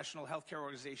international healthcare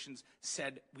organizations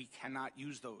said we cannot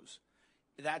use those.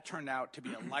 That turned out to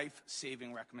be a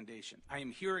life-saving recommendation. I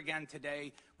am here again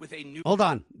today with a new... Hold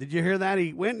on. Did you hear that?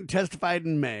 He went and testified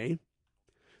in May.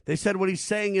 They said what he's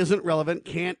saying isn't relevant,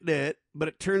 can't do it, but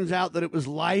it turns out that it was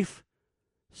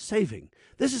life-saving.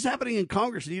 This is happening in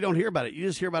Congress, and you don't hear about it. You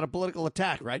just hear about a political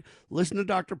attack, right? Listen to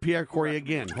Dr. Pierre Kory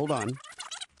again. Hold on.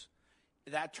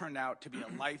 That turned out to be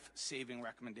a life-saving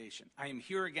recommendation. I am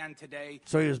here again today.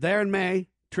 So he was there in May,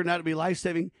 turned out to be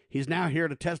life-saving. He's now here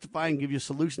to testify and give you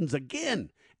solutions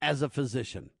again as a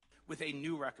physician. With a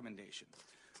new recommendation.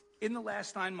 In the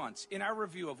last 9 months, in our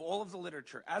review of all of the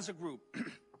literature as a group,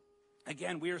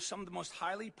 again, we are some of the most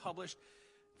highly published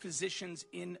physicians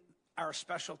in our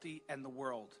specialty and the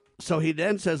world. So he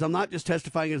then says, I'm not just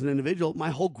testifying as an individual. My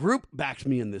whole group backs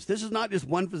me in this. This is not just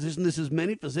one physician. This is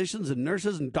many physicians and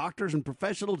nurses and doctors and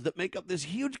professionals that make up this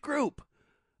huge group.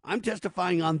 I'm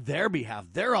testifying on their behalf.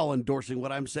 They're all endorsing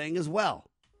what I'm saying as well.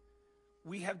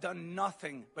 We have done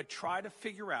nothing but try to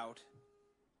figure out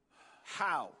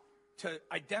how to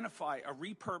identify a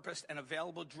repurposed and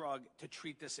available drug to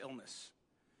treat this illness.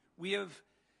 We have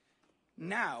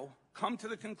now come to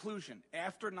the conclusion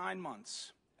after 9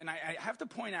 months, and I have to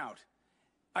point out,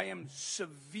 I am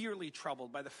severely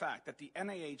troubled by the fact that the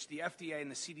NIH, the FDA,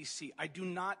 and the CDC, I do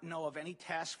not know of any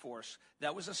task force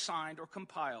that was assigned or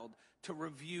compiled to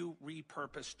review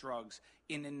repurposed drugs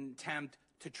in an attempt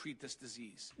to treat this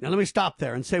disease. Now let me stop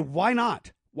there and say, why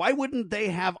not? Why wouldn't they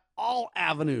have all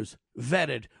avenues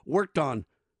vetted, worked on?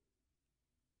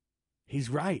 He's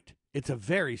right. It's a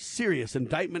very serious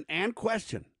indictment and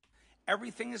question.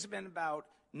 Everything has been about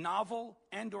novel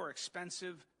and or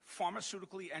expensive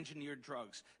pharmaceutically engineered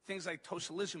drugs, things like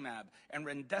tocilizumab and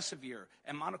remdesivir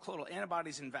and monoclonal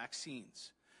antibodies and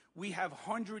vaccines. We have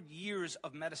 100 years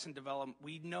of medicine development.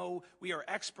 We know we are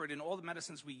expert in all the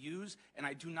medicines we use, and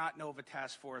I do not know of a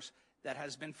task force that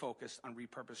has been focused on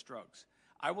repurposed drugs.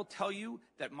 I will tell you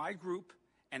that my group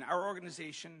and our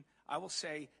organization, I will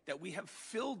say that we have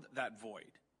filled that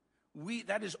void.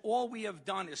 That is all we have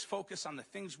done is focus on the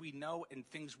things we know and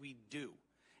things we do.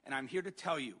 And I'm here to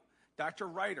tell you, Dr.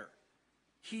 Reiter,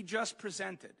 he just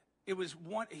presented.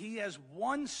 He has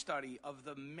one study of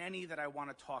the many that I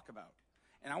want to talk about.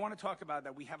 And I want to talk about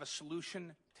that we have a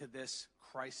solution to this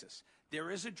crisis. There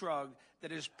is a drug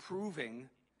that is proving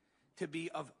to be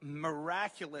of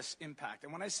miraculous impact.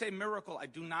 And when I say miracle, I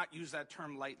do not use that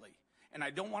term lightly. And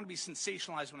I don't want to be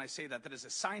sensationalized when I say that. That is a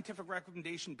scientific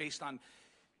recommendation based on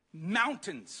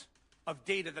mountains of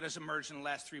data that has emerged in the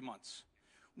last 3 months.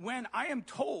 When I am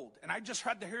told, and I just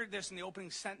had to hear this in the opening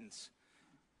sentence,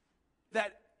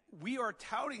 that we are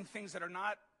touting things that are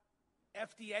not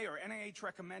FDA or NIH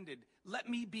recommended, let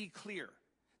me be clear.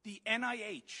 The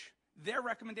NIH, their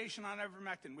recommendation on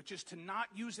ivermectin, which is to not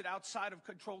use it outside of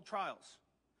controlled trials,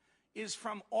 is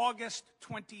from August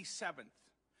 27th.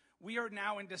 We are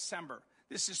now in December.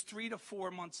 This is 3 to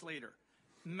 4 months later.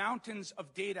 Mountains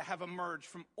of data have emerged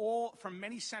from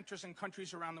many centers and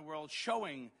countries around the world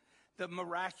showing the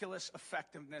miraculous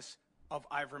effectiveness of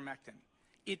ivermectin.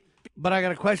 But I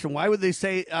got a question. Why would they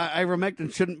say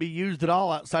ivermectin shouldn't be used at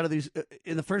all outside of these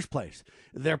in the first place?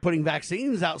 They're putting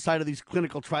vaccines outside of these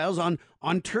clinical trials on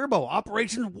turbo,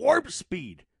 Operation Warp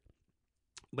Speed.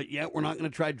 But yet we're not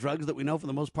going to try drugs that we know for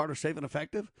the most part are safe and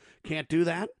effective? Can't do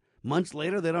that? Months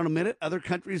later, they don't admit it. Other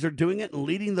countries are doing it and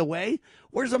leading the way.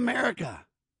 Where's America?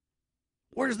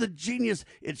 Where's the genius?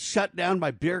 It's shut down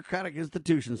by bureaucratic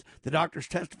institutions. The doctors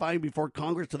testifying before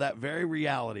Congress to that very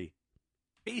reality.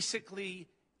 Basically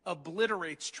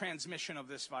obliterates transmission of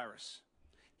this virus.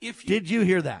 Did you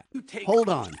hear that? Hold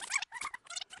on.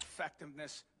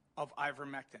 Effectiveness of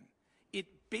ivermectin. It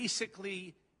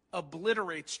basically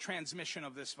obliterates transmission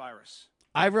of this virus.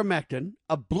 Ivermectin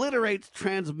obliterates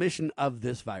transmission of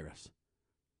this virus.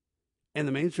 And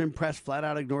the mainstream press flat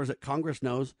out ignores it. Congress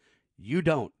knows. You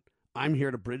don't. I'm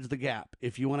here to bridge the gap.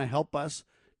 If you want to help us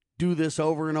do this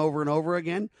over and over and over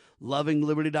again,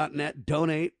 lovingliberty.net,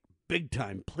 donate big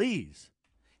time, please.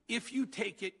 If you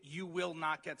take it, you will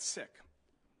not get sick.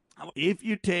 If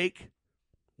you take,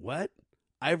 what?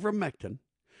 Ivermectin,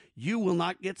 you will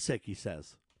not get sick, he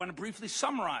says. I want to briefly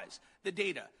summarize the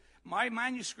data. My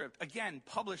manuscript, again,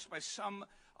 published by some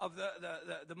of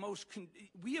the most,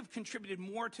 we have contributed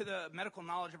more to the medical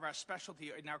knowledge of our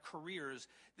specialty in our careers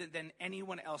than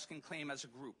anyone else can claim as a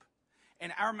group.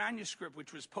 And our manuscript,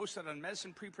 which was posted on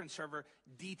Medicine Preprint Server,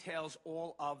 details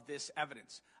all of this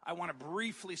evidence. I want to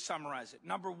briefly summarize it.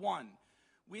 Number one,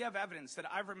 we have evidence that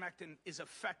ivermectin is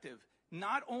effective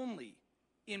not only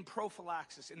in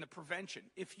prophylaxis, in the prevention.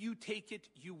 If you take it,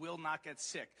 you will not get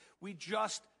sick. We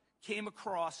just came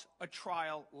across a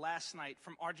trial last night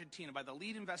from Argentina by the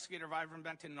lead investigator of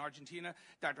ivermectin in Argentina,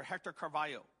 Dr. Hector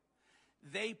Carvalho.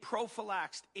 They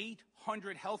prophylaxed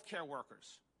 800 healthcare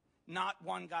workers. Not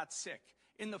one got sick.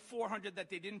 In the 400 that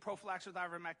they didn't prophylax with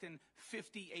ivermectin,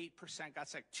 58% got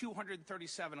sick.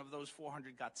 237 of those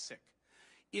 400 got sick.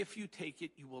 If you take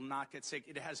it, you will not get sick.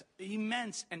 It has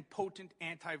immense and potent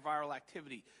antiviral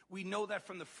activity. We know that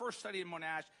from the first study in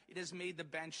Monash, it has made the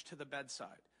bench to the bedside.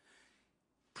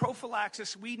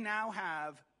 Prophylaxis, we now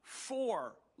have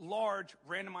 4 large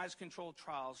randomized controlled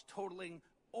trials totaling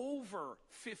over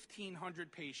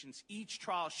 1,500 patients, each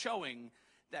trial showing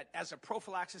that as a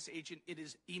prophylaxis agent, it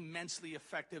is immensely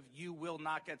effective. You will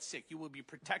not get sick. You will be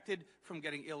protected from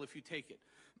getting ill if you take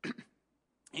it.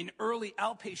 In early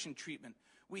outpatient treatment,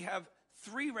 we have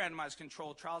 3 randomized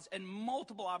controlled trials and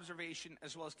multiple observation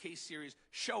as well as case series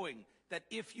showing that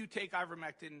if you take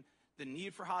ivermectin, the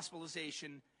need for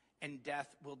hospitalization and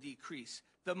death will decrease.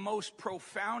 The most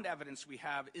profound evidence we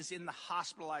have is in the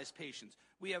hospitalized patients.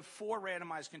 We have 4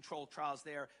 randomized controlled trials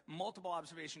there, multiple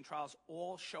observation trials,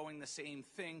 all showing the same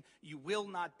thing. You will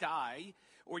not die,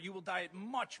 or you will die at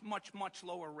much, much, much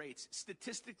lower rates.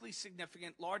 Statistically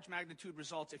significant, large magnitude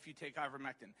results if you take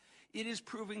ivermectin. It is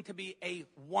proving to be a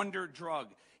wonder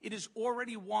drug. It has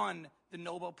already won the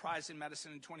Nobel Prize in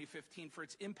Medicine in 2015 for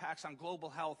its impacts on global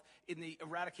health in the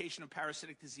eradication of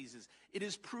parasitic diseases. It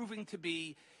is proving to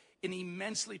be an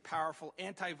immensely powerful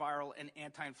antiviral and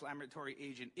anti-inflammatory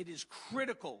agent. It is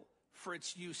critical for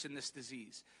its use in this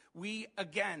disease. We,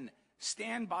 again,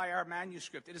 stand by our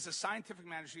manuscript. It is a scientific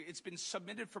manuscript. It's been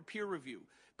submitted for peer review.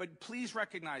 But please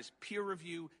recognize, peer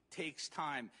review takes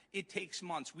time. It takes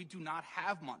months. We do not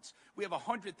have months. We have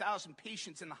 100,000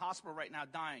 patients in the hospital right now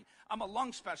dying. I'm a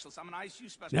lung specialist. I'm an ICU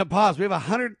specialist. Now, pause. We have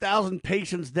 100,000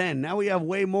 patients then. Now we have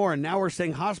way more, and now we're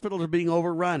saying hospitals are being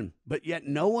overrun. But yet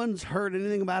no one's heard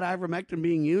anything about ivermectin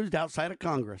being used outside of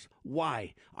Congress.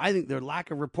 Why? I think their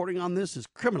lack of reporting on this is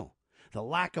criminal. The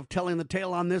lack of telling the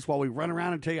tale on this while we run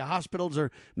around and tell you hospitals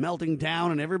are melting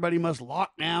down and everybody must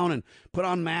lock down and put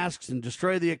on masks and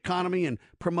destroy the economy and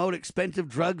promote expensive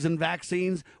drugs and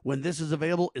vaccines when this is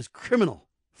available is criminal,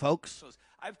 folks.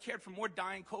 I've cared for more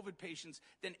dying COVID patients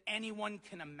than anyone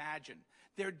can imagine.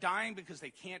 They're dying because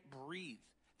they can't breathe.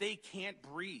 They can't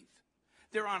breathe.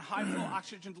 They're on high-flow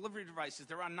oxygen delivery devices.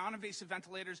 They're on non-invasive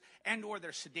ventilators and or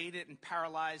they're sedated and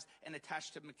paralyzed and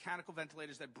attached to mechanical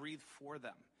ventilators that breathe for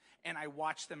them. And I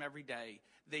watch them every day.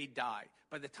 They die.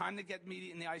 By the time they get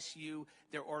me in the ICU,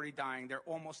 they're already dying. They're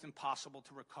almost impossible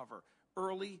to recover.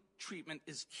 Early treatment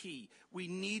is key. We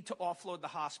need to offload the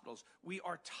hospitals. We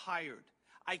are tired.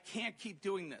 I can't keep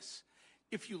doing this.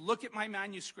 If you look at my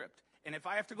manuscript, and if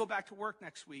I have to go back to work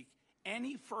next week,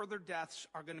 any further deaths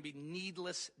are going to be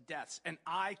needless deaths, and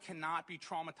I cannot be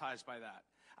traumatized by that.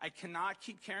 I cannot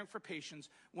keep caring for patients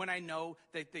when I know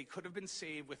that they could have been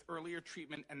saved with earlier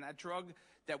treatment, and that drug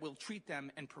that will treat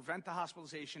them and prevent the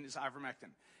hospitalization is ivermectin.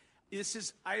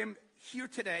 I am here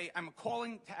today, I'm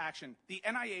calling to action. The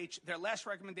NIH, their last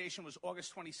recommendation was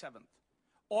August 27th.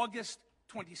 August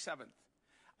 27th.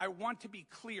 I want to be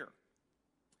clear.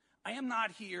 I am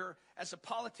not here as a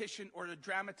politician or a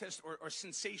dramatist or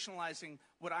sensationalizing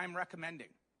what I'm recommending.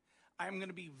 I'm going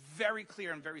to be very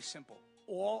clear and very simple.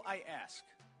 All I ask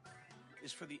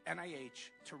is for the NIH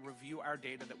to review our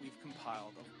data that we've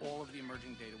compiled of all of the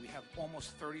emerging data. We have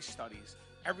almost 30 studies.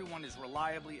 Everyone is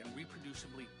reliably and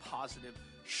reproducibly positive,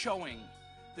 showing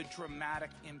the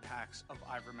dramatic impacts of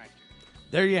ivermectin.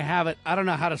 There you have it. I don't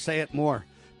know how to say it more,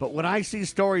 but when I see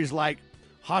stories like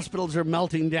hospitals are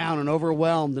melting down and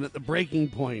overwhelmed and at the breaking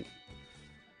point,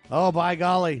 oh, by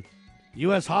golly,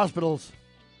 U.S. hospitals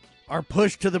are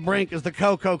pushed to the brink as the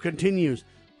cocoa continues.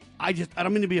 I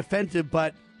don't mean to be offensive,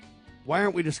 but why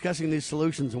aren't we discussing these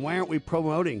solutions and why aren't we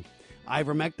promoting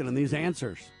ivermectin and these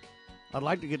answers? I'd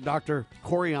like to get Dr.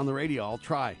 Corey on the radio. I'll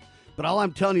try. But all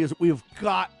I'm telling you is we've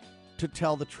got to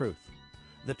tell the truth.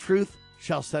 The truth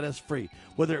shall set us free.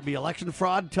 Whether it be election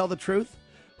fraud, tell the truth.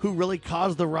 Who really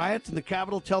caused the riots in the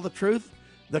Capitol, tell the truth.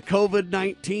 The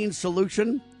COVID-19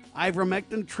 solution,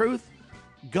 ivermectin, truth.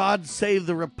 God save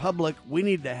the Republic. We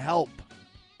need to help.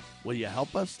 Will you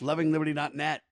help us? LovingLiberty.net.